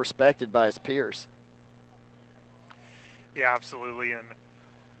is well respected by his peers. Yeah, absolutely, and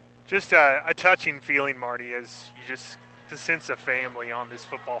just a touching feeling, Marty, as you just the sense of family on this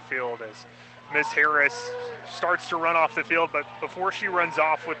football field as Miss Harris starts to run off the field, but before she runs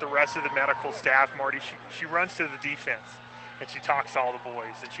off with the rest of the medical staff, Marty, she runs to the defense. And she talks to all the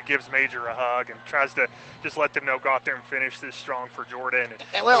boys, and she gives Major a hug and tries to just let them know, go out there and finish this strong for Jordan.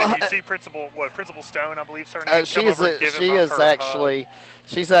 And you see Principal Stone, I believe, her name. She's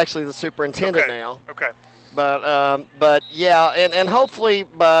actually the superintendent now. Okay. But yeah, and hopefully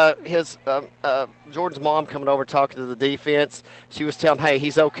by his Jordan's mom coming over talking to the defense, she was telling him, hey,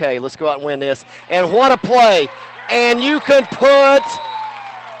 he's okay. Let's go out and win this. And what a play! And you can put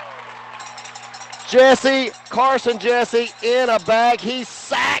Carson Jesse in a bag. He's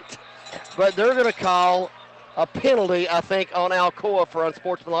sacked, but they're going to call a penalty, I think, on Alcoa for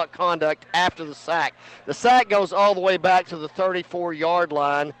unsportsmanlike conduct after the sack. The sack goes all the way back to the 34-yard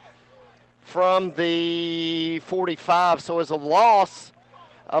line. from the 45. So it's a loss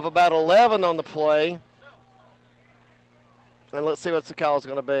of about 11 on the play. And let's see what the call is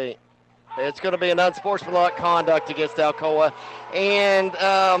going to be. It's going to be an unsportsmanlike conduct against Alcoa. And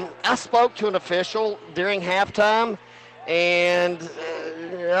I spoke to an official during halftime, and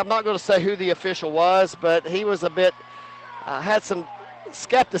I'm not going to say who the official was, but he was a bit, had some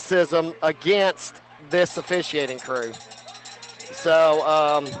skepticism against this officiating crew. So,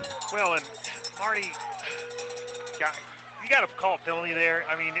 well, and Marty, you got to call a penalty there.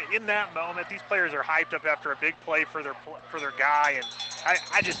 I mean, in that moment, these players are hyped up after a big play for their guy, and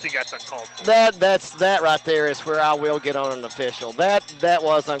I just think that's uncalled for. That right there is where I will get on an official. That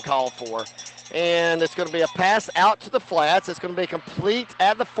was uncalled for. And it's going to be a pass out to the flats. It's going to be complete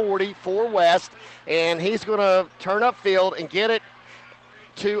at the 40 for West, and he's going to turn upfield and get it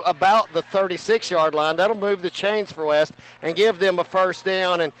to about the 36-yard line. That'll move the chains for West and give them a first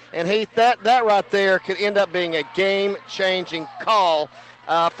down. And Heath, that right there could end up being a game-changing call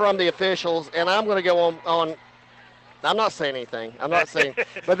from the officials. And I'm going to go on. I'm not saying anything. I'm not saying.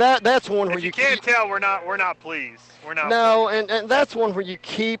 But that's one where you can't tell we're not pleased. We're not. No, pleased. And that's one where you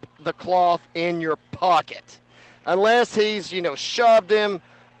keep the cloth in your pocket, unless he's shoved him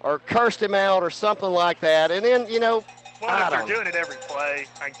or cursed him out or something like that. And then Well, if they're doing it every play,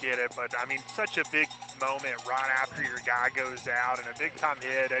 I get it. But, I mean, such a big moment right after your guy goes out and a big-time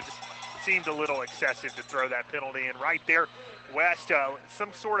hit. It just seemed a little excessive to throw that penalty. And right there, West,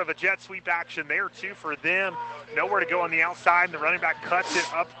 some sort of a jet sweep action there, too, for them. Nowhere to go on the outside, and the running back cuts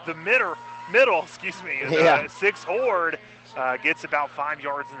it up the middle. And, 6 Horde gets about 5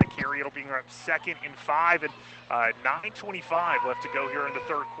 yards in the carry. It'll be up 2nd and 5. And 9:25 left to go here in the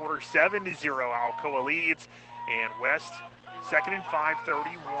third quarter. 7-0 Alcoa leads. And West, 2nd and 5,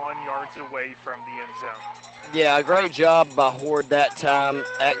 31 yards away from the end zone. Yeah, great job by Horde that time,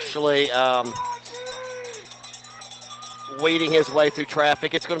 actually weeding his way through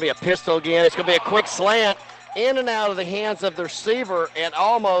traffic. It's going to be a pistol again. It's going to be a quick slant in and out of the hands of the receiver and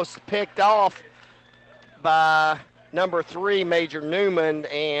almost picked off by number 3, Major Newman,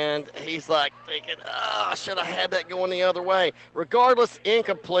 and he's like thinking, I should have had that going the other way. Regardless,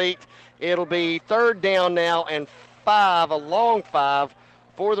 incomplete. It'll be 3rd down now and 5, a long 5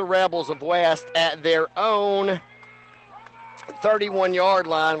 for the Rebels of West at their own 31-yard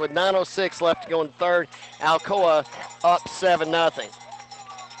line with 9:06 left to go in the third. Alcoa up 7-0.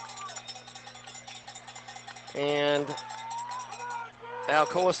 And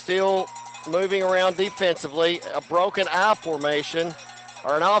Alcoa still moving around defensively, a broken I formation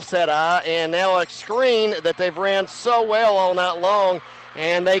or an offset I, and now a screen that they've ran so well all night long.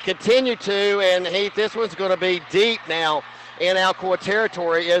 And they continue to, and Heath, this one's going to be deep now in Alcoa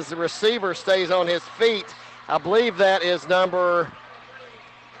territory as the receiver stays on his feet. I believe that is number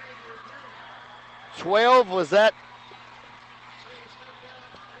 12. Is that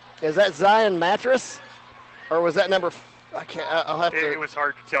Zion Mattress? Or was that number, I'll have to. It was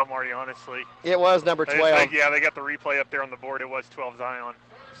hard to tell, Marty, honestly. It was number 12. They got the replay up there on the board. It was 12 Zion.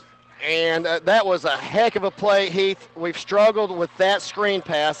 And that was a heck of a play, Heath. We've struggled with that screen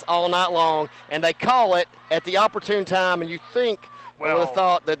pass all night long, and they call it at the opportune time, and you think I would have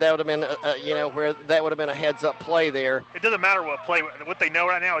thought that would have been, where that would have been a heads-up play there. It doesn't matter what play. What they know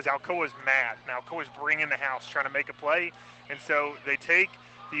right now is Alcoa's mad. Now, Alcoa's bringing the house, trying to make a play, and so they take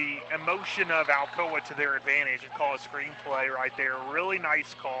the emotion of Alcoa to their advantage and call a screen play right there. Really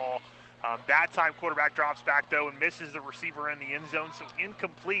nice call. That time, quarterback drops back, though, and misses the receiver in the end zone, so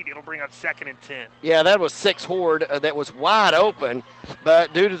incomplete. It'll bring up 2nd and 10. Yeah, that was 6 Horde that was wide open,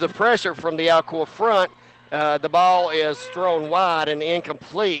 but due to the pressure from the Alcoa front, the ball is thrown wide and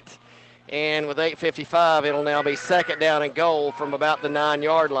incomplete. And with 8:55, it'll now be 2nd down and goal from about the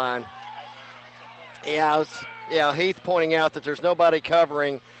 9-yard line. Yeah, Heath pointing out that there's nobody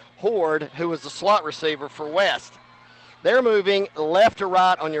covering Horde, who was the slot receiver for West. They're moving left to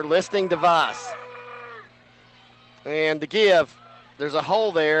right on your listening device. And to give, there's a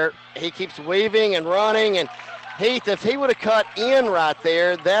hole there. He keeps weaving and running. And Heath, if he would have cut in right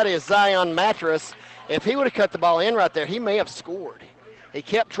there, that is Zion Mattress. If he would have cut the ball in right there, he may have scored. He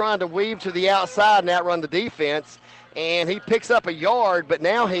kept trying to weave to the outside and outrun the defense. And he picks up a yard, but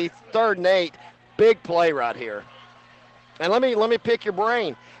now Heath, 3rd and 8. Big play right here. And let me pick your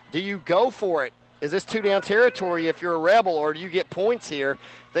brain. Do you go for it? Is this 2-down territory if you're a Rebel, or do you get points here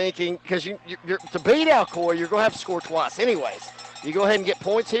thinking, because you're to beat Alcoa, you're going to have to score twice anyways. You go ahead and get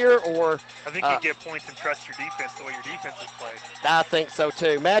points here, or? I think you get points and trust your defense the way your defense is played. I think so,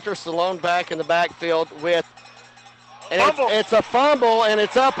 too. Mattress alone back in the backfield with, and it's a fumble, and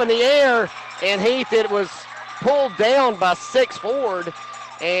it's up in the air, and Heath, it was pulled down by 6 Ford,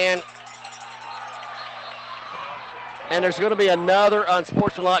 and And there's going to be another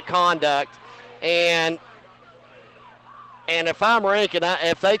unsportsmanlike conduct. And if I'm ranking,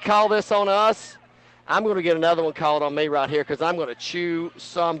 if they call this on us, I'm going to get another one called on me right here because I'm going to chew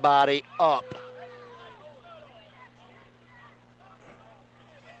somebody up.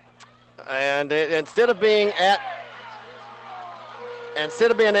 And instead of being at the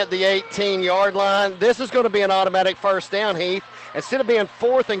 18-yard line, this is going to be an automatic first down, Heath. Instead of being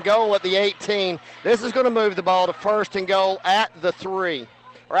 4th and goal at the 18, this is going to move the ball to 1st and goal at the 3.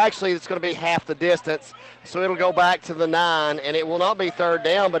 Or actually, it's going to be half the distance, so it'll go back to the 9, and it will not be 3rd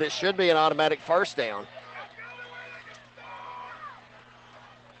down, but it should be an automatic first down.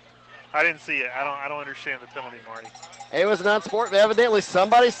 I didn't see it. I don't understand the penalty, Marty. It was an unsportsmanlike. Evidently,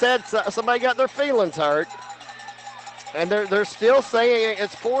 somebody said somebody got their feelings hurt, and they're still saying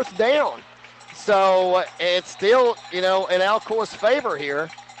it's 4th down. So it's still, in Alcoa's favor here.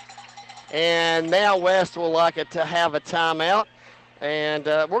 And now West will like it to have a timeout. And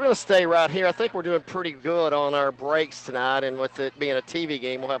we're going to stay right here. I think we're doing pretty good on our breaks tonight. And with it being a TV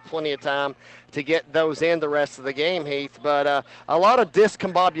game, we'll have plenty of time to get those in the rest of the game, Heath. But a lot of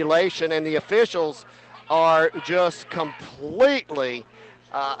discombobulation, and the officials are just completely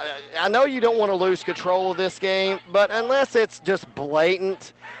I know you don't want to lose control of this game, but unless it's just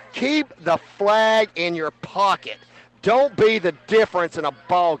blatant, keep the flag in your pocket. Don't be the difference in a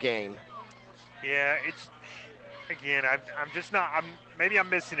ball game. Yeah, it's, again, maybe I'm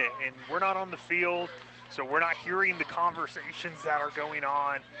missing it, and we're not on the field, so we're not hearing the conversations that are going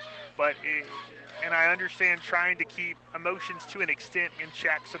on, and I understand trying to keep emotions to an extent in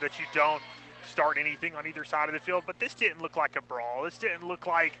check so that you don't start anything on either side of the field, but this didn't look like a brawl. This didn't look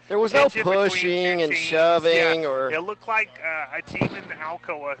like there was no pushing and shoving, or it looked like a team in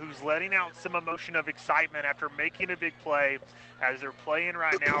Alcoa who's letting out some emotion of excitement after making a big play, as they're playing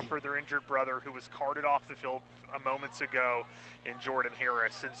right now for their injured brother who was carted off the field moments ago in Jordan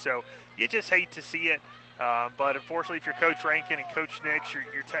Harris. And so you just hate to see it. But unfortunately, if you're Coach Rankin and Coach Nix,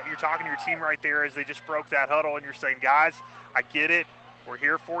 you're talking to your team right there as they just broke that huddle, and you're saying, guys, I get it. We're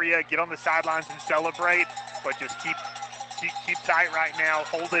here for you. Get on the sidelines and celebrate, but just keep tight right now.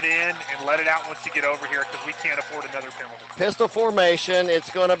 Hold it in and let it out once you get over here, because we can't afford another penalty. Pistol formation.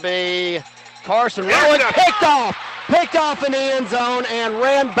 It's going to be Carson rolling, picked off in the end zone, and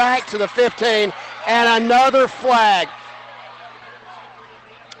ran back to the 15, and another flag.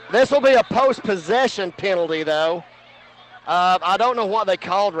 This will be a post-possession penalty, though. I don't know what they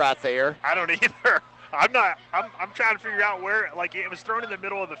called right there. I don't either. I'm trying to figure out where, like, it was thrown in the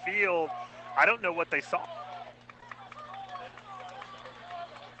middle of the field. I don't know what they saw.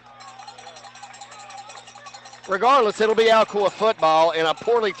 Regardless, it'll be Alcoa football and a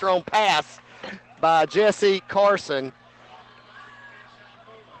poorly thrown pass by Jesse Carson.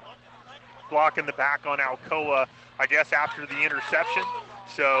 Blocking the back on Alcoa, I guess, after the interception.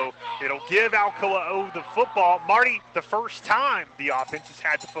 So it'll give Alcoa the football. Marty, the first time the offense has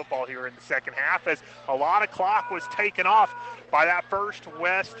had the football here in the second half, as a lot of clock was taken off by that first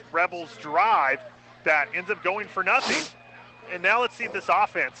West Rebels drive that ends up going for nothing. And now let's see if this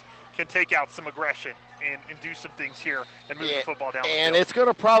offense can take out some aggression and do some things here and move the football down the And field. it's going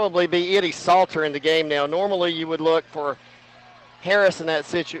to probably be Eddie Salter in the game now. Normally you would look for Harris in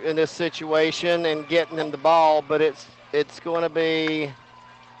this situation and getting him the ball, but it's going to be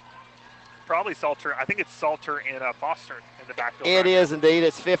probably Salter. I think it's Salter and Foster in the backfield. It is indeed.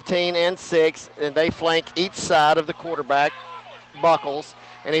 It's 15 and 6, and they flank each side of the quarterback, Buckles,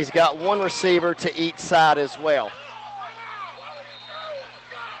 and he's got one receiver to each side as well.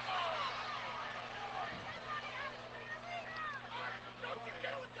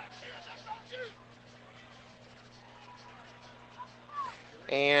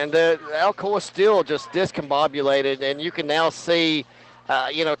 And Alcoa still just discombobulated, and you can now see,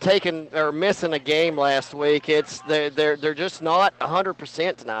 taking or missing a game last week. They're just not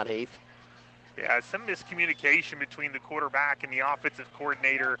 100% tonight, Heath. Yeah, some miscommunication between the quarterback and the offensive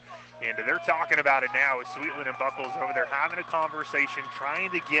coordinator, and they're talking about it now with Sweetland and Buckles over there having a conversation,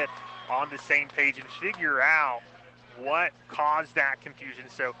 trying to get on the same page and figure out what caused that confusion.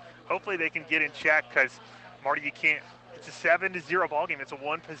 So hopefully they can get in check, because, Marty, you can't. It's a 7-0 ball game. It's a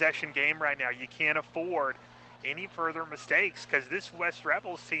one-possession game right now. You can't afford any further mistakes, because this West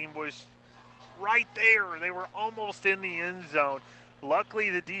Rebels team was right there. They were almost in the end zone.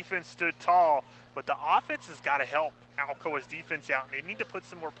 Luckily, the defense stood tall, but the offense has got to help Alcoa's defense out. They need to put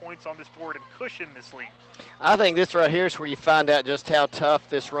some more points on this board and cushion this lead. I think this right here is where you find out just how tough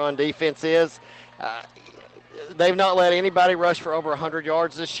this run defense is. They've not let anybody rush for over 100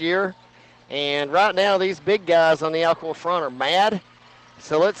 yards this year. And right now, these big guys on the Alcoa front are mad.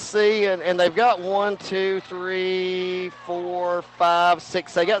 So let's see, and they've got 1, 2, 3, 4, 5,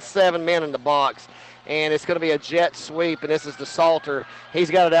 6. They got 7 men in the box, and it's going to be a jet sweep, and this is the Salter. He's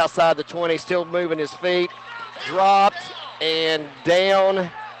got it outside the 20, still moving his feet. Dropped and down.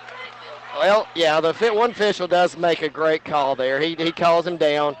 Well, yeah, the one official does make a great call there. He calls him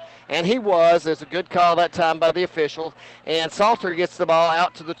down, and he was. It's a good call that time by the official. And Salter gets the ball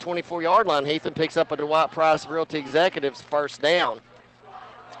out to the 24-yard line. Heathen picks up a Dwight Price Realty Executives first down.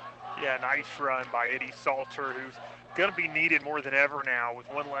 Yeah, nice run by Eddie Salter, who's going to be needed more than ever now with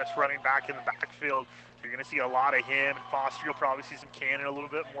one less running back in the backfield. You're going to see a lot of him, and Foster, you'll probably see some Cannon a little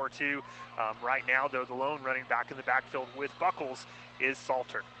bit more too. Right now, though, the lone running back in the backfield with Buckles is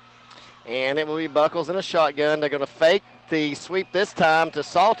Salter. And it will be Buckles in a shotgun. They're going to fake the sweep this time to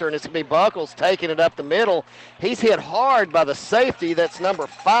Salter, and it's going to be Buckles taking it up the middle. He's hit hard by the safety. That's number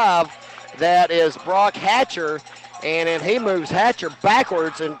 5. That is Brock Hatcher, and then he moves Hatcher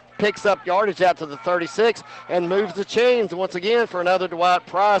backwards and picks up yardage out to the 36 and moves the chains once again for another Dwight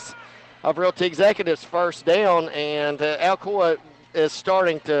Price of Realty Executives first down. And Alcoa is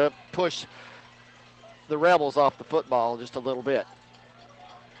starting to push the Rebels off the football just a little bit.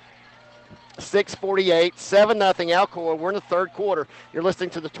 6:48, 7-0 Alcoa. We're in the third quarter. You're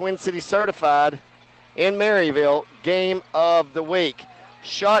listening to the Twin Cities Certified in Maryville Game of the Week.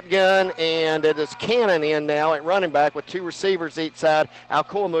 Shotgun, and it is Cannon in now at running back with 2 receivers each side.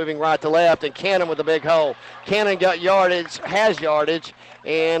 Alcoa moving right to left, and Cannon with a big hole. Cannon got yardage, has yardage,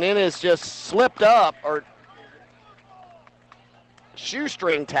 and it is just slipped up or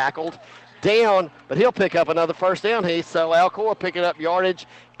shoestring tackled down, but he'll pick up another first down, Heath. So Alcoa picking up yardage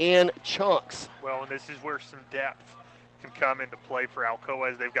in chunks. Well, and this is where some depth can come into play for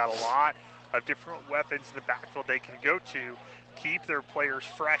Alcoa, as they've got a lot of different weapons in the backfield they can go to, keep their players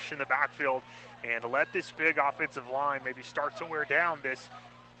fresh in the backfield, and let this big offensive line maybe start to wear down this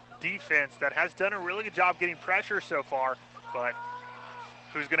defense that has done a really good job getting pressure so far, but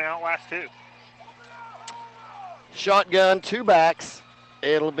who's going to outlast who? Shotgun, 2 backs.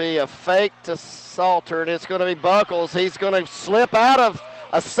 It'll be a fake to Salter, and it's going to be Buckles. He's going to slip out of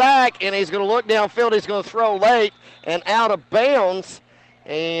a sack, and he's going to look downfield. He's going to throw late and out of bounds,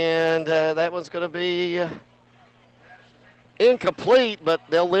 and that one's going to be incomplete, but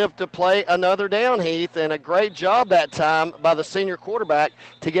they'll live to play another down, Heath, and a great job that time by the senior quarterback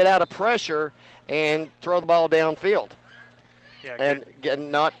to get out of pressure and throw the ball downfield. Yeah,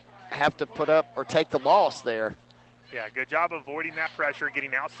 and not have to put up or take the loss there. Yeah, good job avoiding that pressure,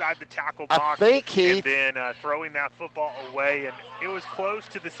 getting outside the tackle box, I think Heath, and then throwing that football away, and it was close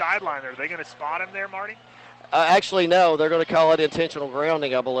to the sideline. Are they going to spot him there, Marty? Actually, no. They're going to call it intentional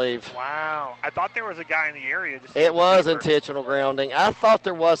grounding, I believe. Wow. I thought there was a guy in the area. It was intentional grounding. I thought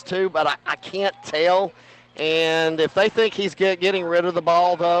there was too, but I can't tell. And if they think he's getting rid of the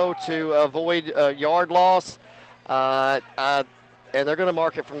ball, though, to avoid yard loss, and they're going to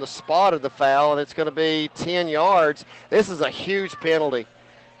mark it from the spot of the foul, and it's going to be 10 yards. This is a huge penalty.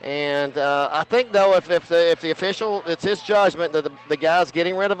 And I think, though, if the official, it's his judgment that the guy's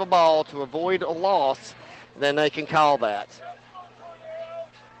getting rid of a ball to avoid a loss, then they can call that.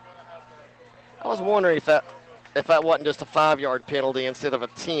 I was wondering if that wasn't just a 5-yard penalty instead of a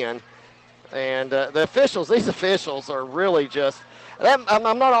 10. And these officials are really just, I'm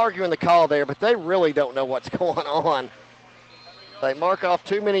not arguing the call there, but they really don't know what's going on. They mark off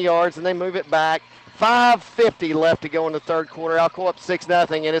too many yards, and they move it back. 5:50 left to go in the third quarter. Alcoa up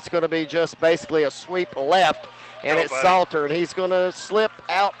 6-0, and it's going to be just basically a sweep left, and it's Salter, and he's going to slip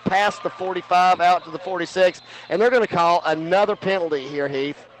out past the 45, out to the 46, and they're going to call another penalty here,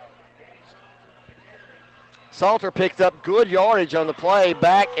 Heath. Salter picked up good yardage on the play,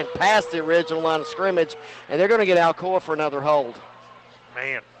 back and past the original line of scrimmage, and they're going to get Alcoa for another hold.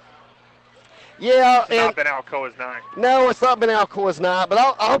 Man. Yeah, it's not been Alcoa's night. No, it's not been Alcoa's night, but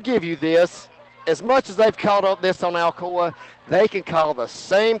I'll give you this. As much as they've called up this on Alcoa, they can call the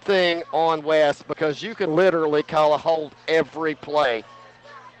same thing on West, because you can literally call a hold every play.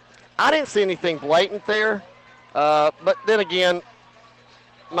 I didn't see anything blatant there, but then again,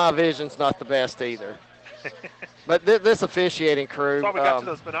 my vision's not the best either. But this officiating crew. That's why we got to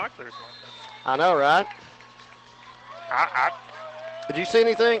those binoculars. I know, right? Did you see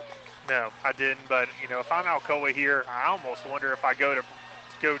anything? No, I didn't. But if I'm Alcoa here, I almost wonder if I go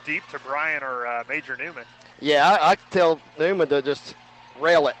deep to Brian or Major Newman. Yeah, I tell Newman to just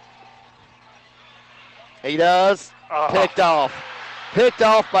rail it. He does. Picked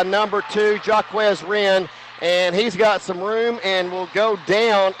off by number 2, Jaquez Wren, and he's got some room and will go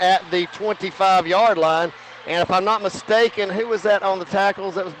down at the 25-yard line. And if I'm not mistaken, who was that on the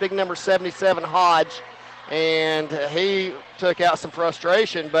tackles? That was big number 77, Hodge. and he took out some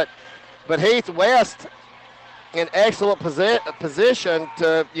frustration. But Heath West in excellent position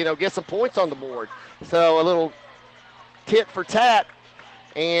to, get some points on the board. So a little tit for tat,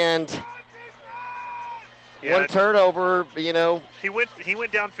 and one turnover, He went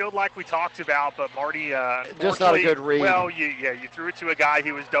downfield like we talked about, but Marty just not a good read. Well, you threw it to a guy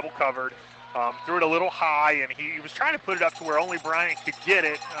who was double covered. Threw it a little high, and he was trying to put it up to where only Bryant could get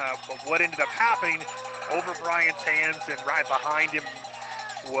it. But what ended up happening over Bryant's hands and right behind him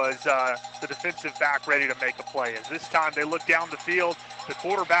was the defensive back ready to make a play. As this time they look down the field, the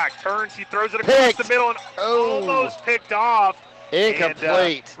quarterback turns, he throws it across the middle and almost picked off.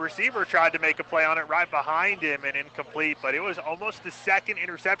 Incomplete. And, receiver tried to make a play on it right behind him and incomplete, but it was almost the second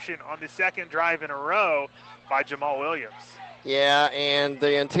interception on the second drive in a row by Jamal Williams. Yeah, and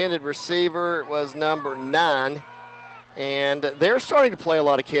the intended receiver was number 9, and they're starting to play a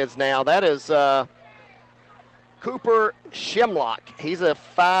lot of kids now. That is Cooper Shimlock. He's a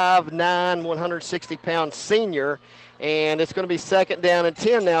 5'9", 160-pound senior, and it's going to be 2nd down and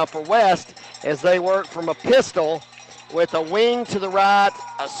 10 now for West as they work from a pistol with a wing to the right,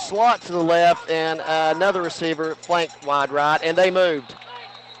 a slot to the left, and another receiver flanked wide right, and they moved.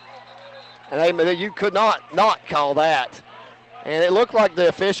 And you could not call that. And it looked like the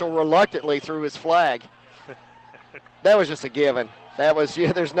official reluctantly threw his flag. That was just a given.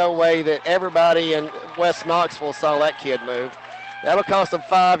 There's no way that everybody in West Knoxville saw that kid move. That'll cost them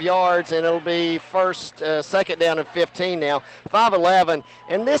 5 yards, and it'll be 2nd down and 15 now, 5-11.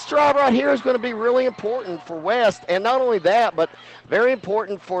 And this drive right here is going to be really important for West, and not only that, but very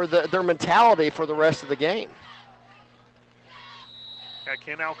important for their mentality for the rest of the game.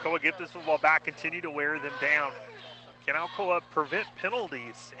 Can Alcoa get this football back, continue to wear them down? Can Alcoa prevent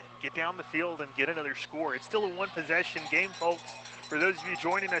penalties and get down the field and get another score? It's still a one-possession game, folks. For those of you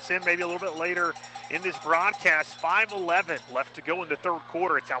joining us in maybe a little bit later in this broadcast, 5:11 left to go in the third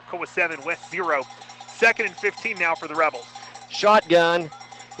quarter. It's Alcoa 7, West 0. 2nd and 15 now for the Rebels. Shotgun.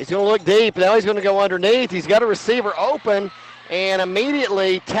 He's going to look deep. Now he's going to go underneath. He's got a receiver open and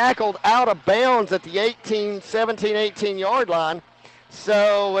immediately tackled out of bounds at the 17, 18-yard line.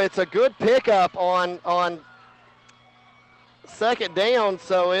 So it's a good pickup on 2nd down,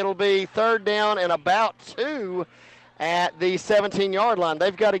 so it'll be 3rd down and about 2 at the 17-yard line.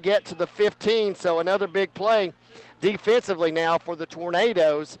 They've got to get to the 15, so another big play defensively now for the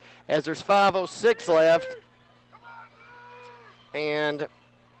Tornadoes as there's 5:06 left. And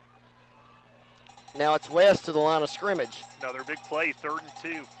now it's West to the line of scrimmage. Another big play, 3rd and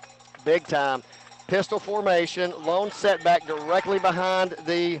 2. Big time. Pistol formation, lone setback directly behind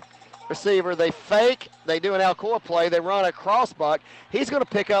the receiver. They fake. They do an Alcoa play. They run a crossbuck. He's going to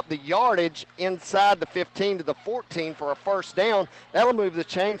pick up the yardage inside the 15 to the 14 for a 1st down. That'll move the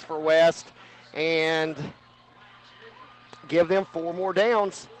chains for West and give them 4 more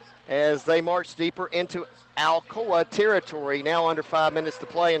downs as they march deeper into Alcoa territory. Now under 5 minutes to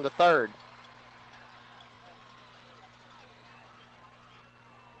play in the third.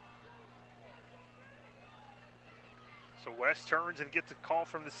 West turns and gets a call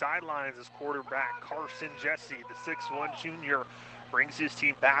from the sidelines as quarterback Carson Jesse, the 6'1 junior, brings his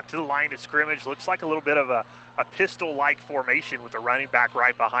team back to the line of scrimmage. Looks like a little bit of a pistol-like formation with the running back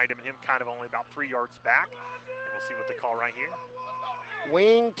right behind him and him kind of only about 3 yards back. And we'll see what they call right here.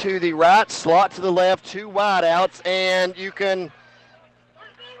 Wing to the right, slot to the left, 2 wideouts, and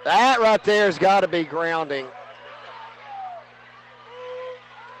that right there has got to be grounding.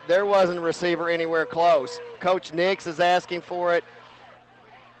 There wasn't a receiver anywhere close. Coach Nix is asking for it.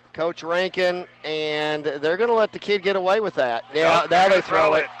 Coach Rankin, and they're going to let the kid get away with that. Yeah, now they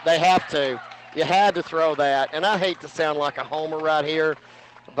throw it. They have to. You had to throw that. And I hate to sound like a homer right here,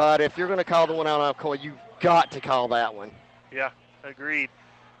 but if you're going to call the one out on Alcoa, you've got to call that one. Yeah, agreed.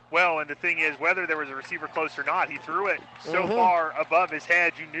 Well, and the thing is, whether there was a receiver close or not, he threw it so far above his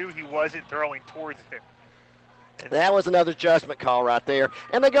head, you knew he wasn't throwing towards him. That was another judgment call right there.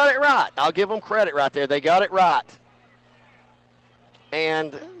 And they got it right. I'll give them credit right there. They got it right.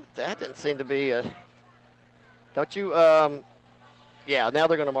 And that didn't seem to be a... Don't you... yeah, now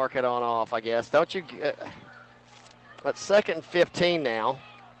they're going to mark it on off, I guess. Don't you... It's 2nd and 15 now.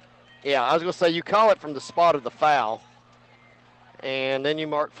 Yeah, I was going to say you call it from the spot of the foul. And then you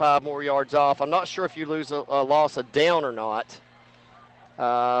mark 5 more yards off. I'm not sure if you lose a loss of down or not.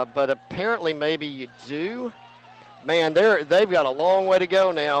 But apparently maybe you do. Man, they've got a long way to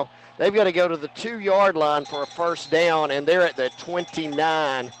go now. They've got to go to the 2-yard line for a 1st down, and they're at the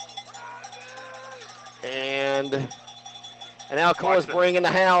 29. And Alcoa's bringing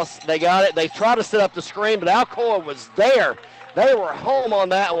the house. They got it. They tried to set up the screen, but Alcoa was there. They were home on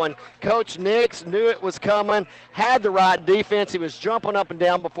that one. Coach Nix knew it was coming, had the right defense. He was jumping up and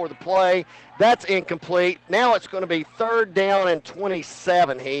down before the play. That's incomplete. Now it's going to be 3rd down and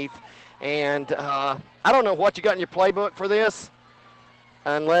 27, Heath. And I don't know what you got in your playbook for this,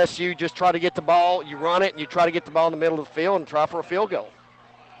 unless you just try to get the ball, you run it, and you try to get the ball in the middle of the field and try for a field goal.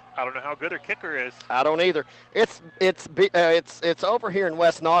 I don't know how good their kicker is. I don't either. It's over here in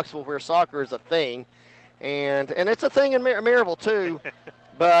West Knoxville where soccer is a thing, and it's a thing in Maryville too.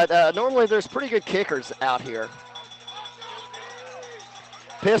 But normally there's pretty good kickers out here.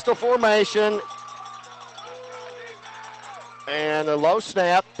 Pistol formation. And a low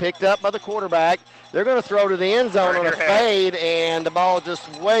snap picked up by the quarterback. They're going to throw to the end zone on a fade, and the ball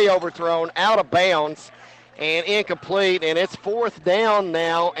just way overthrown, out of bounds, and incomplete. And it's 4th down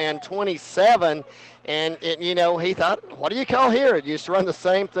now and 27. And, he thought, what do you call here? You just run the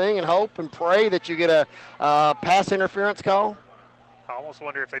same thing and hope and pray that you get a pass interference call? I almost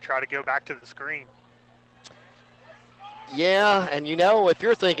wonder if they try to go back to the screen. Yeah, and if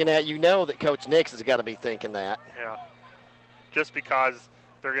you're thinking that, that Coach Nix has got to be thinking that. Yeah. Just because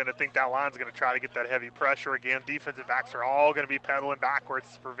they're going to think that line's going to try to get that heavy pressure again. Defensive backs are all going to be pedaling backwards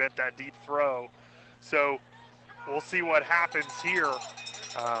to prevent that deep throw. So we'll see what happens here.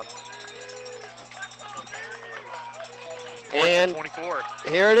 And 24.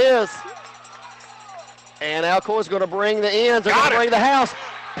 Here it is. And Alcoa is going to bring the ends. They're going to bring the house.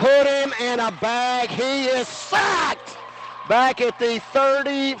 Put him in a bag. He is sacked back at the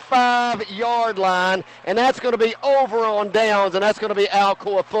 35-yard line, and that's going to be over on downs, and that's going to be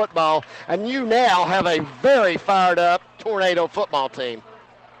Alcoa football. And you now have a very fired-up Tornado football team.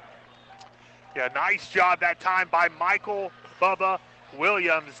 Yeah, nice job that time by Michael Bubba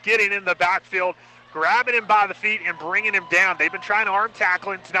Williams, getting in the backfield, grabbing him by the feet and bringing him down. They've been trying to arm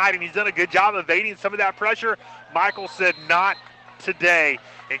tackle him tonight, and he's done a good job evading some of that pressure. Michael said not today,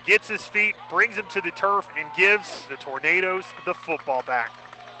 and gets his feet, brings him to the turf, and gives the Tornadoes the football back.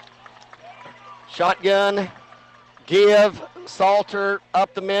 Shotgun, give, Salter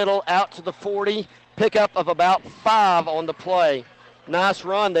up the middle, out to the 40, pickup of about 5 on the play. Nice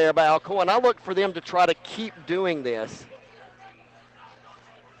run there by Alcoa, and I look for them to try to keep doing this.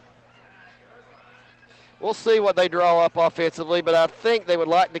 We'll see what they draw up offensively, but I think they would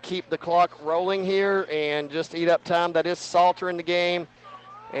like to keep the clock rolling here and just eat up time. That is Salter in the game.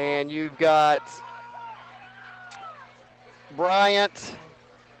 And you've got Bryant,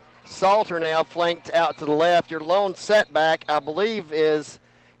 Salter now flanked out to the left. Your lone setback, I believe, is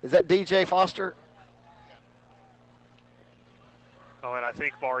that DJ Foster? Oh, and I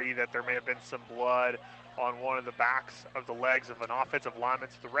think, Barry, that there may have been some blood on one of the backs of the legs of an offensive lineman.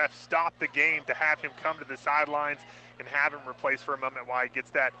 So the ref stopped the game to have him come to the sidelines and have him replaced for a moment while he gets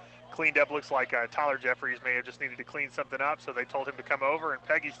that cleaned up. Looks like Tyler Jeffries may have just needed to clean something up, so they told him to come over, and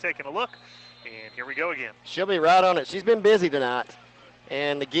Peggy's taking a look, and here we go again. She'll be right on it. She's been busy tonight.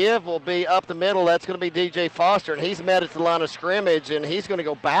 And the give will be up the middle. That's going to be DJ Foster, and he's met at the line of scrimmage, and he's going to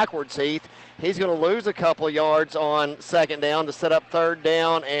go backwards, Heath. He's going to lose a couple of yards on 2nd down to set up 3rd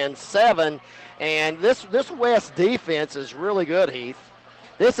down and 7. And this West defense is really good, Heath.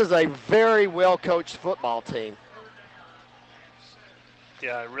 This is a very well-coached football team.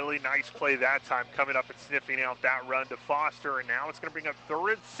 Yeah, really nice play that time, coming up and sniffing out that run to Foster, and now it's going to bring up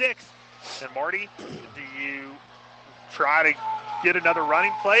 3rd and 6. And Marty, do you try to get another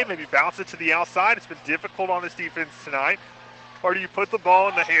running play, maybe bounce it to the outside? It's been difficult on this defense tonight. Or do you put the ball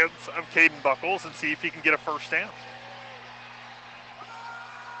in the hands of Caden Buckles and see if he can get a 1st down?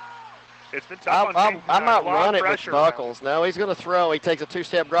 It's been tough I might run it with Buckles. No, he's going to throw. He takes a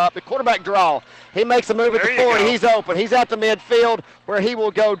 2-step drop. The quarterback draw. He makes a move at the 40. He's open. He's at the midfield where he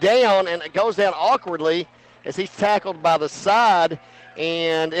will go down, and it goes down awkwardly as he's tackled by the side.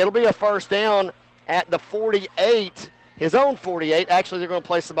 And it'll be a 1st down at the 48, his own 48. Actually, they're going to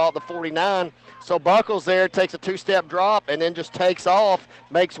place the ball at the 49. So Buckles there takes a 2-step drop and then just takes off,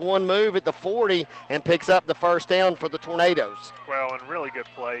 makes one move at the 40, and picks up the 1st down for the Tornadoes. Well, and really good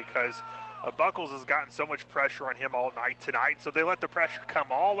play because Buckles has gotten so much pressure on him all night tonight, so they let the pressure come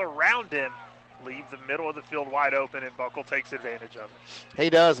all around him, leave the middle of the field wide open, and Buckle takes advantage of it. He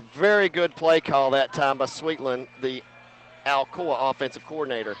does. Very good play call that time by Sweetland, the Alcoa offensive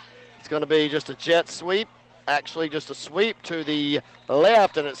coordinator. It's going to be just a jet sweep, actually just a sweep to the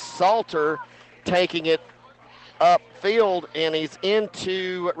left, and it's Salter taking it upfield, and he's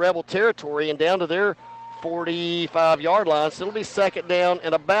into Rebel territory and down to their 45-yard line. So it'll be 2nd down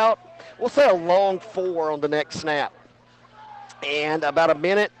and about, we'll say a long 4 on the next snap. And about 1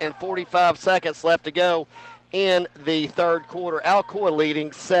 minute and 45 seconds left to go in the 3rd quarter. Alcoa leading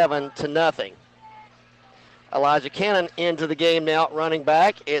 7-0. Elijah Cannon into the game now, running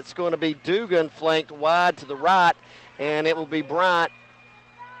back. It's going to be Dugan flanked wide to the right, and it will be Bryant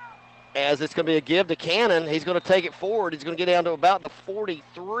as it's going to be a give to Cannon. He's going to take it forward. He's going to get down to about the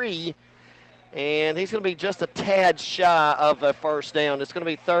 43, and he's going to be just a tad shy of a first down. It's going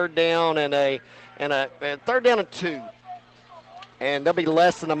to be third down and third down and 2. And there'll be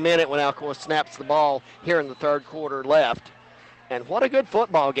less than a minute when Alcoa snaps the ball here in the third quarter left. And what a good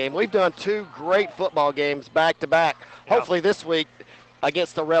football game. We've done 2 great football games back-to-back. Yeah. Hopefully this week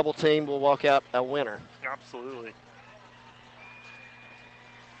against the Rebel team we'll walk out a winner. Absolutely.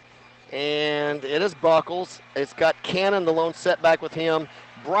 And it is Buckles. It's got Cannon, the lone setback with him.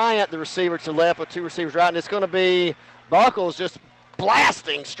 Bryant, the receiver to the left with 2 receivers right. And it's going to be Buckles just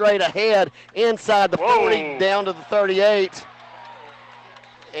blasting straight ahead inside the 40 down to the 38.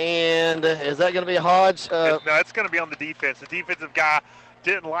 And is that going to be a Hodge? No, it's going to be on the defense. The defensive guy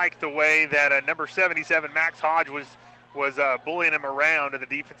didn't like the way that number 77, Max Hodge, was bullying him around, and the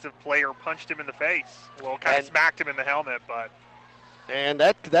defensive player punched him in the face. Well, kind of smacked him in the helmet, but. And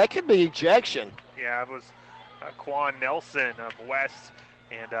that could be ejection. Yeah, it was Quan Nelson of West,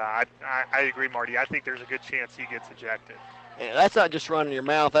 and I agree, Marty. I think there's a good chance he gets ejected. And that's not just running your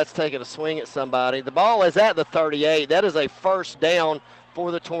mouth. That's taking a swing at somebody. The ball is at the 38. That is a first down for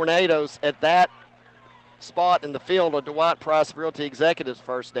the Tornadoes at that spot in the field of Dwight Price Realty Executives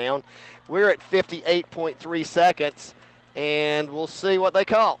first down. We're at 58.3 seconds, and we'll see what they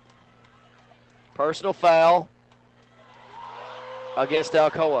call. Personal foul against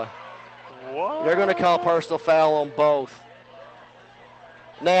Alcoa. What? They're going to call personal foul on both.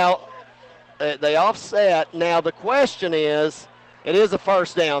 Now, they offset. Now, the question is, it is a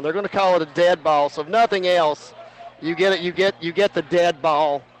first down. They're going to call it a dead ball. So if nothing else, you get it. You get the dead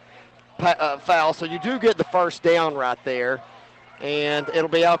ball foul. So you do get the first down right there, and it'll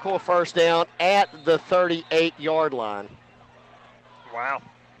be Alcoa first down at the 38-yard line. Wow.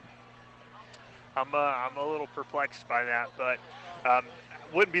 I'm a little perplexed by that, but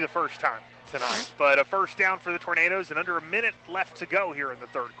wouldn't be the first time tonight. But a first down for the Tornadoes, and under a minute left to go here in the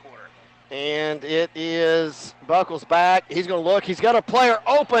third quarter. And it is Buckles back. He's going to look. He's got a player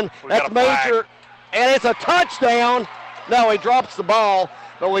open. That's major. And it's a touchdown. No, he drops the ball,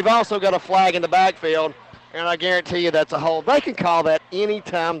 but we've also got a flag in the backfield, and I guarantee you that's a hold. They can call that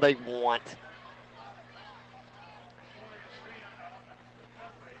anytime they want.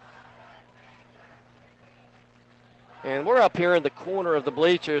 And we're up here in the corner of the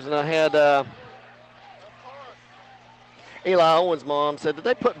bleachers, and I had Eli Owens' mom said, did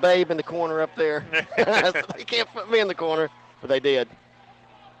they put Babe in the corner up there? I said, they can't put me in the corner, but they did,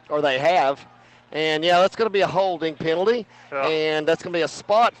 or they have. And, yeah, that's going to be a holding penalty, and that's going to be a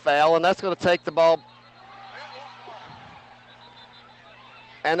spot foul, and that's going to take the ball.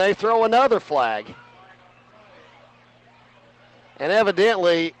 And they throw another flag. And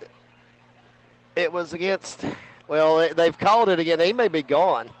evidently it was against, well, they've called it again. He may be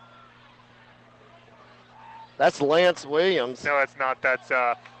gone. That's Lance Williams. No, it's not. That's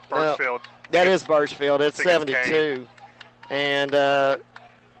Birchfield. No, that is Birchfield. It's 72. And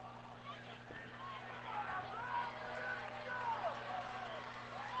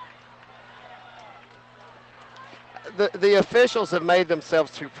the officials have made themselves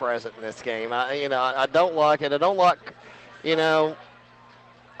too present in this game. I don't like it. I don't like,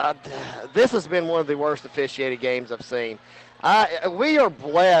 this has been one of the worst officiated games I've seen. We are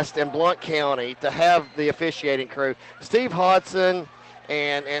blessed in Blount County to have the officiating crew. Steve Hodson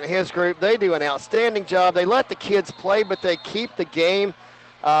and his group, they do an outstanding job. They let the kids play, but they keep the game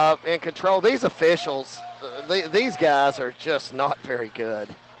in control. These officials, these guys are just not very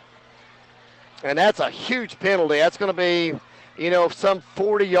good. And that's a huge penalty. That's going to be, some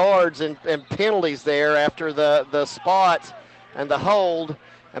 40 yards and penalties there after the spot and the hold.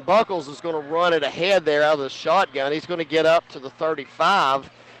 And Buckles is going to run it ahead there out of the shotgun. He's going to get up to the 35.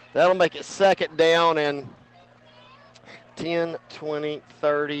 That'll make it second down and 10, 20,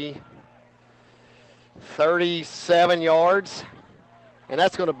 30, 37 yards. And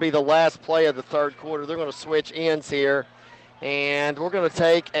that's going to be the last play of the third quarter. They're going to switch ends here. And we're going to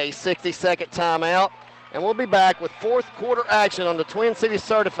take a 60-second timeout. And we'll be back with fourth quarter action on the Twin Cities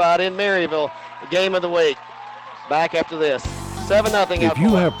Certified in Maryville, the game of the week. Back after this. 7-0. If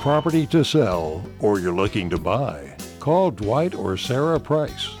you have property to sell or you're looking to buy, call Dwight or Sarah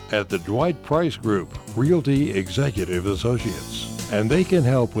Price at the Dwight Price Group, Realty Executive Associates, and they can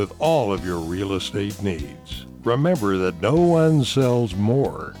help with all of your real estate needs. Remember that no one sells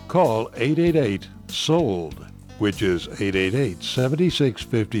more. Call 888-SOLD, which is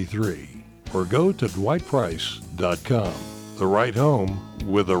 888-7653, or go to dwightprice.com. The right home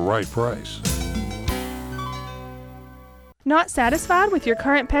with the right price. Not satisfied with your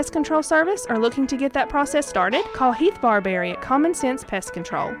current pest control service or looking to get that process started? Call Heath Barberry at Common Sense Pest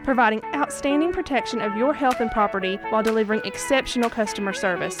Control, providing outstanding protection of your health and property while delivering exceptional customer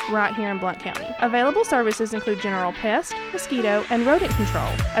service right here in Blount County. Available services include general pest, mosquito, and rodent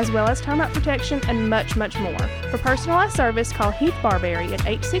control, as well as termite protection and much, much more. For personalized service, call Heath Barberry at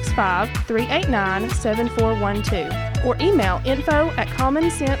 865-389-7412 or email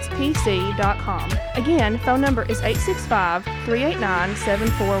info@commonsensepc.com. Again, phone number is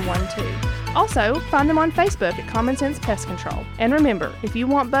 865-389-7412. Also, find them on Facebook at Common Sense Pest Control. And remember, if you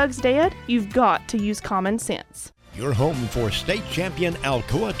want bugs dead, you've got to use common sense. Your home for state champion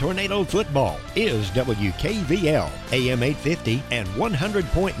Alcoa Tornado football is WKVL, AM 850 and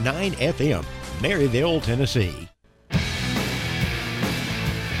 100.9 FM, Maryville, Tennessee.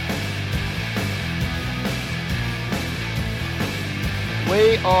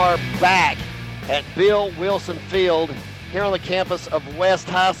 We are back at Bill Wilson Field here on the campus of West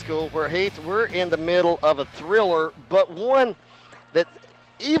High School, where we're in the middle of a thriller, but one that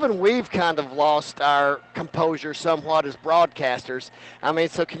even we've kind of lost our composure somewhat as broadcasters. I mean,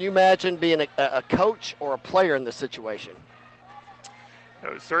 so can you imagine being a coach or a player in this situation?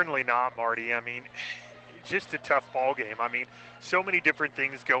 No, certainly not, Marty. I mean, just a tough ball game. I mean, so many different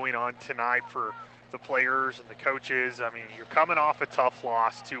things going on tonight for the players and the coaches. I mean, you're coming off a tough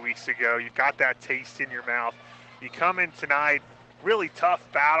loss 2 weeks ago. You've got that taste in your mouth. You come in tonight, really tough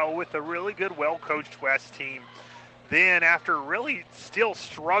battle with a really good, well-coached West team. Then after really still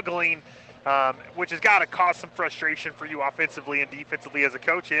struggling, which has got to cause some frustration for you offensively and defensively as a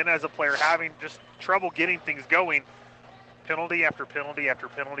coach and as a player, having just trouble getting things going. Penalty after penalty after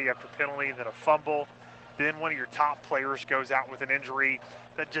penalty after penalty, then a fumble. Then one of your top players goes out with an injury.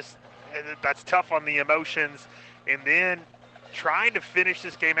 That's tough on the emotions. And then trying to finish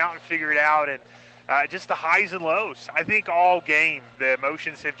this game out and figure it out, and just the highs and lows. I think all game the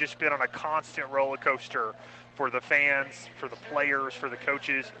emotions have just been on a constant roller coaster for the fans, for the players, for the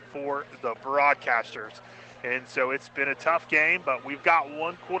coaches, for the broadcasters. And so it's been a tough game, but we've got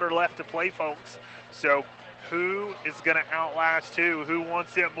 1 quarter left to play, folks. So who is going to outlast who? Who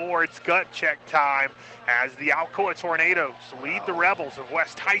wants it more? It's gut check time as the Alcoa Tornadoes lead the Rebels of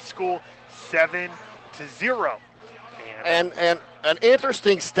West High School 7-0. And an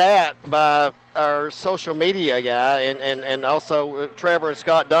interesting stat by our social media guy and also Trevor and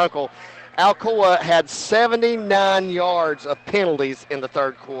Scott Dunkel, Alcoa had 79 yards of penalties in the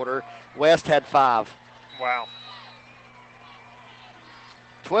third quarter. West had 5. Wow.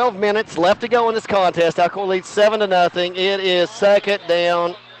 12 minutes left to go in this contest. Alcoa leads 7-0. It is second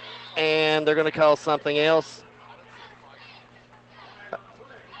down, and they're going to call something else.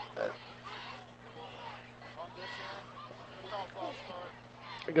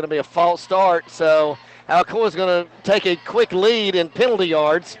 Going to be a false start, so Alcoa is going to take a quick lead in penalty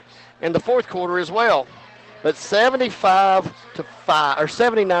yards in the fourth quarter as well. But 75-5 or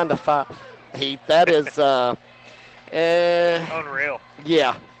 79-5. Heath, that is unreal.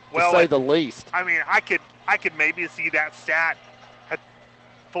 Yeah, to say the least. I mean, I could maybe see that stat at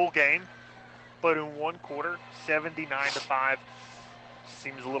full game, but in 1 quarter, 79-5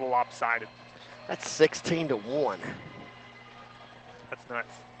 seems a little lopsided. That's 16-1. That's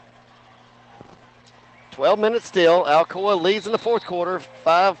nuts. 12 minutes still. Alcoa leads in the fourth quarter,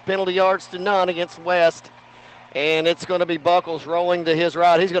 5 penalty yards to none against West. And it's going to be Buckles rolling to his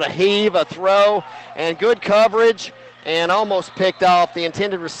right. He's going to heave a throw, and good coverage, and almost picked off. The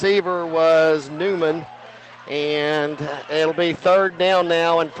intended receiver was Newman. And it'll be third down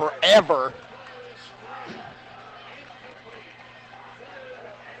now and forever.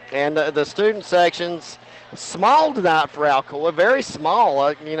 And the student sections, small tonight for Alcoa, very small.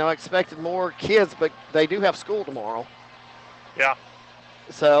 I expected more kids, but they do have school tomorrow. Yeah.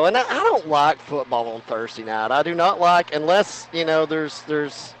 So, and I don't like football on Thursday night. I do not like, unless,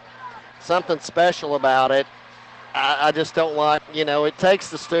 there's something special about it. I just don't like, it takes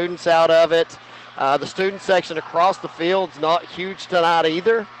the students out of it. The student section across the field's not huge tonight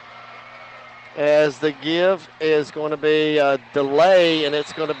either, as the give is going to be a delay, and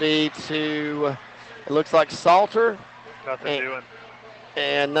it's going to be to, it looks like Salter. Nothing doing.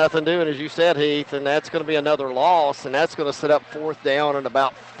 And nothing doing, as you said, Heath, and that's going to be another loss, and that's going to set up fourth down and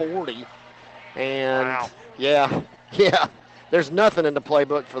about 40. And, wow. yeah, there's nothing in the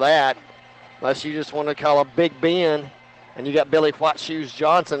playbook for that, unless you just want to call a Big Ben, and you got Billy White Shoes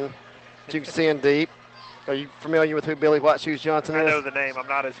Johnson that you can see in deep. Are you familiar with who Billy White Shoes Johnson is? I know the name. I'm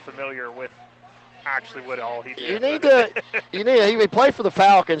not as familiar with actually what all he did. He played for the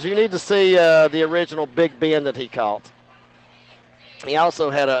Falcons. You need to see the original Big Ben that he caught. He also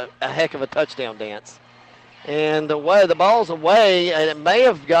had a heck of a touchdown dance. And the ball's away, and it may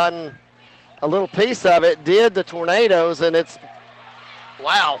have gotten a little piece of it, did the Tornadoes, and it's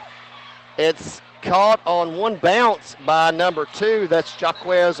caught on one bounce by number 2. That's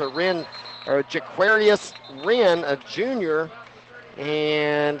Jaquarius Wren, a junior,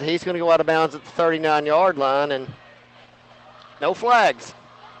 and he's going to go out of bounds at the 39-yard line, and no flags.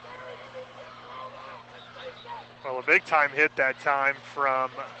 Well, a big-time hit that time from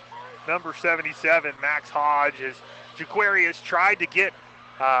number 77, Max Hodge, as Jaquarius tried to get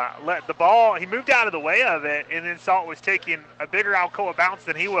let the ball, he moved out of the way of it and then saw it was taking a bigger Alcoa bounce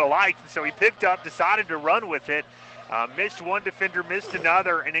than he would have liked. And so he picked up, decided to run with it, missed one defender, missed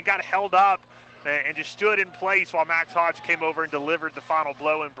another, and then got held up and just stood in place while Max Hodge came over and delivered the final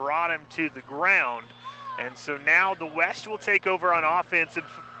blow and brought him to the ground. And so now the West will take over on offense, and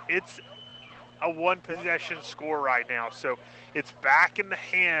it's a one-possession score right now. So it's back in the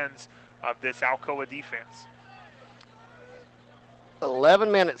hands of this Alcoa defense.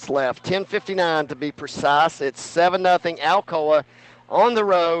 11 minutes left, 10:59 to be precise. It's 7-0 Alcoa on the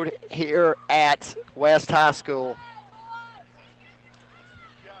road here at West High School.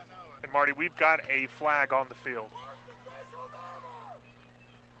 And Marty, we've got a flag on the field.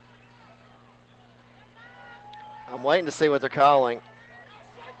 I'm waiting to see what they're calling.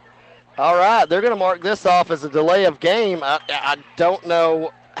 All right, they're going to mark this off as a delay of game. I don't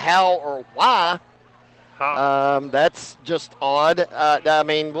know how or why. That's just odd.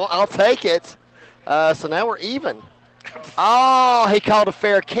 I'll take it. So now we're even. Oh, he called a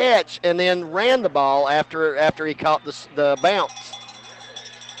fair catch and then ran the ball after he caught the bounce.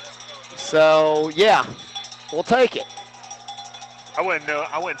 So, yeah, we'll take it. I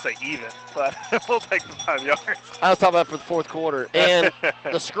wouldn't say even, but we'll take the 5 yards. I was talking about for the fourth quarter. And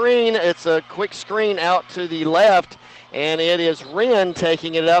the screen, it's a quick screen out to the left, and it is Wren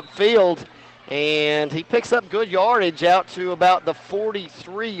taking it upfield. And he picks up good yardage out to about the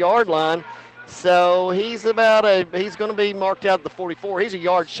 43-yard line. So he's going to be marked out at the 44. He's a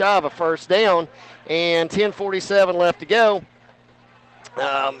yard shy of a first down, and 10:47 left to go.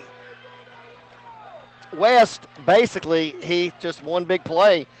 West, basically, he just one big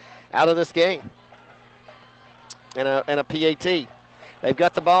play out of this game and a PAT. They've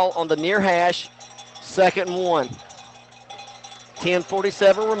got the ball on the near hash, 2nd and 1.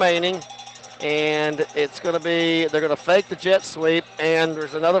 10:47 remaining. And it's going to be, they're going to fake the jet sweep, and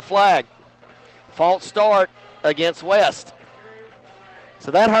there's another flag. False start against West.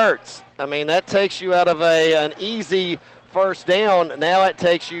 So that hurts. I mean, that takes you out of an easy first down. Now it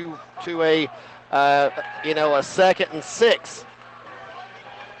takes you to a 2nd and 6.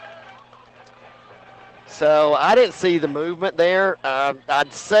 So I didn't see the movement there.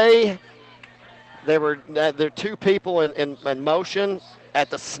 I'd say there were 2 people in motion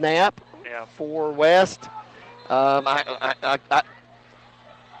at the snap. For West. I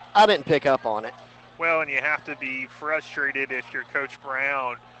didn't pick up on it. Well, and you have to be frustrated if you're Coach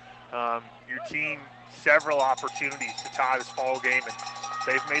Brown. Your team several opportunities to tie this ball game, and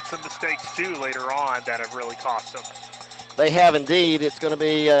they've made some mistakes too later on that have really cost them. They have indeed. It's going to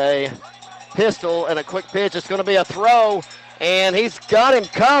be a pistol and a quick pitch. It's going to be a throw, and he's got him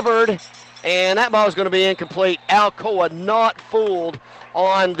covered, and that ball is going to be incomplete. Alcoa not fooled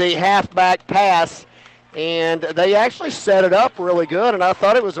on the halfback pass, and they actually set it up really good, and I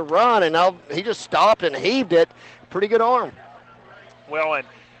thought it was a run, and he just stopped and heaved it. Pretty good arm. Well, and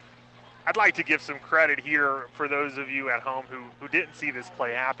I'd like to give some credit here for those of you at home who didn't see this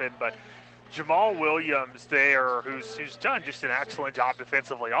play happen, but Jamal Williams there, who's done just an excellent job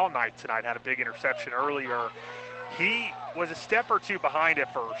defensively all night tonight, had a big interception earlier. He was a step or two behind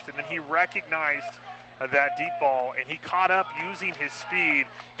at first, and then he recognized that deep ball, and he caught up using his speed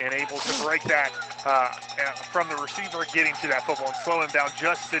and able to break that from the receiver getting to that football and slow him down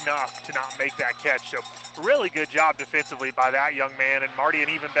just enough to not make that catch. So really good job defensively by that young man, and Marty, an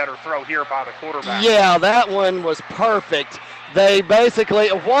even better throw here by the quarterback. Yeah, that one was perfect. They basically,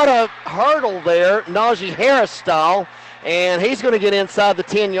 what a hurdle there, Najee Harris style, and he's going to get inside the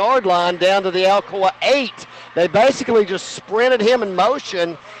 10-yard line down to the Alcoa 8. They basically just sprinted him in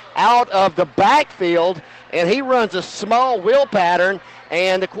motion out of the backfield, and he runs a small wheel pattern,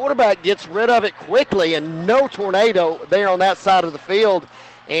 and the quarterback gets rid of it quickly, and no tornado there on that side of the field,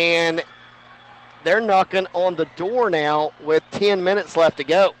 and they're knocking on the door now with 10 minutes left to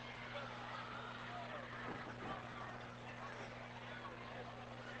go.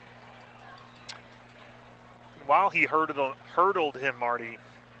 While he hurdled him, Marty,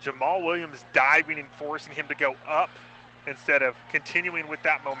 Jamal Williams diving and forcing him to go up instead of continuing with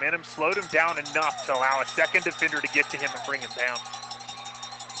that momentum, slowed him down enough to allow a second defender to get to him and bring him down.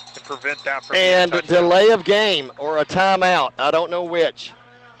 And prevent that from And being a touchdown. delay of game or a timeout. I don't know which.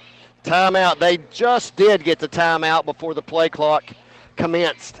 Timeout. They just did get the timeout before the play clock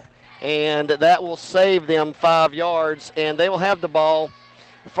commenced. And that will save them 5 yards. And they will have the ball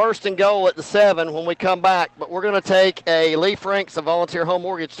first and goal at the 7 when we come back. But we're going to take a Lee Franks of Volunteer Home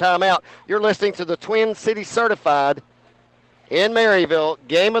Mortgage timeout. You're listening to the Twin City Certified in Maryville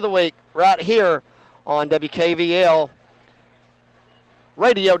Game of the Week right here on WKVL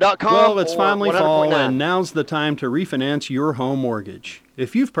Radio.com. Well, it's or finally fall, 100.9. and now's the time to refinance your home mortgage.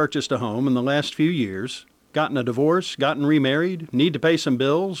 If you've purchased a home in the last few years, gotten a divorce, gotten remarried, need to pay some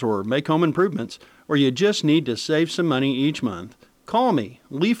bills or make home improvements, or you just need to save some money each month, call me,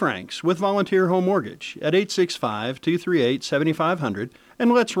 Lee Franks, with Volunteer Home Mortgage at 865-238-7500,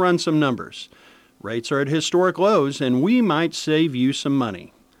 and let's run some numbers. Rates are at historic lows, and we might save you some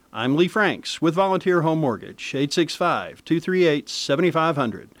money. I'm Lee Franks with Volunteer Home Mortgage,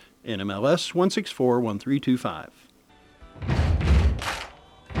 865-238-7500, NMLS 1641325.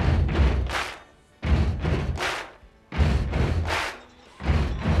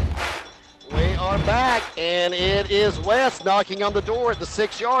 We are back, and it is West knocking on the door at the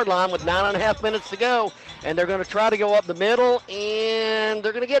 6-yard line with 9.5 minutes to go. And they're going to try to go up the middle, and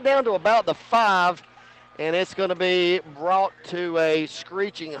they're going to get down to about the 5. And it's going to be brought to a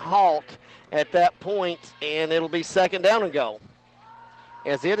screeching halt at that point, and it'll be 2nd down and goal.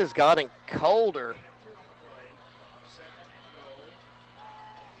 As it has gotten colder.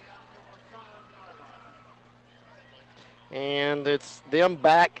 And it's them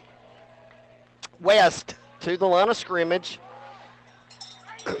back west to the line of scrimmage.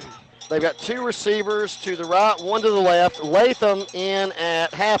 They've got 2 receivers to the right, 1 to the left. Latham in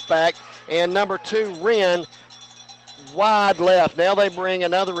at halfback, and number 2, Wren, wide left. Now they bring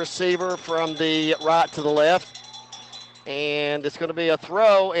another receiver from the right to the left. And it's going to be a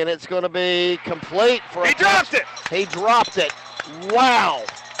throw, and it's going to be complete for He dropped it! He dropped it. Wow.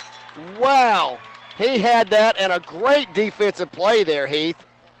 Wow. He had that, and a great defensive play there, Heath.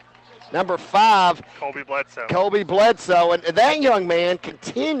 Number 5, Colby Bledsoe. And that young man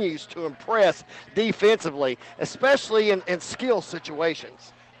continues to impress defensively, especially in skill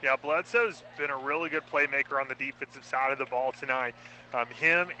situations. Yeah, Bledsoe's been a really good playmaker on the defensive side of the ball tonight.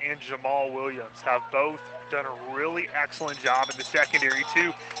 Him and Jamal Williams have both done a really excellent job in the secondary.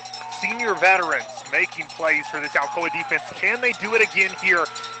 2 senior veterans making plays for this Alcoa defense. Can they do it again here?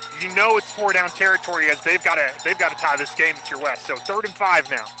 You know it's 4-down territory, as they've got to tie this game at your West. So 3rd and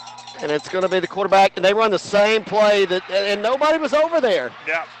 5 now. And it's going to be the quarterback, and they run the same play and nobody was over there.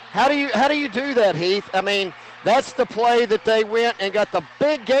 Yeah. How do you do that, Heath? I mean, that's the play that they went and got the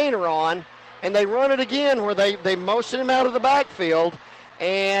big gainer on, and they run it again where they motion him out of the backfield,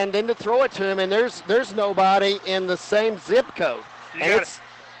 and then to throw it to him, and there's nobody in the same zip code.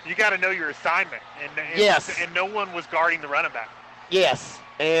 You got to know your assignment, and yes, and no one was guarding the running back. Yes,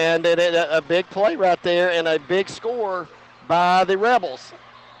 and a big play right there, and a big score by the Rebels.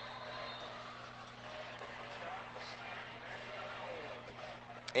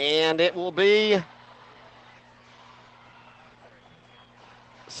 And it will be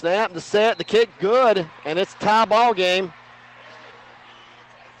snap, the set, the kick, good, and it's a tie ball game.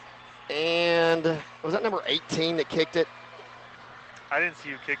 And was that number 18 that kicked it? I didn't see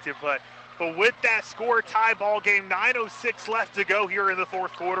who kicked it, but with that score, tie ball game, 9:06 left to go here in the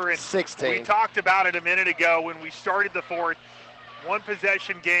 4th quarter. And 16. We talked about it a minute ago when we started the 4th. 1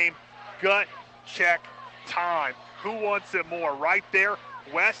 possession game, gut check time. Who wants it more? Right there.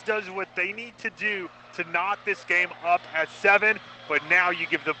 West does what they need to do to knock this game up at 7, but now you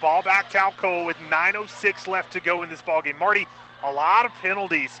give the ball back to Alcoa with 9:06 left to go in this ballgame. Marty, a lot of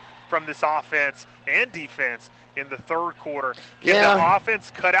penalties from this offense and defense in the 3rd quarter. Can the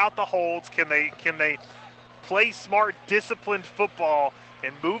offense cut out the holds? Can they play smart, disciplined football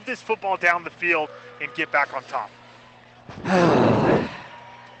and move this football down the field and get back on top?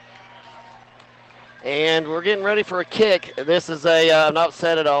 And we're getting ready for a kick. This is I've not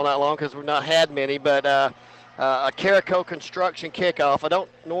said it all night long because we've not had many, but a Carico Construction kickoff. I don't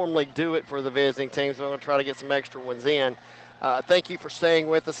normally do it for the visiting teams, but I'm going to try to get some extra ones in. Thank you for staying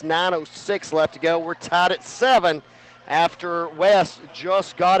with us. 9:06 left to go. We're tied at 7 after West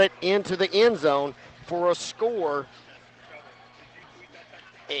just got it into the end zone for a score.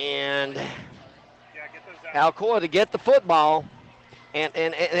 And Alcoa to get the football.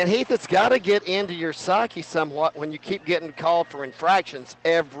 And Heath, it's got to get into your psyche somewhat when you keep getting called for infractions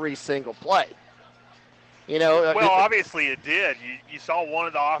every single play. You know. Well, obviously it did. You saw one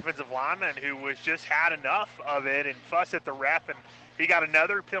of the offensive linemen who was just had enough of it and fuss at the ref, and he got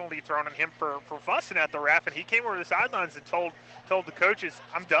another penalty thrown on him for fussing at the ref, and he came over to the sidelines and told the coaches,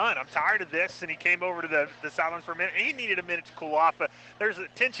 I'm done. I'm tired of this. And he came over to the sidelines for a minute. He needed a minute to cool off, but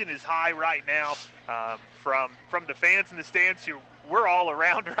tension is high right now from the fans in the stands who we're all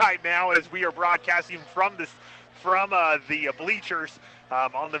around right now as we are broadcasting from the bleachers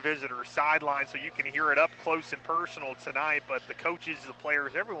on the visitor sideline, so you can hear it up close and personal tonight. But the coaches, the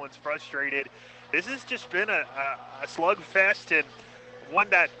players, everyone's frustrated. This has just been a slugfest, and one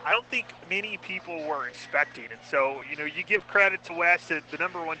that I don't think many people were expecting. And so, you give credit to West, the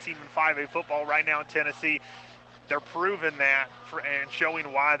number one team in 5A football right now in Tennessee. They're proving that and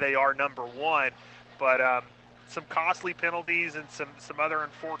showing why they are number one. But some costly penalties and some other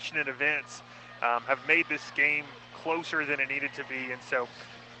unfortunate events have made this game closer than it needed to be. And so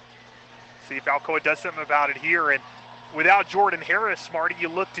see if Alcoa does something about it here. And without Jordan Harris, Marty, you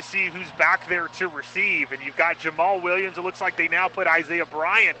look to see who's back there to receive. And you've got Jamal Williams. It looks like they now put Isaiah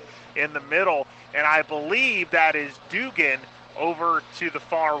Bryant in the middle. And I believe that is Dugan over to the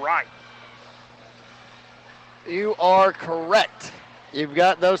far right. You are correct. You've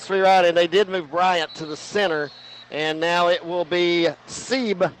got those three right, and they did move Bryant to the center. And now it will be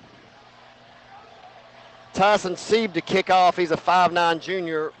Sieb. Tyson Sieb to kick off. He's a 5'9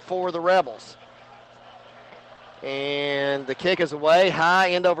 junior for the Rebels. And the kick is away,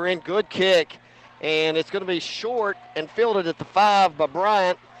 high, end over end, good kick. And it's going to be short and fielded at the 5 by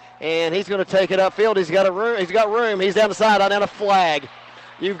Bryant. And he's going to take it upfield. He's got room. He's down the sideline, down a flag.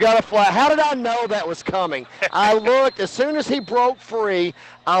 You've got a flag. How did I know that was coming? I looked, as soon as he broke free,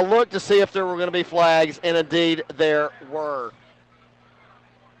 I looked to see if there were going to be flags, and indeed there were.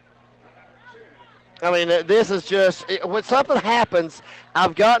 I mean, this is just, when something happens,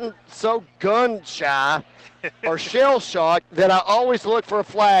 I've gotten so gun shy or shell shocked that I always look for a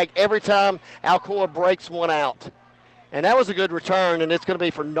flag every time Alcoa breaks one out. And that was a good return, and it's going to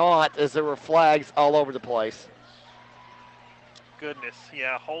be for naught as there were flags all over the place. Goodness,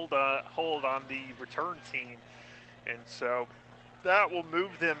 yeah, hold on the return team. And so that will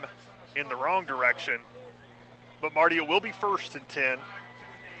move them in the wrong direction. But Marty, it will be 1st and 10.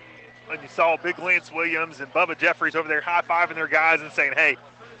 And you saw big Lance Williams and Bubba Jeffries over there high-fiving their guys and saying, hey,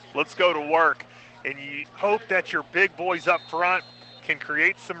 let's go to work. And you hope that your big boys up front can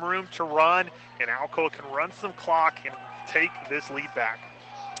create some room to run, and Alcoa can run some clock and take this lead back.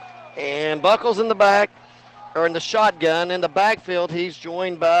 And Buckles in the back, or in the shotgun. In the backfield, he's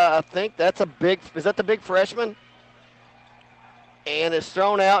joined by, I think that's is that the big freshman? And it's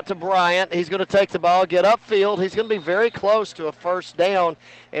thrown out to Bryant. He's going to take the ball, get upfield. He's going to be very close to a first down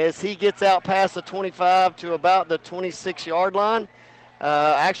as he gets out past the 25 to about the 26-yard line.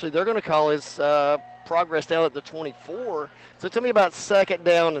 Actually, they're going to call his progress down at the 24. So tell me about 2nd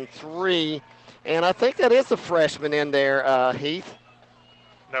down and 3. And I think that is the freshman in there, Heath.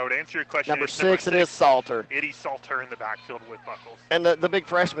 No, to answer your question, Number 6, it is Salter. Eddie Salter in the backfield with Buckles. And the big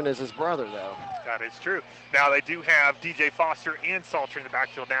freshman is his brother, though. That is true. Now they do have DJ Foster and Salter in the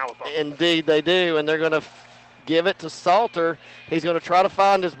backfield now with Buckles. Indeed, they do, and they're going to give it to Salter. He's going to try to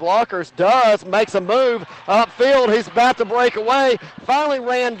find his blockers. Makes a move upfield. He's about to break away. Finally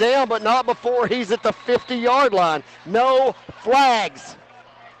ran down, but not before he's at the 50-yard line. No flags.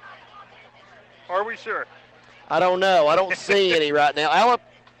 Are we sure? I don't know. I don't see any right now.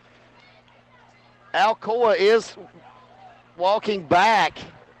 Alcoa is walking back.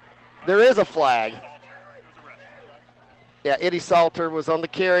 There is a flag. Yeah, Eddie Salter was on the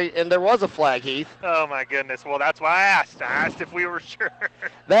carry, and there was a flag, Heath. Oh, my goodness. Well, that's why I asked. I asked if we were sure.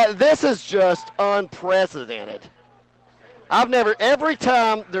 This is just unprecedented. Every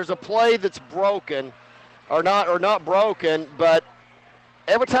time there's a play that's broken, or not broken, but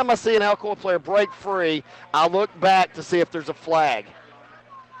every time I see an Alcoa player break free, I look back to see if there's a flag.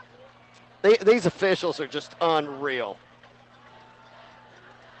 These officials are just unreal.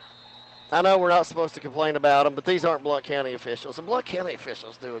 I know we're not supposed to complain about them, but these aren't Blount County officials, and Blount County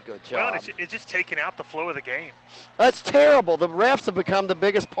officials do a good job. Well, it's just taking out the flow of the game. That's terrible. The refs have become the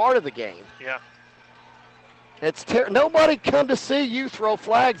biggest part of the game. Yeah. It's nobody come to see you throw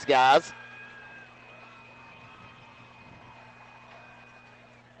flags, guys.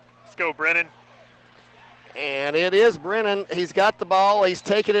 Let's go, Brennan. And it is Brennan. He's got the ball. He's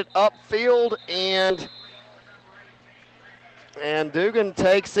taking it upfield, and Dugan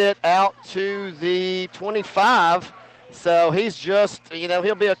takes it out to the 25. So he's just,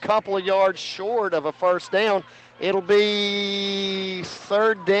 he'll be a couple of yards short of a first down. It'll be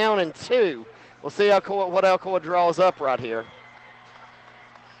 3rd down and 2. We'll see what Alcoa draws up right here.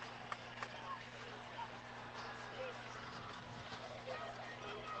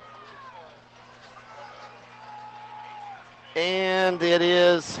 And it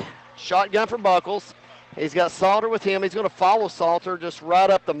is shotgun for Buckles. He's got Salter with him. He's going to follow Salter just right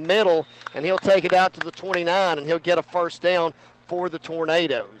up the middle, and he'll take it out to the 29, and he'll get a first down for the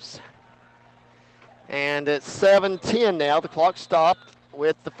Tornadoes. And it's 7-10 now. The clock stopped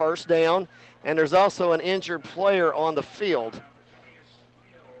with the first down, and there's also an injured player on the field.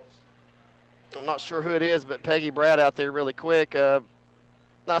 I'm not sure who it is, but Peggy Brad out there really quick.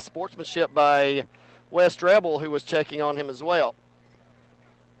 Nice sportsmanship by West Rebel, who was checking on him as well.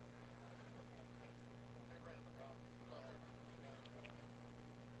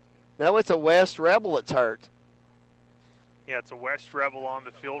 No, it's a West Rebel that's hurt. Yeah, it's a West Rebel on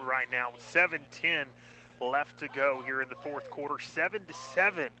the field right now. 7:10 left to go here in the fourth quarter.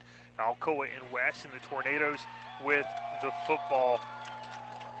 7-7. Alcoa and West, and the Tornadoes with the football.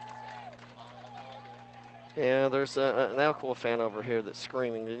 Yeah, there's an Alcoa fan over here that's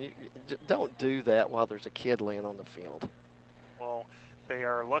screaming. Don't do that while there's a kid laying on the field. Well, they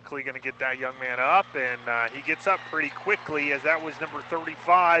are luckily going to get that young man up, and he gets up pretty quickly, as that was number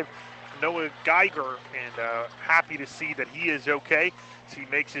 35, Noah Geiger, and happy to see that he is okay. So he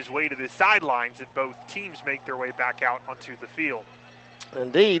makes his way to the sidelines, and both teams make their way back out onto the field.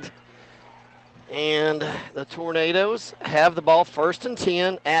 Indeed. And the Tornadoes have the ball 1st and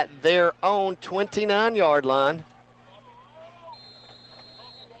 10 at their own 29-yard line.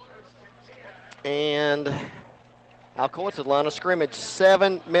 And Alcoa's at the line of scrimmage.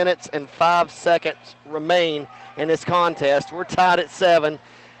 7 minutes and 5 seconds remain in this contest. We're tied at 7.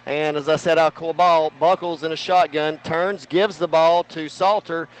 And as I said, Alcoa ball, Buckles in a shotgun, turns, gives the ball to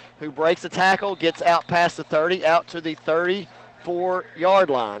Salter, who breaks the tackle, gets out past the 30, out to the 34-yard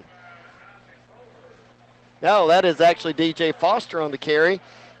line. No, that is actually DJ Foster on the carry,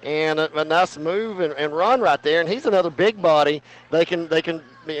 and a nice move and run right there. And he's another big body. They can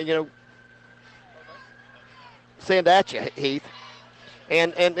send at you, Heath.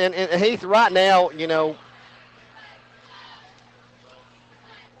 And Heath, right now,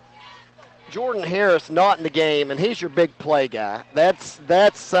 Jordan Harris not in the game, and he's your big play guy. That's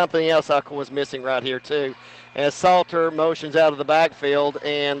something else Alcoa was missing right here too. As Salter motions out of the backfield,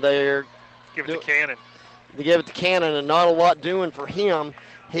 and they're give it to Cannon. They give it to Cannon, and not a lot doing for him.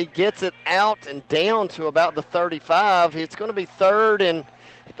 He gets it out and down to about the 35. It's going to be 3rd, and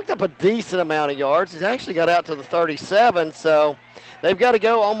he picked up a decent amount of yards. He's actually got out to the 37, so they've got to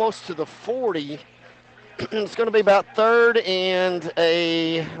go almost to the 40. It's going to be about 3rd and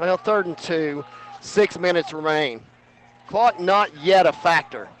 2. 6 minutes remain. Clock not yet a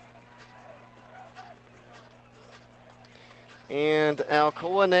factor. And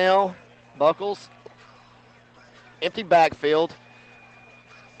Alcoa now, Buckles. Empty backfield.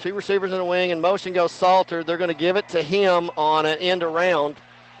 2 receivers in the wing, and motion goes Salter. They're going to give it to him on an end around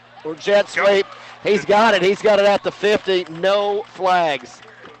or jet sweep. He's got it. He's got it at the 50. No flags.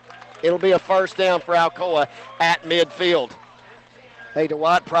 It'll be a first down for Alcoa at midfield. Hey,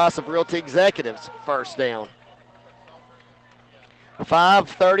 Dwight Price of Realty Executives, first down.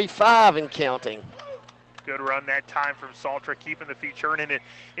 5:35 and counting. Good run that time from Salter, keeping the feet churning.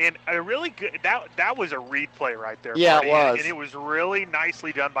 And a really good, that was a read play right there. Yeah, Marty. it was. And it was really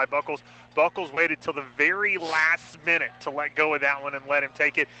nicely done by Buckles. Buckles waited till the very last minute to let go of that one and let him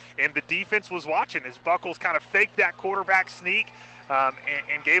take it. And the defense was watching as Buckles kind of faked that quarterback sneak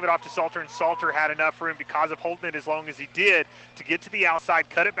and gave it off to Salter. And Salter had enough room, because of holding it as long as he did, to get to the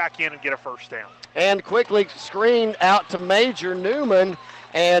outside, cut it back in, and get a first down. And quickly screened out to Major Newman.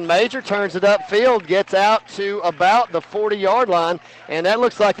 And Major turns it upfield, gets out to about the 40-yard line, and that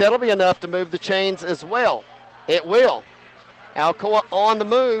looks like that'll be enough to move the chains as well. It will. Alcoa on the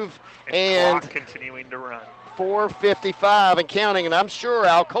move, and clock continuing to run. 4:55 and counting, and I'm sure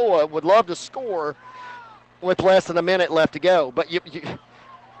Alcoa would love to score with less than a minute left to go. But you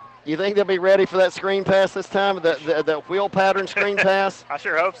think they'll be ready for that screen pass this time, the wheel pattern screen pass? I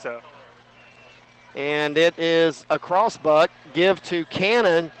sure hope so. And it is a crossbuck, give to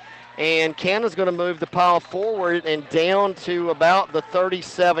Cannon, and Cannon's going to move the pile forward and down to about the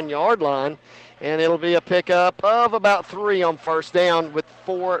 37-yard line, and it'll be a pickup of about 3 on first down with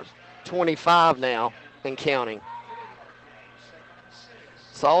 4:25 now and counting.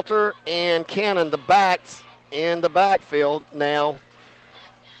 Salter and Cannon, the backs in the backfield now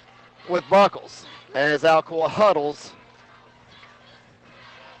with Buckles as Alcoa huddles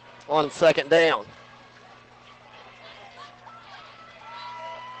on second down.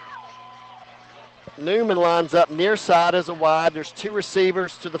 Newman lines up near side as a wide. There's 2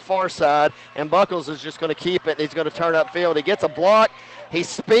 receivers to the far side, and Buckles is just going to keep it. He's going to turn upfield. He gets a block. He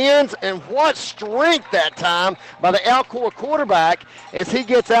spins, and what strength that time by the Alcoa quarterback as he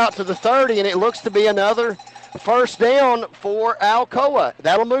gets out to the 30, and it looks to be another First down for Alcoa.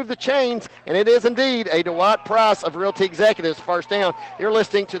 That'll move the chains, and it is indeed a Dwight Price of Realty Executives first down. You're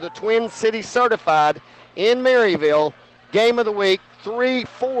listening to the Twin City Certified in Maryville. Game of the week,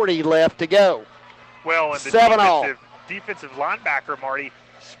 3:40 left to go. Well, and the 7-all. defensive linebacker, Marty,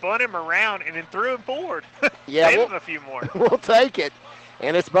 spun him around and then threw him forward. Yeah, Gave him a few more. We'll take it.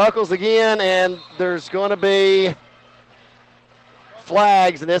 And it's Buckles again, and there's going to be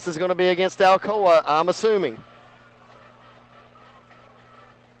flags, and this is going to be against Alcoa, I'm assuming.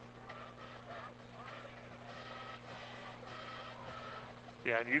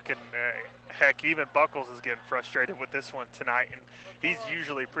 Yeah, and you can, heck, even Buckles is getting frustrated with this one tonight, and he's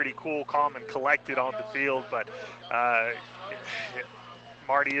usually pretty cool, calm, and collected on the field. But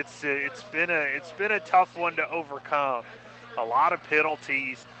Marty, it's been a tough one to overcome. A lot of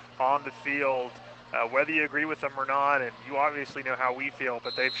penalties on the field, whether you agree with them or not, and you obviously know how we feel.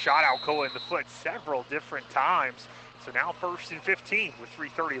 But they've shot Alcoa in the foot several different times. So now 1st and 15 with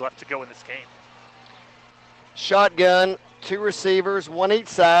 3:30 left to go in this game. Shotgun, 2 receivers, 1 each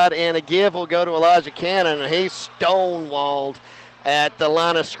side, and a give will go to Elijah Cannon, and he's stonewalled at the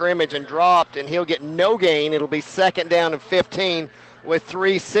line of scrimmage and dropped, and he'll get no gain. It'll be 2nd down and 15 with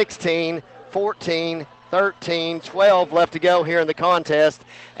 3:16, 14, 13, 12 left to go here in the contest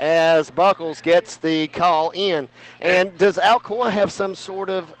as Buckles gets the call in. And does Alcoa have some sort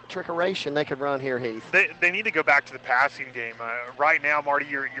of trickeration they could run here, Heath? They need to go back to the passing game. Right now, Marty,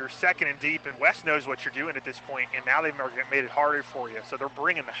 you're 2nd and deep, and West knows what you're doing at this point, and now they've made it harder for you. So they're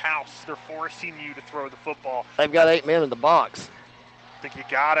bringing the house. They're forcing you to throw the football. They've got 8 men in the box. I think you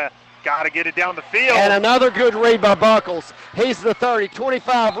gotta get it down the field. And another good read by Buckles. He's the 30,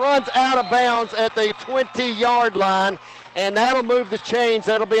 25, runs out of bounds at the 20-yard line, and that'll move the chains.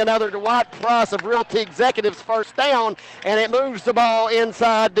 That'll be another Dwight Price of Realty Executives first down, and it moves the ball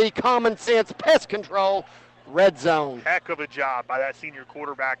inside the Common Sense Pest Control red zone. Heck of a job by that senior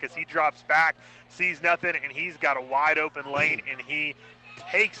quarterback as he drops back, sees nothing, and he's got a wide open lane, and he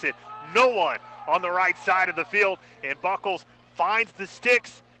takes it. No one on the right side of the field, and Buckles finds the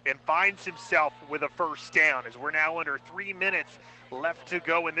sticks and finds himself with a first down as we're now under 3 minutes left to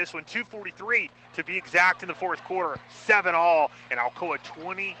go in this one. 2:43 to be exact in the fourth quarter. 7-all, and Alcoa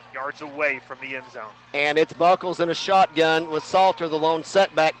 20 yards away from the end zone. And it's Buckles in a shotgun with Salter, the lone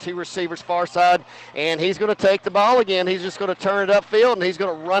setback, 2 receivers far side, and he's going to take the ball again. He's just going to turn it upfield, and he's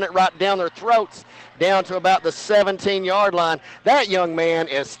going to run it right down their throats down to about the 17-yard line. That young man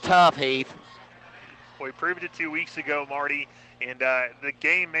is tough, Heath. Well, we proved it 2 weeks ago, Marty. And the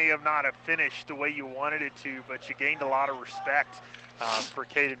game may have not have finished the way you wanted it to, but you gained a lot of respect for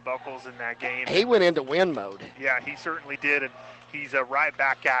Caden Buckles in that game. He went into win mode. Yeah, he certainly did, and he's right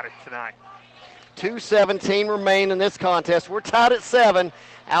back at it tonight. 2:17 remain in this contest. We're tied at 7.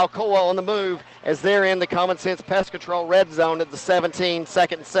 Alcoa on the move as they're in the Common Sense Pest Control red zone at the 17,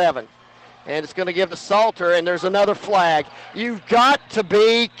 2nd and 7. And it's going to give to Salter, and there's another flag. You've got to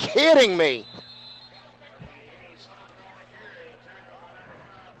be kidding me.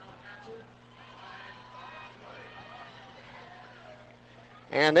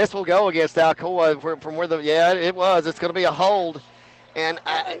 And this will go against Alcoa from where it was. It's going to be a hold. And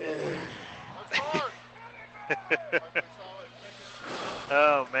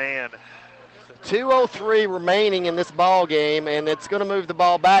oh, man. 2:03 remaining in this ball game, and it's going to move the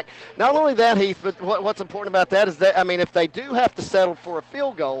ball back. Not only that, Heath, but what's important about that is that, if they do have to settle for a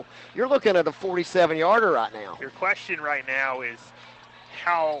field goal, you're looking at a 47-yarder right now. Your question right now is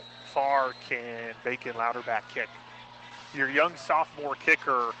how far can Bacon Louderback kick? Your young sophomore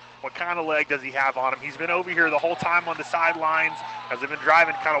kicker, what kind of leg does he have on him? He's been over here the whole time on the sidelines as they've been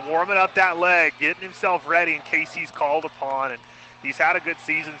driving, kind of warming up that leg, getting himself ready in case he's called upon. And he's had a good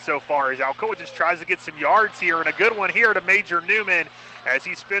season so far as Alcoa just tries to get some yards here, and a good one here to Major Newman as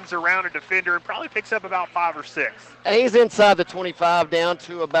he spins around a defender and probably picks up about 5 or 6. And he's inside the 25 down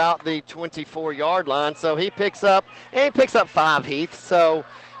to about the 24-yard line, so he picks up 5, Heath. So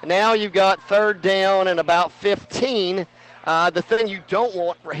now you've got 3rd down and about 15. The thing you don't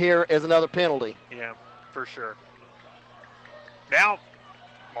want here is another penalty. Yeah, for sure. Now,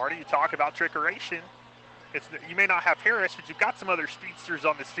 Marty, you talk about trickeration. You may not have Harris, but you've got some other speedsters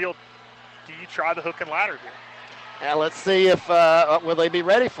on this field. Do you try the hook and ladder here? Now let's see if will they be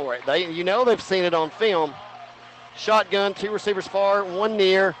ready for it. They've seen it on film. Shotgun, 2 receivers far, 1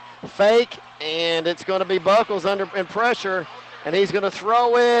 near, fake, and it's going to be Buckles in pressure, and he's going to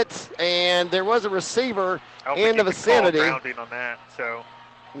throw it. And there was a receiver in the vicinity. Grounding on that, so.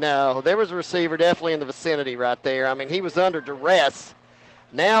 No, there was a receiver definitely in the vicinity right there. He was under duress.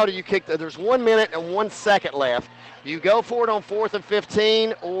 Now do you kick? There's 1 minute and 1 second left. Do you go for it on 4th and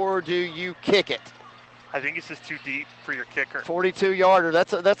 15, or do you kick it? I think it's just too deep for your kicker. 42-yarder.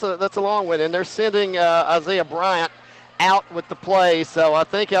 That's a long one, and they're sending Isaiah Bryant out with the play, so I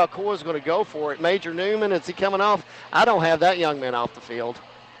think Alcoa is going to go for it. Major Newman, is he coming off? I don't have that young man off the field.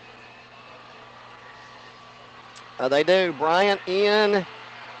 They do. Bryant in.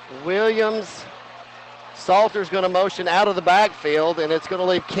 Williams. Salter's going to motion out of the backfield, and it's going to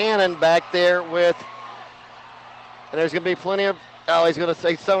leave Cannon back there with, and there's going to be plenty of, oh, he's going to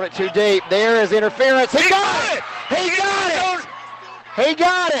say throwing it too deep. There is interference. He got it! He got it! He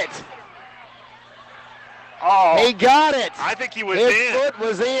got it! Oh, he got it. I think he was in. His foot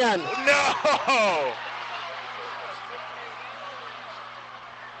was in. No!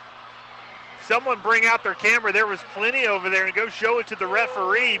 Someone bring out their camera. There was plenty over there, and go show it to the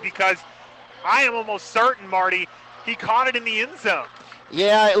referee, because I am almost certain, Marty, he caught it in the end zone.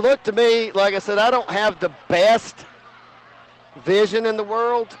 Yeah, it looked to me, like I said, I don't have the best vision in the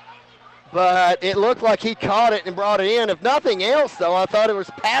world, but it looked like he caught it and brought it in. If nothing else, though, I thought it was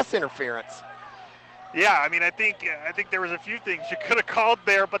pass interference. Yeah, I mean, I think there was a few things you could have called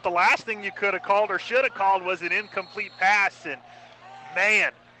there, but the last thing you could have called or should have called was an incomplete pass. And,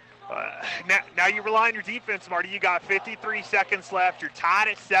 man, now you rely on your defense, Marty. You got 53 seconds left. You're tied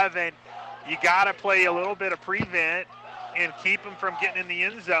at 7. You got to play a little bit of prevent and keep them from getting in the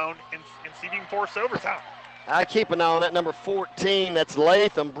end zone and see if you can force overtime. I keep an eye on that number 14. That's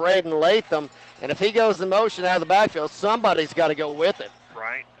Latham, Braden Latham. And if he goes in motion out of the backfield, somebody's got to go with it.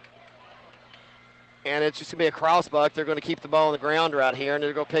 Right. And it's just going to be a crossbuck. They're going to keep the ball on the ground right here, and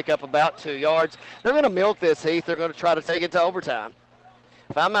they're going to pick up about 2 yards. They're going to milk this, Heath. They're going to try to take it to overtime.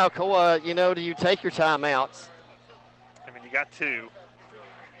 If I'm Alcoa, do you take your timeouts? I mean, you got 2.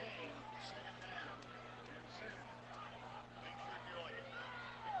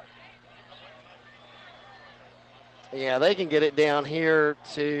 Yeah, they can get it down here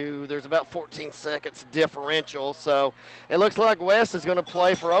to, there's about 14 seconds differential. So it looks like West is going to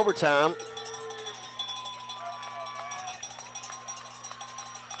play for overtime.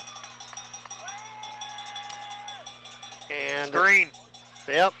 And Green.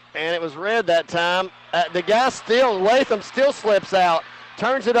 Yep, and it was red that time. The guy Latham still slips out,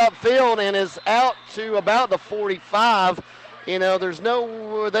 turns it upfield, and is out to about the 45. They've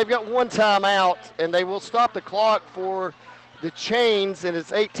got one timeout, and they will stop the clock for the chains, and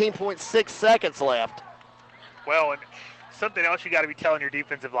it's 18.6 seconds left. Well, and something else you got to be telling your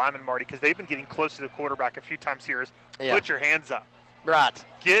defensive lineman, Marty, because they've been getting close to the quarterback a few times here, is put your hands up. Right.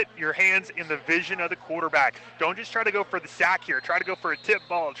 Get your hands in the vision of the quarterback. Don't just try to go for the sack here. Try to go for a tip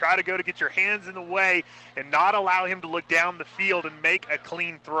ball. Try to go to get your hands in the way and not allow him to look down the field and make a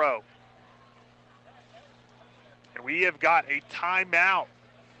clean throw. And we have got a timeout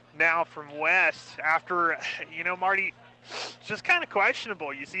now from West after, Marty, it's just kind of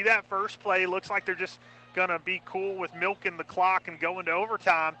questionable. You see that first play, looks like they're just going to be cool with milking the clock and going to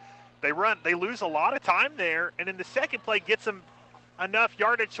overtime. They lose a lot of time there, and then the second play gets them enough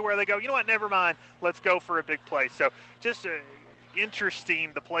yardage to where they go, you know what, never mind, let's go for a big play. So just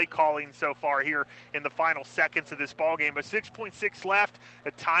interesting, the play calling so far here in the final seconds of this ball game. But 6.6 left,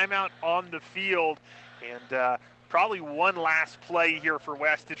 a timeout on the field, and probably one last play here for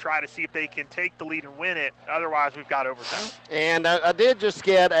West to try to see if they can take the lead and win it. Otherwise, we've got overtime. And I did just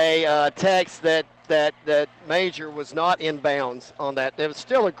get a text that Major was not in bounds on that. It was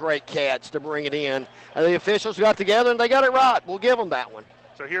still a great catch to bring it in. And the officials got together, and they got it right. We'll give them that one.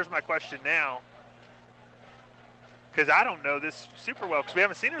 So here's my question now, because I don't know this super well because we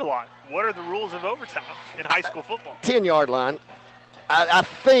haven't seen it a lot. What are the rules of overtime in high school football? 10-yard line. I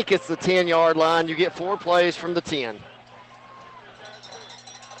think it's the 10-yard line. You get 4 plays from the 10.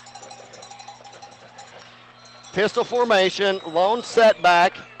 Pistol formation, lone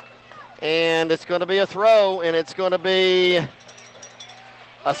setback, and it's going to be a throw, and it's going to be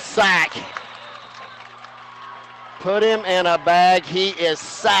a sack. Put him in a bag. He is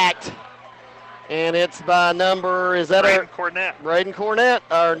sacked, and it's by number, is that Braden Cornett. Braden Cornett,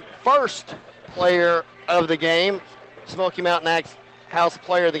 our first player of the game, Smoky Mountain House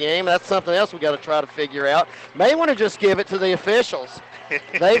player of the game. That's something else we got to try to figure out. May want to just give it to the officials.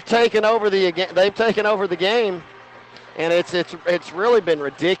 They've taken over the game, and it's really been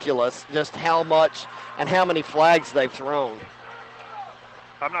ridiculous just how much and how many flags they've thrown.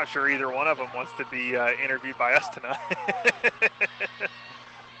 I'm not sure either one of them wants to be interviewed by us tonight.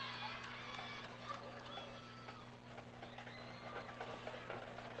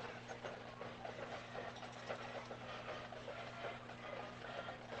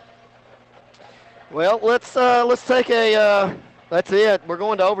 Well, let's take a. That's it. We're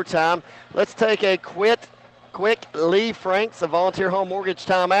going to overtime. Let's take a quick Lee Franks, a Volunteer Home Mortgage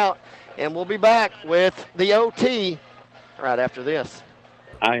timeout, And we'll be back with the OT right after this.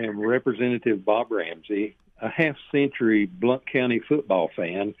 I am Representative Bob Ramsey, a half-century Blount County football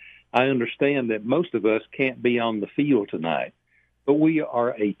fan. I understand that most of us can't be on the field tonight, but we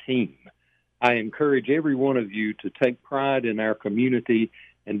are a team. I encourage every one of you to take pride in our community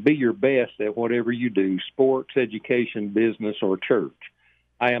and be your best at whatever you do, sports, education, business, or church.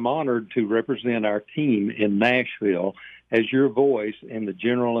 I am honored to represent our team in Nashville as your voice in the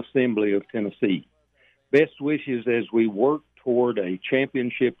General Assembly of Tennessee. Best wishes as we work toward a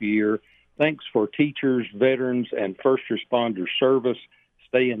championship year. Thanks for teachers, veterans, and first responder service.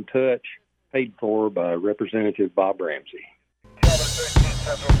 Stay in touch. Paid for by Representative Bob Ramsey.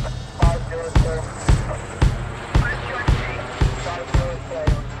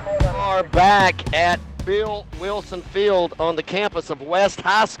 We are back at Bill Wilson Field on the campus of West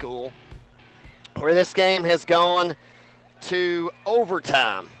High School, where this game has gone to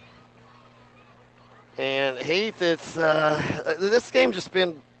overtime. And Heath, it's this game just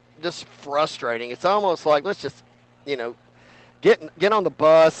been just frustrating. It's almost like let's just, get on the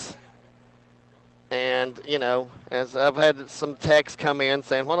bus. And, as I've had some texts come in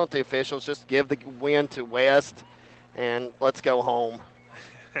saying, why don't the officials just give the win to West and let's go home.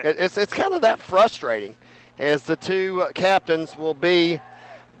 It's kind of that frustrating, as the two captains will be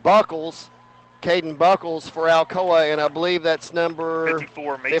Buckles, Caden Buckles for Alcoa, and I believe that's number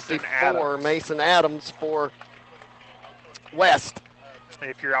 54, Mason Adams for West.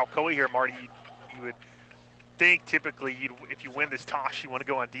 If you're Alcoa here, Marty, you would think typically if you win this toss, you want to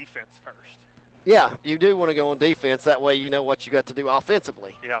go on defense first. Yeah, you do want to go on defense. That way you know what you got to do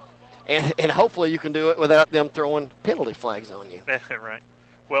offensively. Yeah. And hopefully you can do it without them throwing penalty flags on you. Right.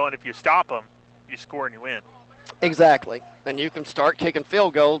 Well, and if you stop them, you score and you win. Exactly. And you can start kicking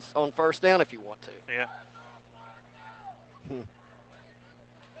field goals on first down if you want to. Yeah.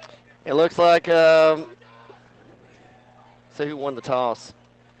 It looks like, see who won the toss.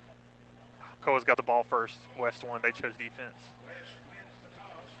 Alcoa's got the ball first. West won. They chose defense.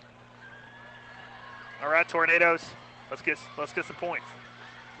 All right, Tornadoes. Let's get some points.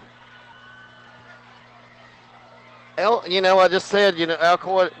 I just said,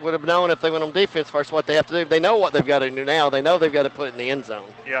 Alcoa would have known if they went on defense first what they have to do. They know what they've got to do now. They know they've got to put it in the end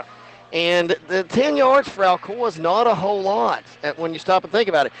zone. Yeah. And the 10 yards for Alcoa is not a whole lot when you stop and think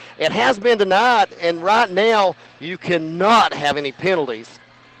about it. It has been tonight, and right now you cannot have any penalties.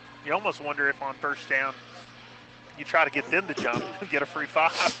 You almost wonder if on first down you try to get them to jump and get a free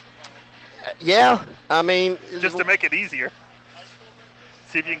 5. Yeah, I mean. Just to make it easier.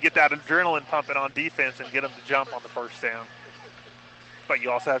 See if you can get that adrenaline pumping on defense and get them to jump on the first down. But you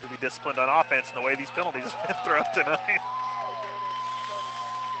also have to be disciplined on offense in the way these penalties have been thrown tonight.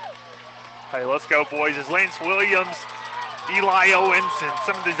 Hey, let's go, boys. As Lance Williams, Eli Owens, and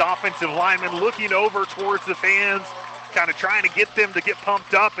some of these offensive linemen looking over towards the fans, kind of trying to get them to get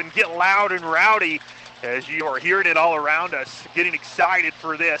pumped up and get loud and rowdy as you are hearing it all around us, getting excited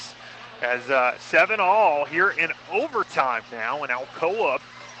for this. As 7-all here in overtime now, and Alcoa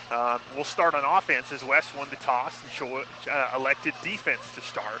will start on offense as West won the toss and elected defense to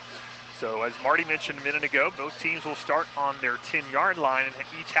start. So as Marty mentioned a minute ago, both teams will start on their 10-yard line and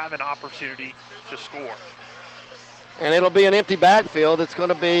each have an opportunity to score. And it'll be an empty backfield. It's going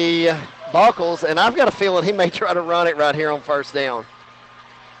to be Buckles, and I've got a feeling he may try to run it right here on first down.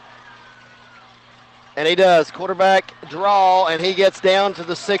 And he does. Quarterback draw, and he gets down to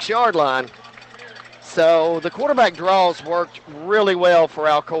the 6-yard line. So the quarterback draws worked really well for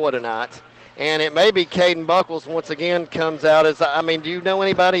Alcoa tonight. And it may be Caden Buckles once again comes out as, do you know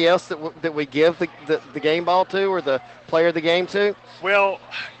anybody else that we give the game ball to or the player of the game to? Well,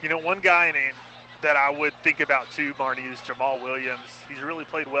 one guy that I would think about too, Marty, is Jamal Williams. He's really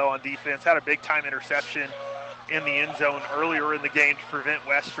played well on defense, had a big-time interception in the end zone earlier in the game to prevent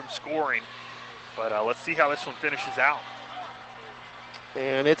West from scoring. But let's see how this one finishes out.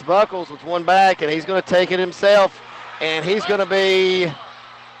 And it's Buckles with one back, and he's going to take it himself. And he's going to be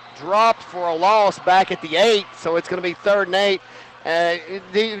dropped for a loss back at the 8, so it's going to be 3rd and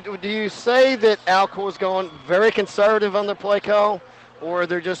 8. Do you say that Alcoa's going very conservative on their play call, or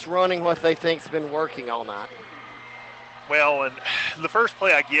they're just running what they think's been working all night? Well, and the first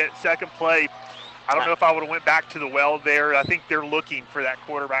play I get, second play, I don't know if I would have went back to the well there. I think they're looking for that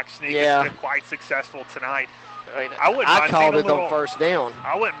quarterback sneak. Yeah. It's been quite successful tonight. I called it on first down.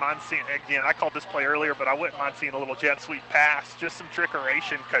 I wouldn't mind seeing, again, I called this play earlier, but I wouldn't mind seeing a little jet sweep pass, just some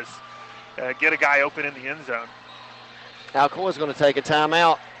trickeration, because get a guy open in the end zone. Alcoa's going to take a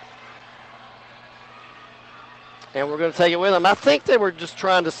timeout. And we're going to take it with them. I think they were just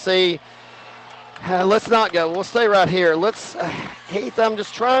trying to see Let's not go. We'll stay right here. Let's, Heath, I'm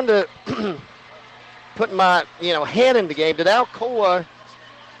just trying to put my, head in the game. Did Alcoa,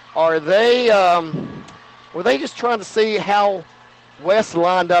 were they just trying to see how West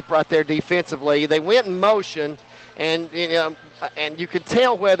lined up right there defensively? They went in motion, and you could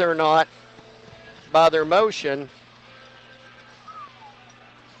tell whether or not by their motion.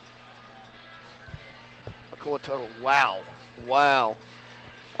 Alcoa total. Wow.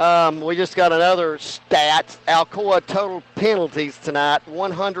 We just got another stat. Alcoa total penalties tonight,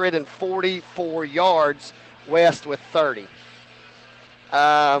 144 yards, West with 30.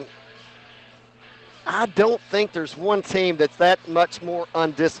 I don't think there's one team that's that much more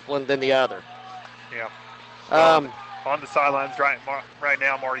undisciplined than the other. Yeah. On the sidelines right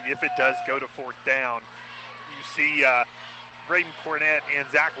now, Marty, if it does go to fourth down, you see Braden Cornett and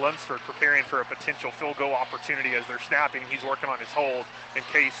Zach Lunsford preparing for a potential field goal opportunity as they're snapping. He's working on his hold in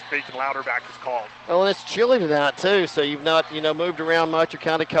case Bacon Louderback is called. Oh, and it's chilly tonight, too, so you've not, moved around much. You're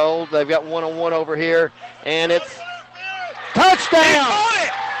kind of cold. They've got one-on-one over here, and it's touchdown!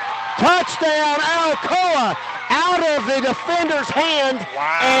 Touchdown, Alcoa, out of the defender's hand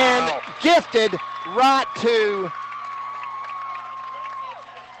and gifted right to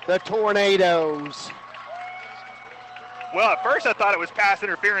the Tornadoes. Well, at first I thought it was pass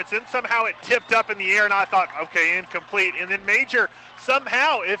interference, and somehow it tipped up in the air, and I thought, okay, incomplete. And then Major,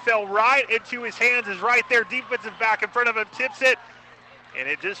 somehow it fell right into his hands, is right there, defensive back in front of him, tips it, and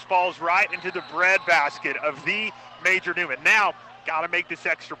it just falls right into the breadbasket of the Major Newman. Now, got to make this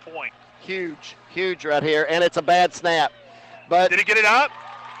extra point. Huge right here, and it's a bad snap. But did he get it up?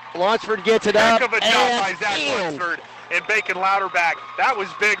 Lunsford gets it up. Heck of a job by Zach Lunsford and Bacon Louderback. That was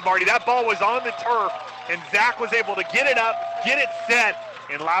big, Marty. That ball was on the turf, and Zach was able to get it up, get it set,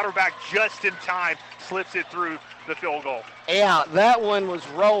 and Louderback just in time slips it through the field goal. Yeah, that one was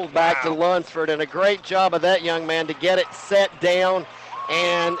rolled back to Lunsford, and a great job of that young man to get it set down,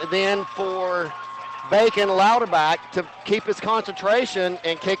 and then for Bacon Louderback to keep his concentration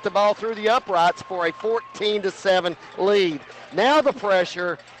and kick the ball through the uprights for a 14-7 lead. Now the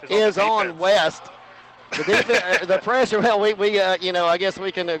pressure is on West. The pressure, well, I guess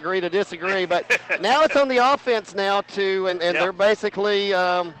we can agree to disagree, but now it's on the offense now too, and they're basically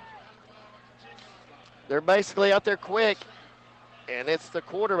out there quick, and it's the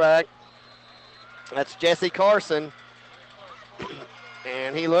quarterback. That's Jesse Carson,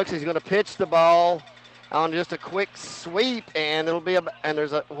 and he's going to pitch the ball on just a quick sweep, and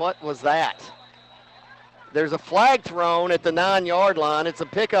what was that? There's a flag thrown at the 9-yard line. It's a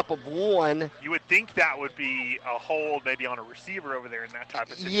pickup of 1. You would think that would be a hold maybe on a receiver over there in that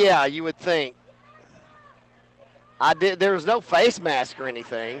type of situation. Yeah, you would think. There was no face mask or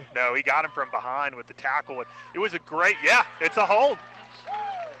anything. No, he got him from behind with the tackle. It was a great, it's a hold.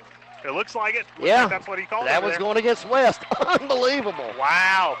 It looks like it. Yeah, that's what he called it. That was going against West. Unbelievable.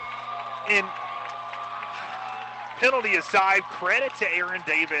 Wow. And penalty aside, credit to Aaron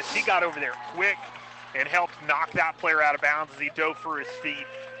Davis. He got over there quick and helped knock that player out of bounds as he dove for his feet.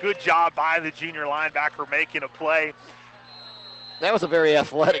 Good job by the junior linebacker making a play. That was a very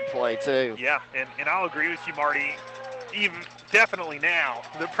athletic play, too. Yeah, and I'll agree with you, Marty. Definitely now,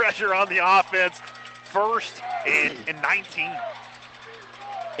 the pressure on the offense, 1st and 19.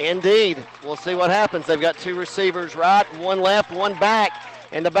 Indeed. We'll see what happens. They've got 2 receivers right, 1 left, 1 back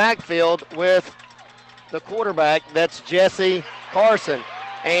in the backfield with the quarterback. That's Jesse Carson.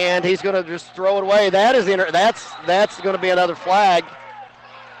 And he's going to just throw it away. That's going to be another flag.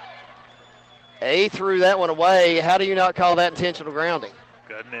 He threw that one away. How do you not call that intentional grounding?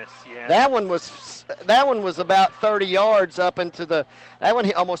 Goodness, yeah. That one was about 30 yards up into that one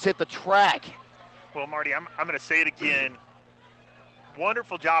he almost hit the track. Well, Marty, I'm going to say it again.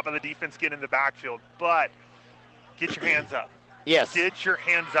 Wonderful job of the defense getting in the backfield, but get your hands up. Yes. Get your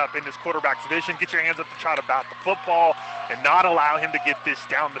hands up in this quarterback's vision. Get your hands up to try to bat the football and not allow him to get this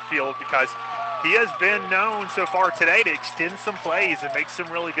down the field, because he has been known so far today to extend some plays and make some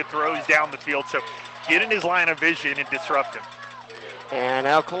really good throws down the field. So get in his line of vision and disrupt him. And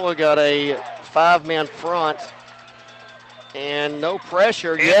Alcoa got a 5-man front and no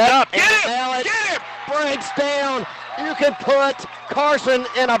pressure yet. Get him! Now it Get him! breaks down. You can put Carson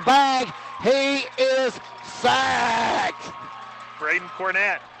in a bag. He is sacked. Braden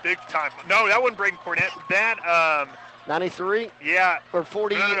Cornett, big time. No, that wasn't Braden Cornett. That 93? Yeah. Or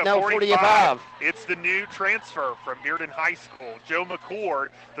 40? No, 45. It's the new transfer from Bearden High School, Joe McCord,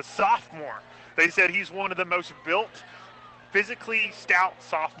 the sophomore. They said he's one of the most built, physically stout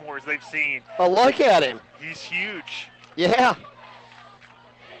sophomores they've seen. Oh, look at him. He's huge. Yeah.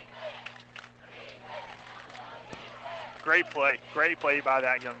 Great play by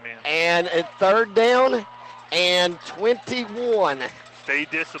that young man. And at 3rd down and 21. Stay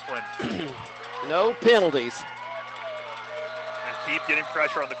disciplined. No penalties. And keep getting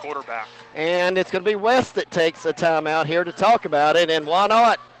pressure on the quarterback. And it's going to be West that takes a timeout here to talk about it, and why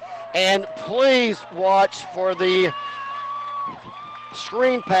not? And please watch for the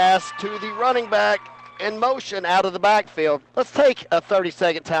screen pass to the running back in motion out of the backfield. Let's take a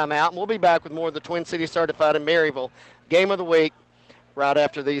 30-second timeout, and we'll be back with more of the Twin Cities Certified in Maryville Game of the Week right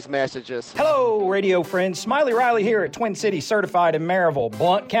after these messages. Hello, radio friends. Smiley Riley here at Twin Cities Certified in Maryville,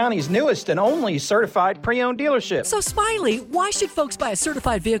 Blount County's newest and only certified pre-owned dealership. So, Smiley, why should folks buy a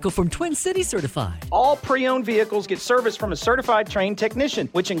certified vehicle from Twin Cities Certified? All pre-owned vehicles get service from a certified trained technician,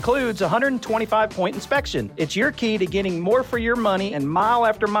 which includes a 125-point inspection. It's your key to getting more for your money and mile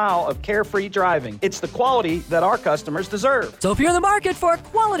after mile of carefree driving. It's the quality that our customers deserve. So if you're in the market for a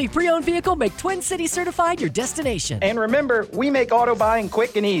quality pre-owned vehicle, make Twin Cities Certified your destination. And remember, we make auto buying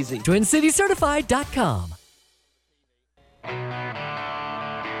quick and easy. TwinCitiesCertified.com.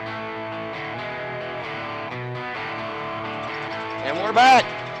 And we're back.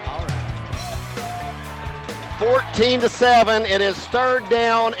 14-7. It is 3rd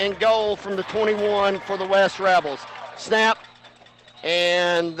down and goal from the 21 for the West Rebels. Snap.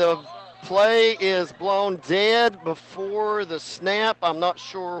 And the play is blown dead before the snap. I'm not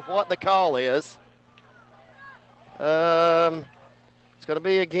sure what the call is. It's going to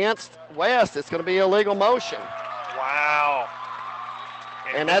be against West. It's going to be illegal motion. Wow.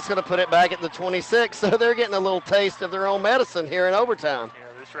 And that's going to put it back at the 26. So they're getting a little taste of their own medicine here in overtime.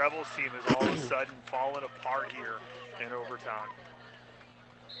 Yeah, this Rebels team is all of a sudden falling apart here in overtime.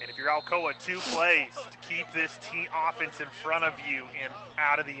 And if you're Alcoa, 2 plays to keep this team offense in front of you and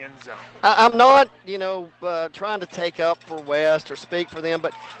out of the end zone. I'm not, trying to take up for West or speak for them,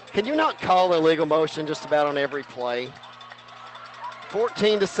 but can you not call illegal motion just about on every play?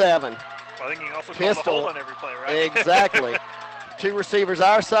 14-7. Well, I think you can also call the hold on every play, right? Exactly. 2 receivers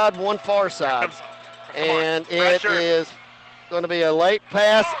our side, 1 far side. And it is going to be a late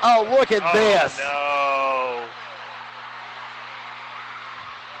pass. Oh, look at this. No.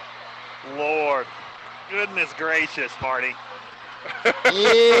 Lord. Goodness gracious, Marty.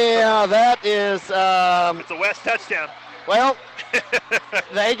 Yeah, that is. It's a West touchdown. Well,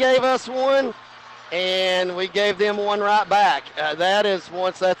 they gave us one, and we gave them one right back. That is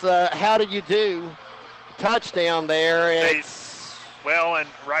that's a how do you do touchdown there. Well, and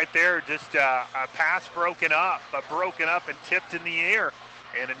right there, just a pass broken up and tipped in the air.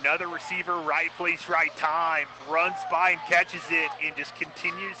 And another receiver, right place, right time, runs by and catches it and just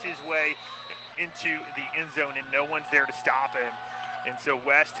continues his way into the end zone, and no one's there to stop him. And so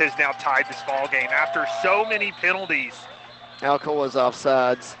West has now tied this ball game after so many penalties. Alcoa's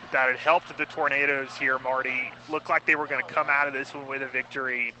offsides. That had helped the Tornadoes here, Marty. Looked like they were going to come out of this one with a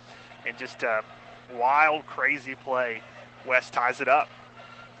victory. And just a wild, crazy play. West ties it up.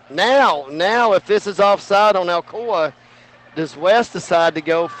 Now, if this is offside on Alcoa, does West decide to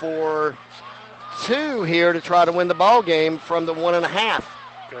go for 2 here to try to win the ball game from the 1.5?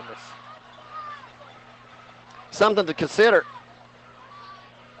 Goodness. Something to consider.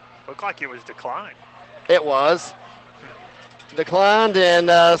 Looked like it was declined. It was. Declined,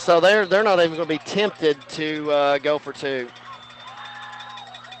 and so they're not even going to be tempted to go for 2.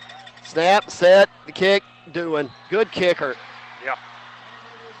 Snap, set, the kick, doing. Good kicker. Yeah.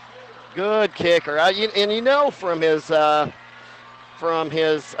 Good kicker. And you know from his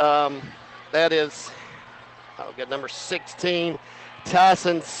that is, good, number 16,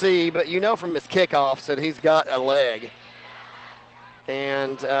 Tyson C. But you know from his kickoffs that he's got a leg.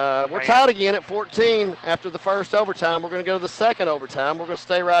 And we're tied again at 14 after the first overtime. We're going to go to the second overtime. We're going to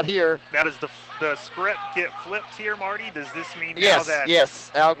stay right here. Now, does the script get flipped here, Marty? Does this mean yes,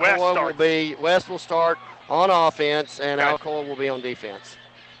 now that Alcoa West will start on offense, and Alcoa will be on defense.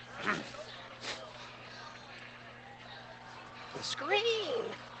 The scream.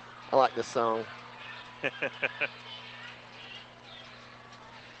 I like this song.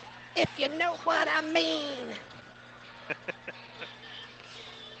 If you know what I mean.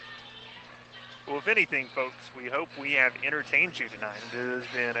 Well, if anything, folks, we hope we have entertained you tonight. It has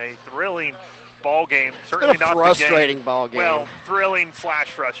been a thrilling ball game. Certainly not frustrating ball game. Well, thrilling /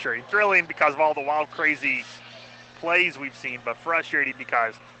 frustrating. Thrilling because of all the wild, crazy plays we've seen, but frustrating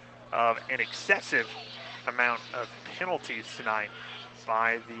because of an excessive amount of penalties tonight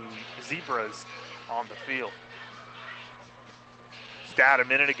by the Zebras on the field. Stat a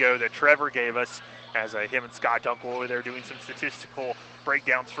minute ago that Trevor gave us as him and Scott Dunkel over there doing some statistical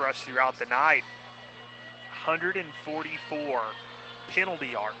breakdowns for us throughout the night. 144 penalty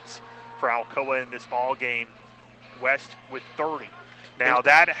yards for Alcoa in this ball game. West with 30. Now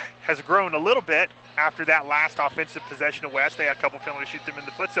that has grown a little bit after that last offensive possession of West. They had a couple penalties shoot them in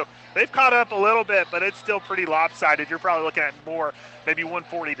the foot, so they've caught up a little bit, but it's still pretty lopsided. You're probably looking at more, maybe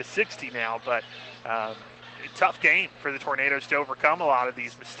 140-60 now, but a tough game for the Tornadoes to overcome a lot of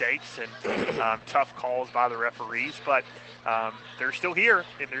these mistakes and tough calls by the referees, but they're still here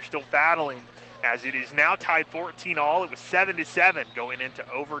and they're still battling, as it is now tied 14-all. It was 7-7 going into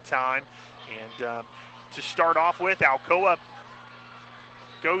overtime, and to start off with, Alcoa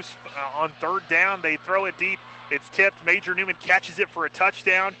goes on third down. They throw it deep. It's tipped. Major Newman catches it for a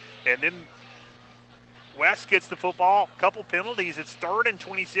touchdown, and then West gets the football. A couple penalties. It's 3rd and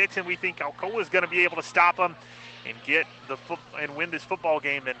 26, and we think Alcoa is going to be able to stop them and get and win this football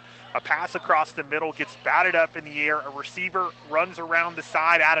game. And a pass across the middle gets batted up in the air. A receiver runs around the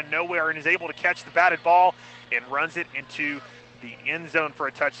side out of nowhere and is able to catch the batted ball and runs it into the end zone for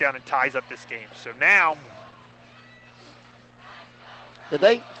a touchdown and ties up this game. So now, did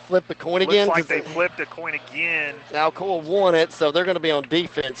they flip the coin again? Looks like they flipped the coin again. Alcoa won it, so they're going to be on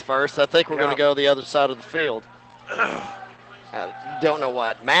defense first. I think we're going to go the other side of the field. I don't know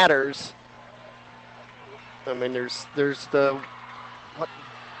what matters. I mean, there's the what?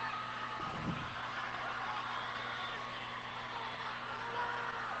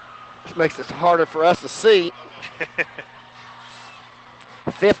 Which makes it harder for us to see.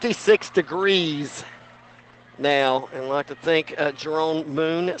 56 degrees. Now, and I'd like to thank Jerome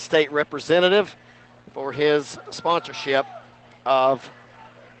Moon, state representative, for his sponsorship of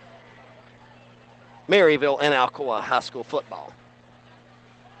Maryville and Alcoa High School football.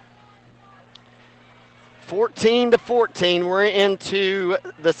 14-14, we're into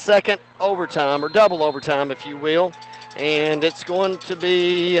the second overtime, or double overtime, if you will, and it's going to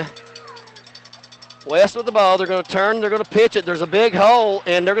be West with the ball. They're going to turn, they're going to pitch it. There's a big hole,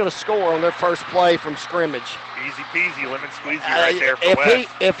 and they're going to score on their first play from scrimmage. Easy peasy, lemon squeezy right there for West.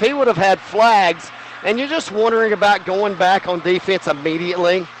 If he would have had flags, and you're just wondering about going back on defense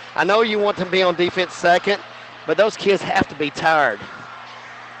immediately, I know you want to be on defense second, but those kids have to be tired.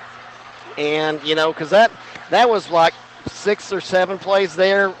 And, you know, because that was like 6 or 7 plays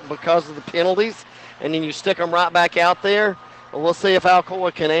there because of the penalties, and then you stick them right back out there. Well, we'll see if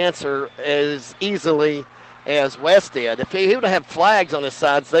Alcoa can answer as easily as West did. If he would have had flags on his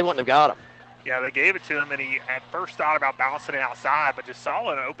sides, they wouldn't have got him. Yeah, they gave it to him, and he at first thought about bouncing it outside, but just saw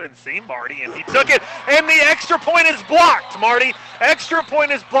an open seam, Marty, and he took it, and the extra point is blocked, Marty. Extra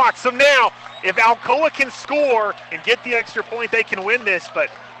point is blocked. So now, if Alcoa can score and get the extra point, they can win this, but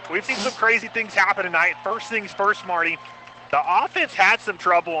we've seen some crazy things happen tonight. First things first, Marty. The offense had some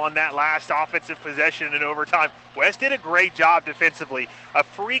trouble on that last offensive possession in overtime. West did a great job defensively. A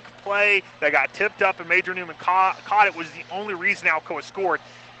freak play that got tipped up and Major Newman caught it was the only reason Alcoa scored.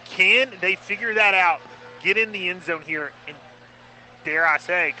 Can they figure that out, get in the end zone here, and dare I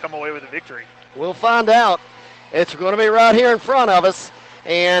say, come away with a victory? We'll find out. It's going to be right here in front of us.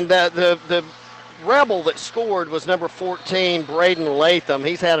 And the Rebel that scored was number 14, Braden Latham.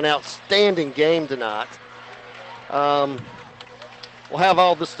 He's had an outstanding game tonight. We'll have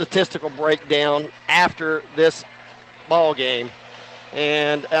all the statistical breakdown after this ball game.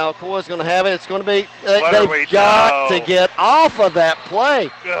 And Alcoa is going to have it. It's going to be, they've got to get off of that play.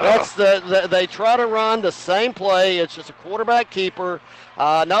 That's they try to run the same play. It's just a quarterback keeper,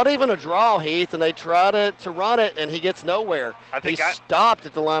 not even a draw, Heath, and they try to run it, and he gets nowhere. He stopped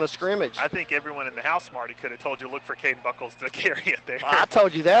at the line of scrimmage. I think everyone in the house, Marty, could have told you look for Caden Buckles to carry it there. I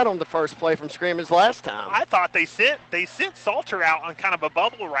told you that on the first play from scrimmage last time. I thought they sent Salter out on kind of a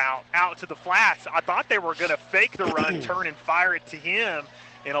bubble route out to the flats. I thought they were going to fake the run, turn and fire it to him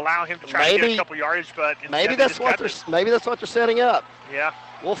and allow him to try to get a couple yardage, but maybe that's what they're setting up. Yeah,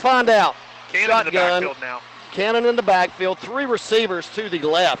 we'll find out. Cannon Shotgun in the backfield now. Cannon in the backfield, 3 receivers to the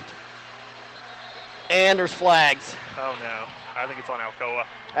left, and there's flags. Oh no, I think it's on Alcoa.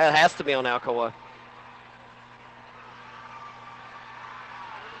 That has to be on Alcoa.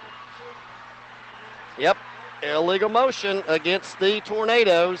 Yep, illegal motion against the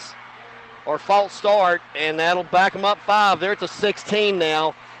Tornadoes. Or false start, and that'll back them up 5. They're at the 16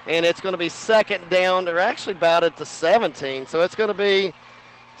 now, and it's going to be second down. They're actually about at the 17, so it's going to be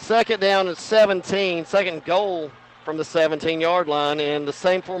second down and 17, second goal from the 17-yard line, and the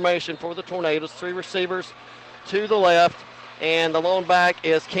same formation for the Tornadoes. 3 receivers to the left, and the lone back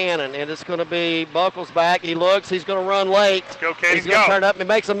is Cannon, and it's going to be Buckles back. He looks, he's going to run late. Let's go, Cannon, he's going to turn up and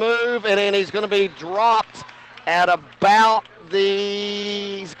makes a move, and then he's going to be dropped at about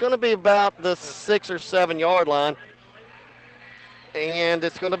he's going to be about the 6 or 7 yard line. And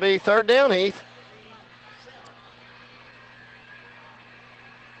it's going to be third down, Heath.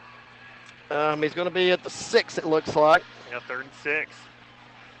 He's going to be at the 6, it looks like. Yeah, 3rd and 6.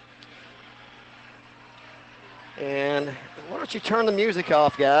 And why don't you turn the music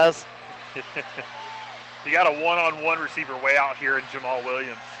off, guys? You got a one-on-one receiver way out here in Jamal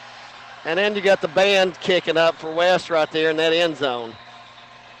Williams. And then you got the band kicking up for West right there in that end zone.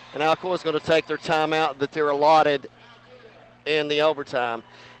 And Alcoa's going to take their timeout that they're allotted in the overtime.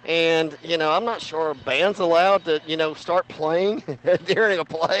 And, I'm not sure a band's allowed to, start playing during a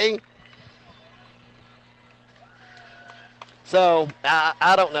play. So,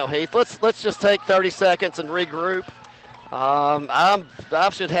 I don't know, Heath. Let's just take 30 seconds and regroup. I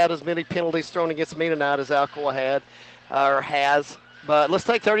should have had as many penalties thrown against me tonight as Alcoa had, or has. But let's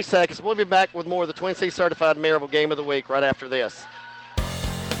take 30 seconds. We'll be back with more of the Twin Cities Certified Maryville Game of the Week right after this.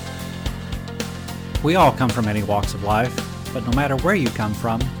 We all come from many walks of life, but no matter where you come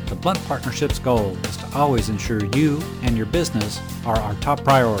from, the Blunt Partnership's goal is to always ensure you and your business are our top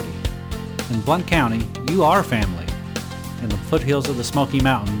priority. In Blount County, you are family. In the foothills of the Smoky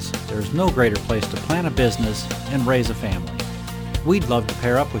Mountains, there is no greater place to plan a business and raise a family. We'd love to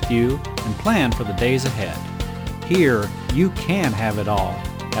pair up with you and plan for the days ahead. Here, you can have it all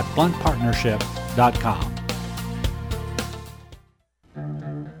at bluntpartnership.com.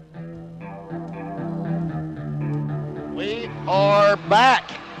 We are back.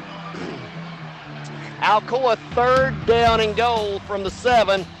 Alcoa 3rd down and goal from the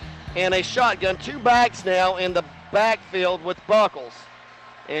 7 and a shotgun. 2 backs now in the backfield with Buckles.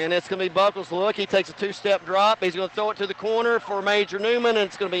 And it's going to be Buckles' look. He takes a 2-step drop. He's going to throw it to the corner for Major Newman, and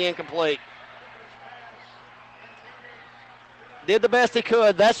it's going to be incomplete. Did the best he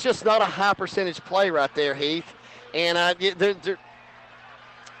could. That's just not a high percentage play right there, Heath. And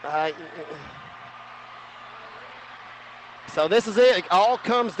so this is it. It all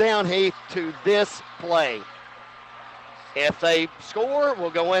comes down, Heath, to this play. If they score,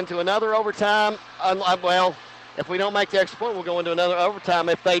 we'll go into another overtime. Well, if we don't make the extra point, we'll go into another overtime.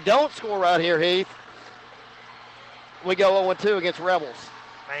 If they don't score right here, Heath, we go 0-2 against Rebels.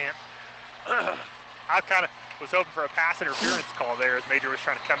 Man, I kind of was hoping for a pass interference call there as Major was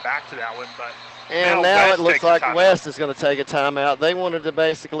trying to come back to that one. But and now it looks like West is going to take a timeout. They wanted to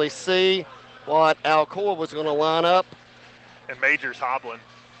basically see what Alcoa was going to line up. And Major's hobbling.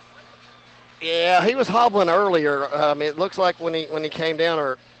 Yeah, he was hobbling earlier. It looks like when he came down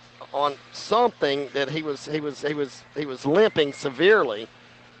or on something that he was limping severely,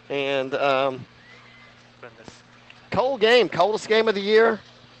 and cold game, coldest game of the year.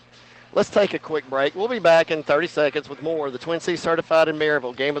 Let's take a quick break. We'll be back in 30 seconds with more of the Twin Cities Certified in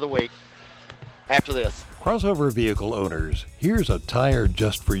Maryville Game of the Week after this. Crossover vehicle owners, here's a tire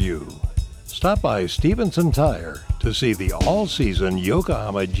just for you. Stop by Stevenson Tire to see the all-season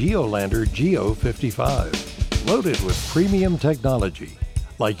Yokohama Geolander Geo 55, loaded with premium technology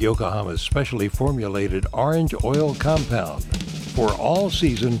like Yokohama's specially formulated orange oil compound for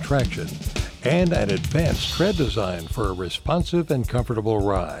all-season traction and an advanced tread design for a responsive and comfortable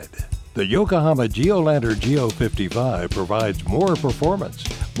ride. The Yokohama Geolander Geo 55 provides more performance,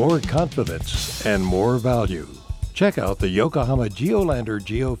 more confidence, and more value. Check out the Yokohama Geolander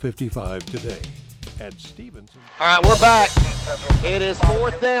Geo 55 today at Stevenson. All right, we're back. It is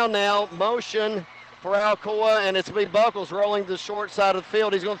 4th down now. Motion for Alcoa, and it's going to be Buckles rolling to the short side of the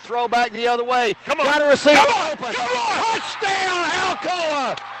field. He's going to throw back the other way. Come on. Got a receiver open. Touchdown,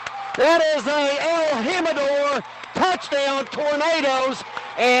 Alcoa! That is a El Jimador touchdown, Tornadoes.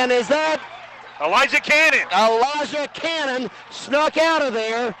 And is that Elijah Cannon? Elijah Cannon snuck out of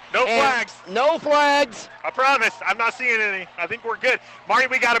there. No flags. No flags. I promise. I'm not seeing any. I think we're good. Marty,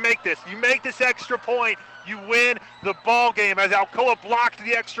 we got to make this. You make this extra point, you win the ball game as Alcoa blocked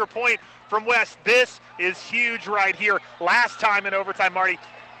the extra point from West. This is huge right here. Last time in overtime, Marty,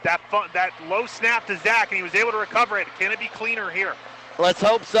 that low snap to Zach, and he was able to recover it. Can it be cleaner here? Let's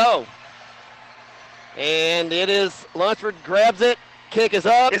hope so. And it is, Lunsford grabs it. Kick is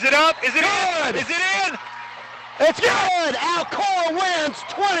up. Is it up? Is it good? In? Is it in? It's good. Alcoa wins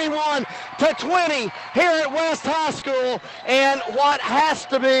 21-20 here at West High School. And what has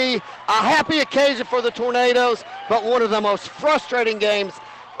to be a happy occasion for the Tornadoes, but one of the most frustrating games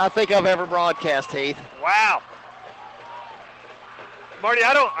I think I've ever broadcast, Heath. Wow. Marty,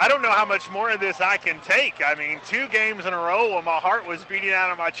 I don't know how much more of this I can take. I mean, 2 games in a row when my heart was beating out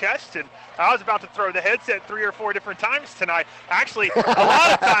of my chest, and I was about to throw the headset 3 or 4 different times tonight. Actually, a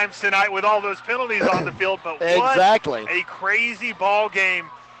lot of times tonight with all those penalties on the field. But exactly. What a crazy ball game,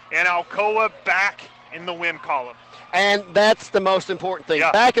 and Alcoa back in the win column. And that's the most important thing.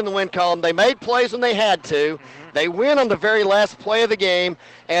 Yeah. Back in the win column, they made plays when they had to. They win on the very last play of the game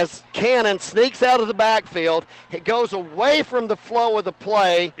as Cannon sneaks out of the backfield. It goes away from the flow of the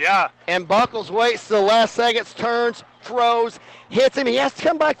play. Yeah. And Buckles waits to the last seconds, turns, throws, hits him. He has to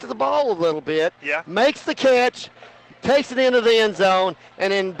come back to the ball a little bit. Yeah. Makes the catch, takes it into the end zone,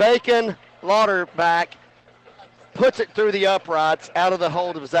 and then Bacon Lauterbach puts it through the uprights out of the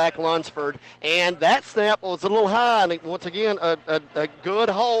hold of Zach Lunsford. And that snap was a little high. And once again, a good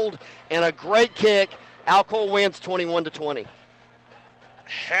hold and a great kick. Alcoa wins 21-20.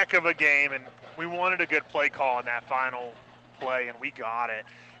 Heck of a game, and we wanted a good play call in that final play, and we got it.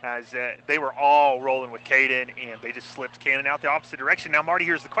 As they were all rolling with Caden, and they just slipped Cannon out the opposite direction. Now, Marty,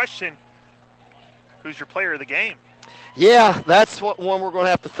 here's the question. Who's your player of the game? Yeah, that's one we're going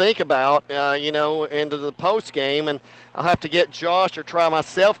to have to think about, into the post game, and I'll have to get Josh or try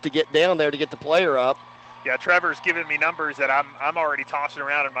myself to get down there to get the player up. Yeah, Trevor's giving me numbers that I'm already tossing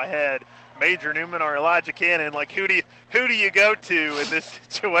around in my head. Major Newman or Elijah Cannon. Like, who do you go to in this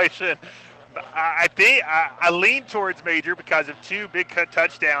situation? I think I lean towards Major because of two big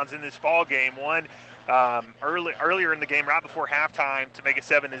touchdowns in this ball game. One earlier in the game, right before halftime, to make it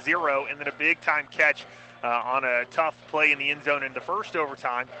 7-0, and then a big time catch on a tough play in the end zone in the first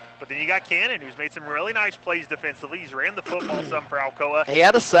overtime. But then you got Cannon, who's made some really nice plays defensively. He's ran the football some for Alcoa. He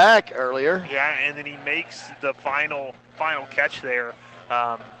had a sack earlier. Yeah, and then he makes the final catch there.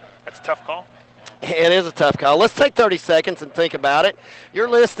 That's a tough call. It is a tough call. Let's take 30 seconds and think about it. You're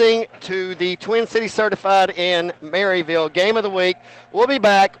listening to the Twin City Certified in Maryville Game of the Week. We'll be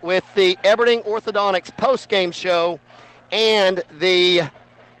back with the Everding Orthodontics post-game show and the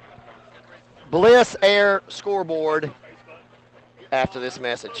Bliss Air scoreboard after this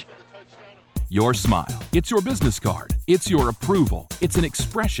message. Your smile. It's your business card. It's your approval. It's an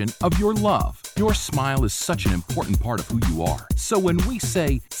expression of your love. Your smile is such an important part of who you are. So when we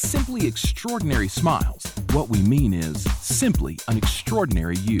say simply extraordinary smiles, what we mean is simply an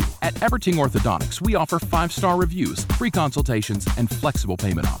extraordinary you. At Everting Orthodontics, we offer 5-star reviews, free consultations, and flexible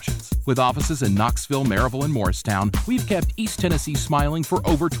payment options. With offices in Knoxville, Maryville, and Morristown, we've kept East Tennessee smiling for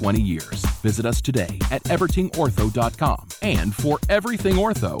over 20 years. Visit us today at evertingortho.com. And for everything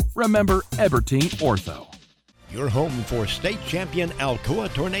ortho, remember Everting Ortho. Your home for state champion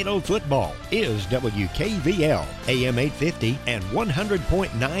Alcoa Tornado football is WKVL, AM 850 and 100.9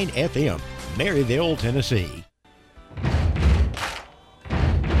 FM, Maryville, Tennessee.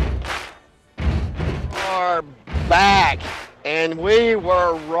 Are back, and we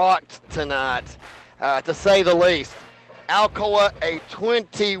were rocked tonight, to say the least. Alcoa a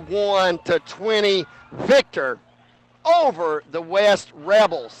 21-20 victor over the West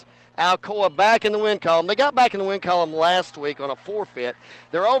Rebels. Alcoa back in the win column. They got back in the win column last week on a forfeit.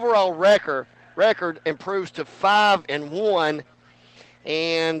 Their overall record improves to 5-1,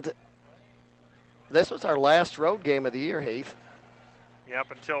 and this was our last road game of the year, Heath.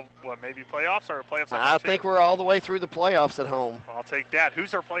 Yep, until, maybe playoffs or playoffs? I think we're all the way through the playoffs at home. I'll take that.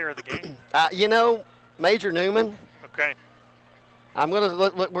 Who's our player of the game? Major Newman. Okay.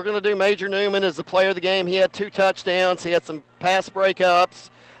 We're gonna do Major Newman as the player of the game. He had 2 touchdowns. He had some pass breakups.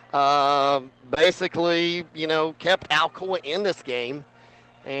 Basically, kept Alcoa in this game,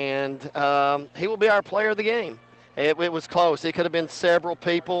 and he will be our player of the game. It was close. It could have been several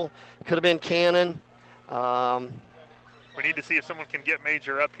people. It could have been Cannon. We need to see if someone can get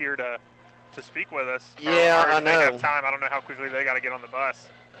Major up here to speak with us. Yeah, or I if they know. have time. I don't know how quickly they got to get on the bus,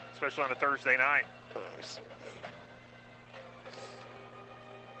 especially on a Thursday night.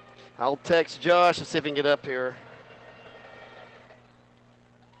 I'll text Josh and see if he can get up here.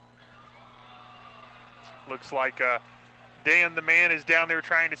 Looks like Dan the man is down there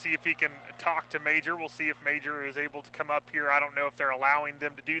trying to see if he can talk to Major. We'll see if Major is able to come up here. I don't know if they're allowing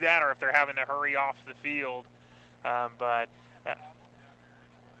them to do that or if they're having to hurry off the field. But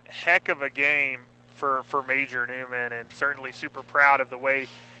heck of a game for Major Newman, and certainly super proud of the way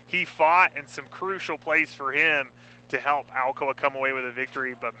he fought and some crucial plays for him to help Alcoa come away with a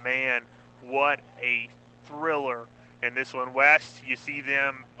victory. But, man, what a thriller in this one. West, you see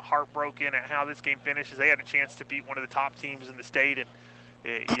them heartbroken at how this game finishes. They had a chance to beat one of the top teams in the state, and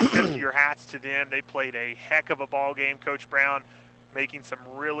you tip your hats to them. They played a heck of a ball game. Coach Brown making some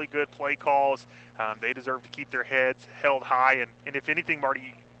really good play calls. They deserve to keep their heads held high. And if anything,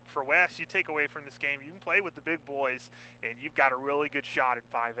 Marty, for West, you take away from this game, you can play with the big boys, and you've got a really good shot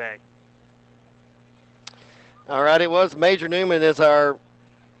at 5A. All right, it was Major Newman is our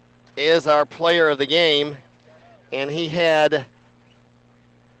player of the game, and he had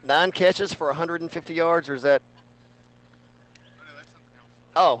 9 catches for 150 yards, or is that?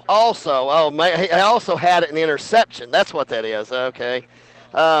 I also had an interception. That's what that is. Okay.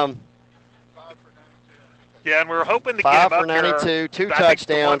 Yeah, and we're hoping to 5 get him for up 92, here. 2 I think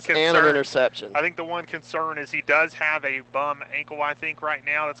the one touchdowns, and an interception. I think the one concern is he does have a bum ankle, I think, right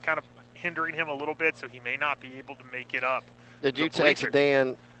now. That's kind of hindering him a little bit, so he may not be able to make it up. Did you text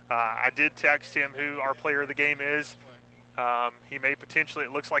Dan? I did text him who our player of the game is. He may potentially,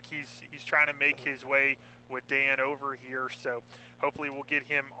 it looks like he's trying to make his way with Dan over here, so hopefully we'll get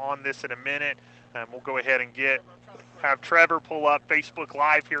him on this in a minute. We'll go ahead and have Trevor pull up Facebook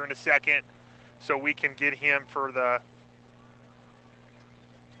Live here in a second so we can get him for the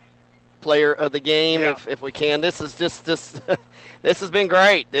player of the game, if we can. This is just this has been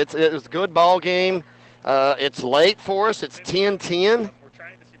great. It was a good ball game. It's late for us. It's 10-10.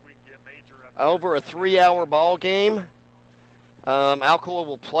 Over a 3-hour ball game. Alcoa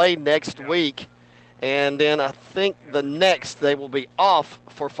will play next week, and then I think the next they will be off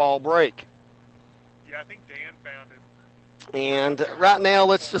for fall break. Yeah, I think Dan found it. And right now,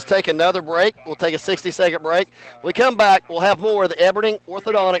 let's just take another break. We'll take a 60-second break. When we come back, we'll have more of the Aberdeen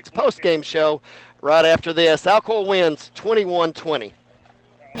Orthodontics post-game show right after this. Alcoa wins 21-20.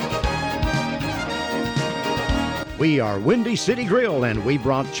 We are Windy City Grill, and we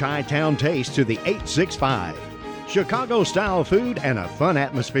brought Chi-Town Taste to the 865. Chicago-style food and a fun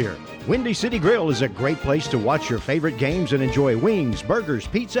atmosphere. Windy City Grill is a great place to watch your favorite games and enjoy wings, burgers,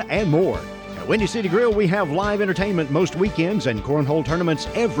 pizza, and more. At Windy City Grill, we have live entertainment most weekends and cornhole tournaments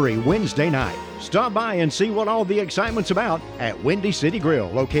every Wednesday night. Stop by and see what all the excitement's about at Windy City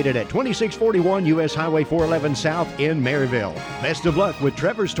Grill, located at 2641 U.S. Highway 411 South in Maryville. Best of luck with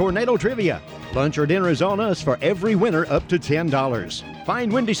Trevor's Tornado Trivia. Lunch or dinner is on us for every winner up to $10.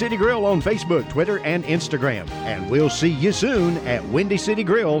 Find Windy City Grill on Facebook, Twitter, and Instagram. And we'll see you soon at Windy City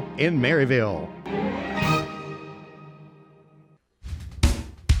Grill in Maryville.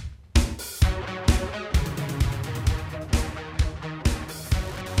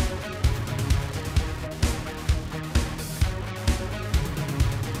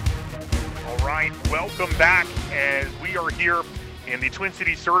 Welcome back as we are here in the Twin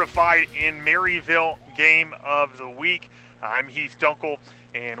Cities Certified in Maryville Game of the Week. I'm Heath Dunkel,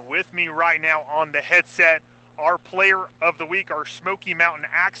 and with me right now on the headset, our player of the week, our Smoky Mountain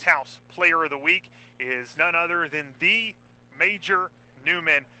Axe House player of the week, is none other than the Major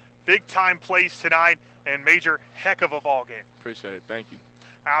Newman. Big time plays tonight, and Major, heck of a ball game. Appreciate it. Thank you.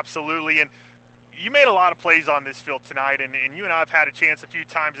 Absolutely. And you made a lot of plays on this field tonight, and you and I have had a chance a few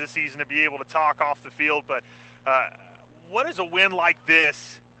times this season to be able to talk off the field, but what is a win like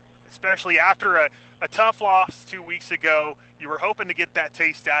this, especially after a tough loss 2 weeks ago? You were hoping to get that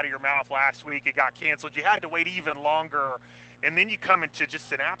taste out of your mouth last week. It got canceled. You had to wait even longer, and then you come into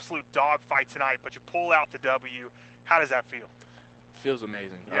just an absolute dogfight tonight, but you pull out the W. How does that feel? Feels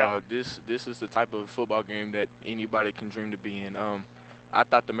amazing. Yeah. This is the type of football game that anybody can dream to be in. I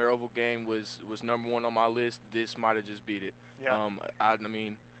thought the Maryville game was number one on my list. This might have just beat it. Yeah. I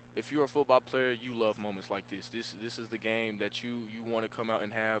mean, if you're a football player, you love moments like this. This is the game that you want to come out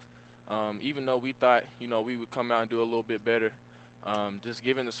and have. Even though we thought, we would come out and do a little bit better, just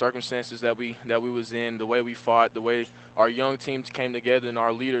given the circumstances that we was in, the way we fought, the way our young teams came together and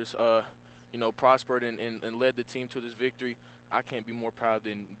our leaders, prospered and led the team to this victory. I can't be more proud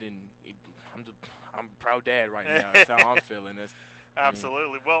than I'm a proud dad right now. That's how I'm feeling.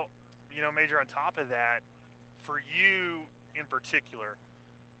 Absolutely. Well, Major, on top of that, for you in particular,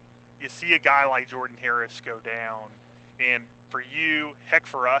 you see a guy like Jordan Harris go down, and for you, heck,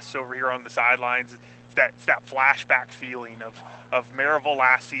 for us over here on the sidelines, it's that flashback feeling of Maryville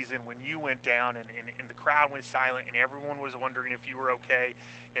last season when you went down and the crowd went silent and everyone was wondering if you were okay,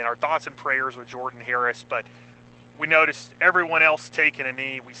 and our thoughts and prayers with Jordan Harris, but we noticed everyone else taking a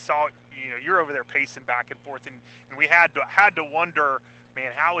knee. We saw, you're over there pacing back and forth, and we had to wonder,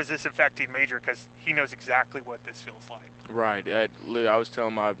 man, how is this affecting Major? Because he knows exactly what this feels like. Right. I was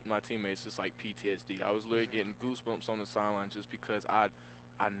telling my teammates it's like PTSD. I was literally getting goosebumps on the sideline just because I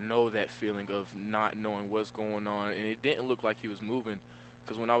know that feeling of not knowing what's going on, and it didn't look like he was moving.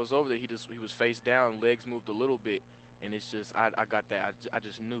 Because when I was over there, he was face down, legs moved a little bit, and it's just I got that. I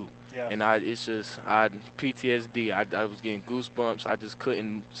just knew. Yeah. And PTSD. I was getting goosebumps. I just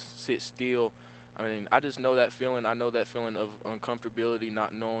couldn't sit still. I mean, I just know that feeling. I know that feeling of uncomfortability,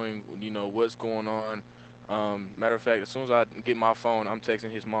 not knowing, what's going on. Matter of fact, as soon as I get my phone, I'm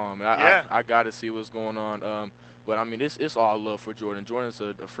texting his mom. And I got to see what's going on. But I mean, it's all love for Jordan. Jordan's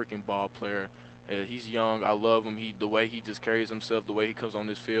a freaking ball player. He's young. I love him. The way he just carries himself, the way he comes on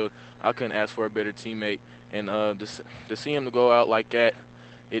this field, I couldn't ask for a better teammate. And to see him to go out like that,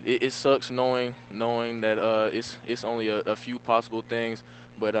 it sucks knowing that it's only a few possible things.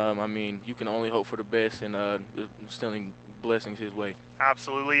 But I mean, you can only hope for the best and sending blessings his way.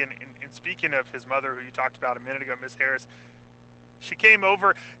 Absolutely. And speaking of his mother, who you talked about a minute ago, Miss Harris, she came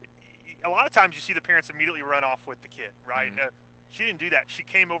over. A lot of times you see the parents immediately run off with the kid, right? Mm-hmm. She didn't do that. She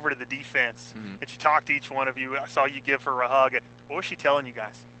came over to the defense, and she talked to each one of you. I saw you give her a hug. What was she telling you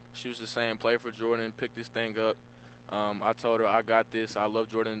guys? She was just saying, play for Jordan, pick this thing up. I told her, I got this. I love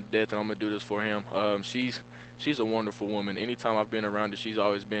Jordan to death, and I'm going to do this for him. She's a wonderful woman. Anytime I've been around her, she's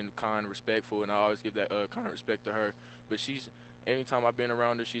always been kind, respectful, and I always give that kind of respect to her. But anytime I've been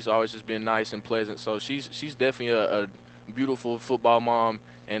around her, she's always just been nice and pleasant. So she's definitely a beautiful football mom,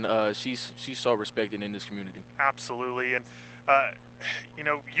 and she's so respected in this community. Absolutely. And,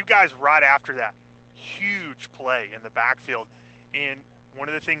 you guys right after that, huge play in the backfield. And one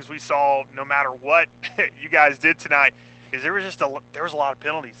of the things we saw, no matter what you guys did tonight, is there was a lot of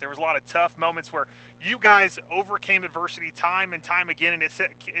penalties. There was a lot of tough moments where you guys overcame adversity time and time again, and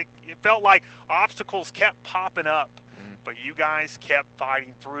it felt like obstacles kept popping up, but you guys kept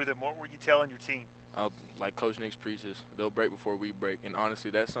fighting through them. What were you telling your team? Like Coach Nix preaches, they'll break before we break, and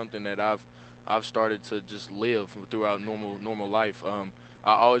honestly, that's something that I've started to just live throughout normal life.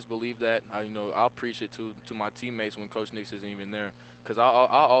 I always believe that. I'll preach it to my teammates when Coach Nix isn't even there, because I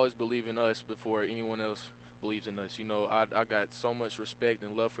always believe in us before anyone else believes in us. I got so much respect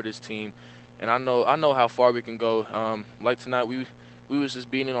and love for this team, and I know how far we can go. Like tonight, we was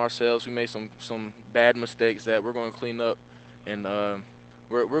just beating ourselves. We made some bad mistakes that we're going to clean up, and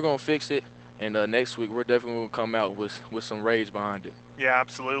we're going to fix it. And next week, we're definitely going to come out with some rage behind it. Yeah,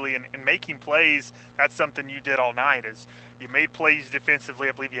 absolutely. And making plays, that's something you did all night. Is you made plays defensively.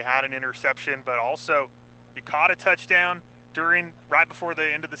 I believe you had an interception, but also you caught a touchdown right before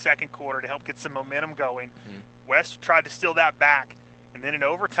the end of the second quarter to help get some momentum going. West tried to steal that back. And then in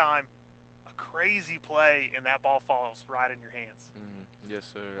overtime, a crazy play, and that ball falls right in your hands. Yes,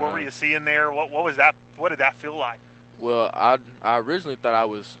 sir. What were you seeing there? What was that? What did that feel like? Well, I originally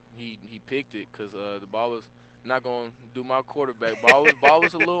thought he picked it because the ball was not going to do my quarterback. Ball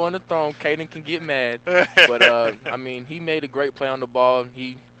was a little underthrown. Caden can get mad, but I mean, he made a great play on the ball.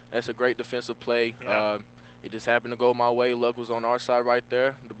 That's a great defensive play. Yeah. It just happened to go my way. Luck was on our side right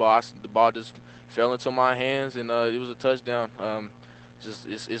there. The ball just fell into my hands, and it was a touchdown.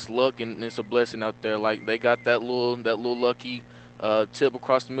 It's luck, and it's a blessing out there. Like they got that little lucky tip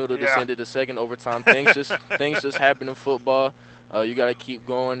across the middle to send it to second overtime. Things just happen in football. You got to keep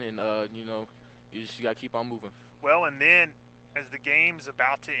going, and you just got to keep on moving. Well, and then as the game's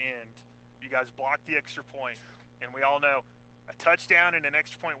about to end, you guys block the extra point, and we all know a touchdown and an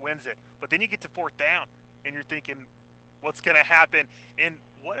extra point wins it. But then you get to fourth down, and you're thinking, what's going to happen? And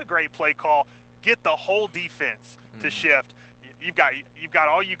what a great play call. Get the whole defense to shift. You've got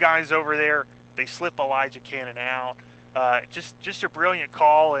all you guys over there. They slip Elijah Cannon out. Just a brilliant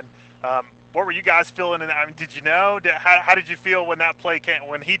call. And what were you guys feeling? I mean, did you know? How did you feel when that play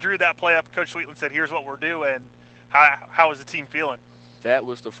when he drew that play up? Coach Sweetland said, "Here's what we're doing." How was the team feeling? That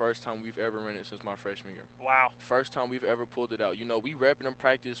was the first time we've ever run it since my freshman year. Wow. First time we've ever pulled it out. We rep it in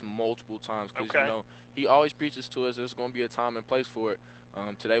practice multiple times because he always preaches to us there's going to be a time and place for it.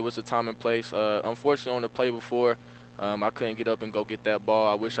 Today was the time and place. Unfortunately, on the play before, I couldn't get up and go get that ball.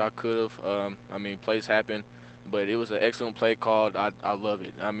 I wish I could have. I mean, plays happen, but it was an excellent play called. I love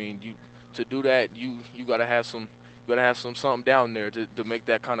it. I mean, to do that, you gotta have something down there to make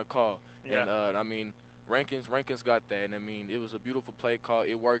that kind of call. Yeah. And I mean, Rankins got that. And I mean, it was a beautiful play call.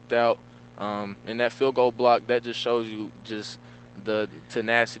 It worked out. And that field goal block, that just shows you just the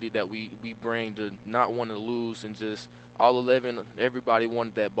tenacity that we bring to not want to lose, and just all 11, everybody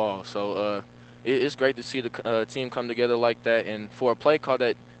wanted that ball. So it's great to see the team come together like that, and for a play call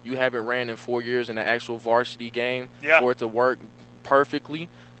that you haven't ran in 4 years in an actual varsity game, for it to work perfectly,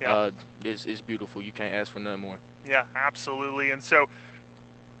 it's beautiful. You can't ask for nothing more. Yeah, absolutely. And so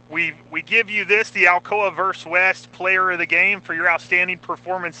we give you the Alcoa vs. West Player of the Game for your outstanding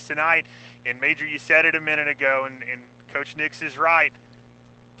performance tonight. And Major, you said it a minute ago, and Coach Nix is right.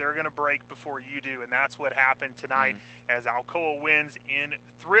 They're going to break before you do, and that's what happened tonight as Alcoa wins in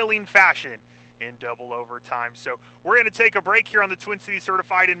thrilling fashion in double overtime. So we're going to take a break here on the Twin Cities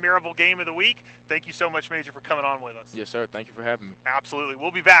Certified in Maryville Game of the Week. Thank you so much, Major, for coming on with us. Yes, sir. Thank you for having me. Absolutely.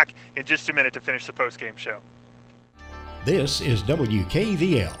 We'll be back in just a minute to finish the post-game show. This is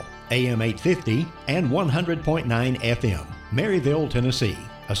WKVL, AM 850 and 100.9 FM, Maryville, Tennessee,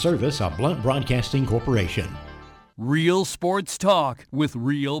 a service of Blunt Broadcasting Corporation. Real sports talk with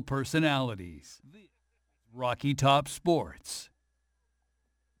real personalities. Rocky Top Sports.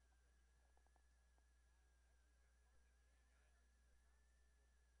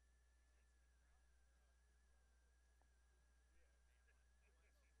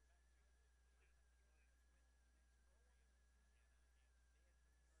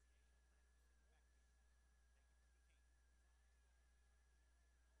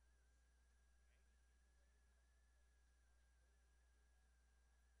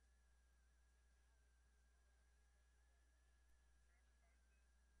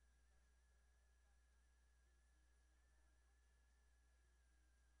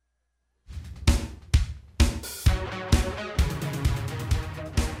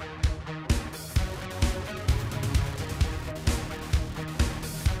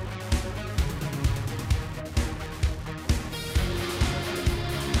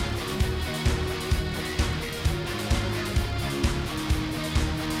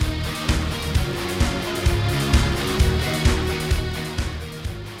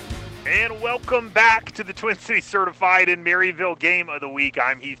 And welcome back to the Twin Cities Certified in Maryville Game of the Week.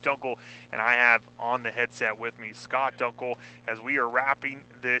 I'm Heath Dunkel, and I have on the headset with me Scott Dunkel as we are wrapping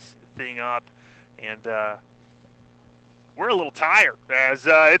this thing up. And we're a little tired as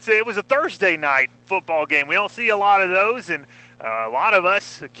it was a Thursday night football game. We don't see a lot of those, and a lot of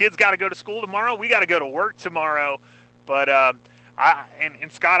us, the kids got to go to school tomorrow. We got to go to work tomorrow. But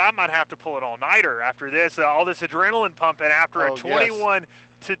and Scott, I might have to pull an all-nighter after this. All this adrenaline pumping after a 21-20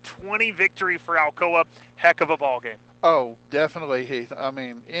 victory for Alcoa. Heck of a ball game. Oh, definitely, Heath. I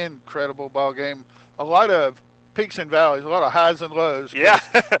mean, incredible ball game. A lot of peaks and valleys, a lot of highs and lows. Yeah.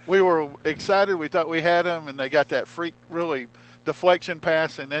 We were excited. We thought we had them, and they got that freak, really, deflection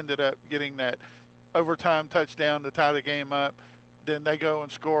pass and ended up getting that overtime touchdown to tie the game up. Then they go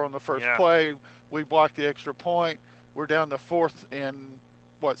and score on the first play. We blocked the extra point. We're down to fourth and,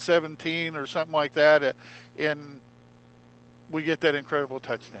 17 or something like that. And we get that incredible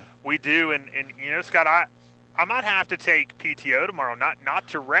touchdown. We do. And Scott, I might have to take PTO tomorrow, not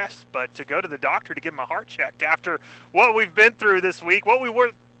to rest, but to go to the doctor to get my heart checked after what we've been through this week, what we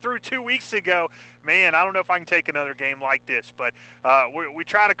were through 2 weeks ago. Man, I don't know if I can take another game like this, but we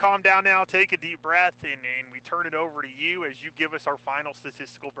try to calm down now, take a deep breath, and we turn it over to you as you give us our final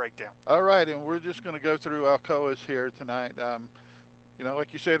statistical breakdown. All right, and we're just going to go through Alcoa's here tonight.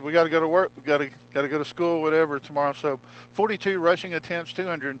 Like you said, we got to go to work, we got to go to school, whatever, tomorrow. So 42 rushing attempts,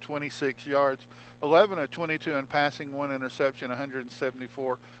 226 yards, 11 of 22 in passing, 1 interception,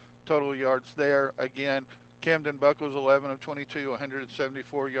 174 total yards there. Again, Camden Buckles, 11 of 22,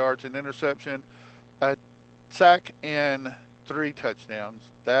 174 yards, an interception, a sack, and 3 touchdowns.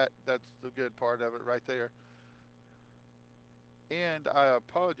 That's the good part of it right there. And I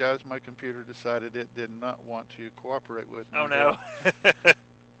apologize, my computer decided it did not want to cooperate with me. Oh, no.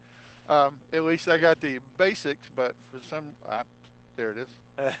 At least I got the basics, but for some, there it is.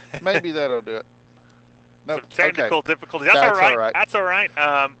 Maybe that'll do it. No, technical difficulties. That's all right. That's all right.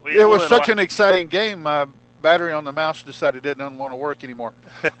 It was such an exciting game. My battery on the mouse decided it didn't want to work anymore.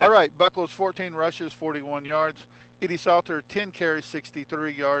 All right, Buckles, 14 rushes, 41 yards. Eddie Salter, 10 carries,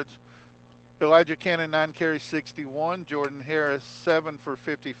 63 yards. Elijah Cannon, 9 carries, 61. Jordan Harris, 7 for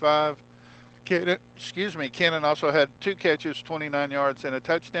 55. Cannon also had 2 catches, 29 yards, and a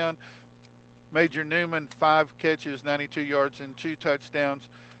touchdown. Major Newman, 5 catches, 92 yards, and 2 touchdowns.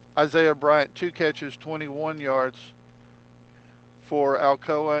 Isaiah Bryant, 2 catches, 21 yards for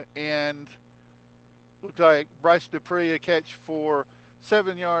Alcoa. And looks like Bryce Dupree, a catch for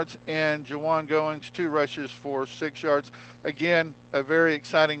 7 yards, and Jawan Goings, 2 rushes for 6 yards. Again, a very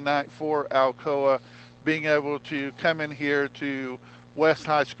exciting night for Alcoa, being able to come in here to West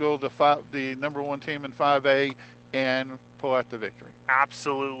High School, the number 1 team in 5A, and pull out the victory.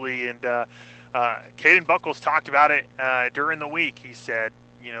 Absolutely. And Caden Buckles talked about it during the week. He said,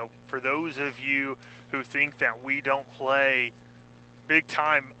 for those of you who think that we don't play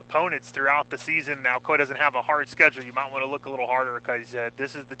big-time opponents throughout the season, Alcoa doesn't have a hard schedule, you might want to look a little harder, because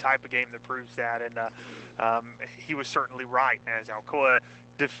this is the type of game that proves that. And he was certainly right, as Alcoa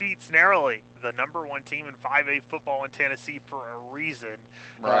defeats narrowly the number 1 team in 5A football in Tennessee for a reason,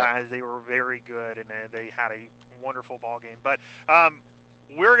 as they were very good and they had a wonderful ball game. But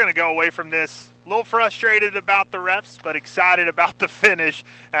we're going to go away from this a little frustrated about the refs, but excited about the finish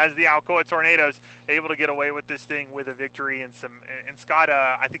as the Alcoa Tornadoes able to get away with this thing with a victory. And Scott,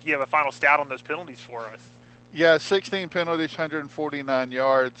 I think you have a final stat on those penalties for us. Yeah, 16 penalties, 149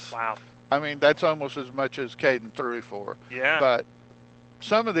 yards. Wow. I mean, that's almost as much as Caden threw for. Yeah. But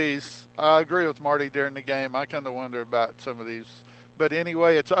some of these, I agree with Marty during the game. I kind of wonder about some of these. But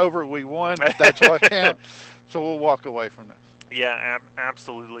anyway, it's over. We won. That's what counts. So we'll walk away from this. Yeah,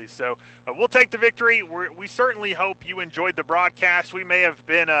 absolutely. So we'll take the victory. We certainly hope you enjoyed the broadcast. We may have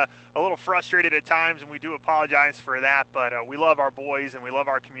been a little frustrated at times, and we do apologize for that. But we love our boys, and we love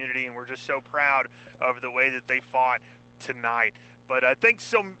our community, and we're just so proud of the way that they fought tonight. But thanks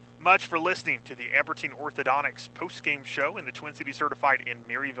so much for listening to the Aberdeen Orthodontics post-game show in the Twin Cities Certified in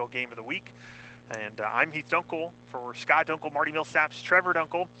Maryville Game of the Week. And I'm Heath Dunkel for Scott Dunkel, Marty Millsaps, Trevor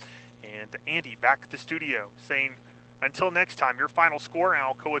Dunkel, and Andy back at the studio saying, until next time, your final score,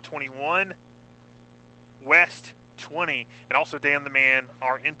 Alcoa 21, West 20, and also Dan the Man,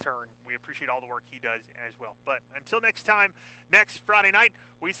 our intern. We appreciate all the work he does as well. But until next time, next Friday night,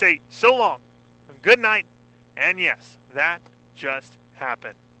 we say so long, good night, and yes, that just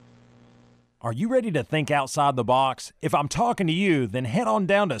happened. Are you ready to think outside the box? If I'm talking to you, then head on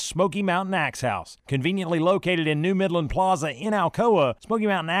down to Smoky Mountain Axe House. Conveniently located in New Midland Plaza in Alcoa, Smoky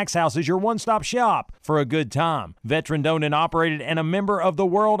Mountain Axe House is your one-stop shop for a good time. Veteran-owned and operated and a member of the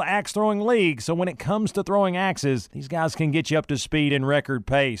World Axe Throwing League, so when it comes to throwing axes, these guys can get you up to speed in record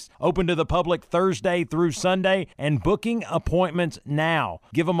pace. Open to the public Thursday through Sunday and booking appointments now.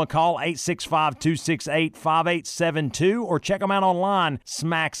 Give them a call, 865-268-5872, or check them out online,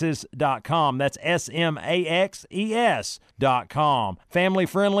 smaxes.com. That's SMAXES.com. Family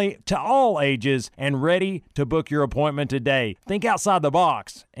friendly to all ages and ready to book your appointment today. Think outside the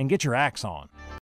box and get your axe on.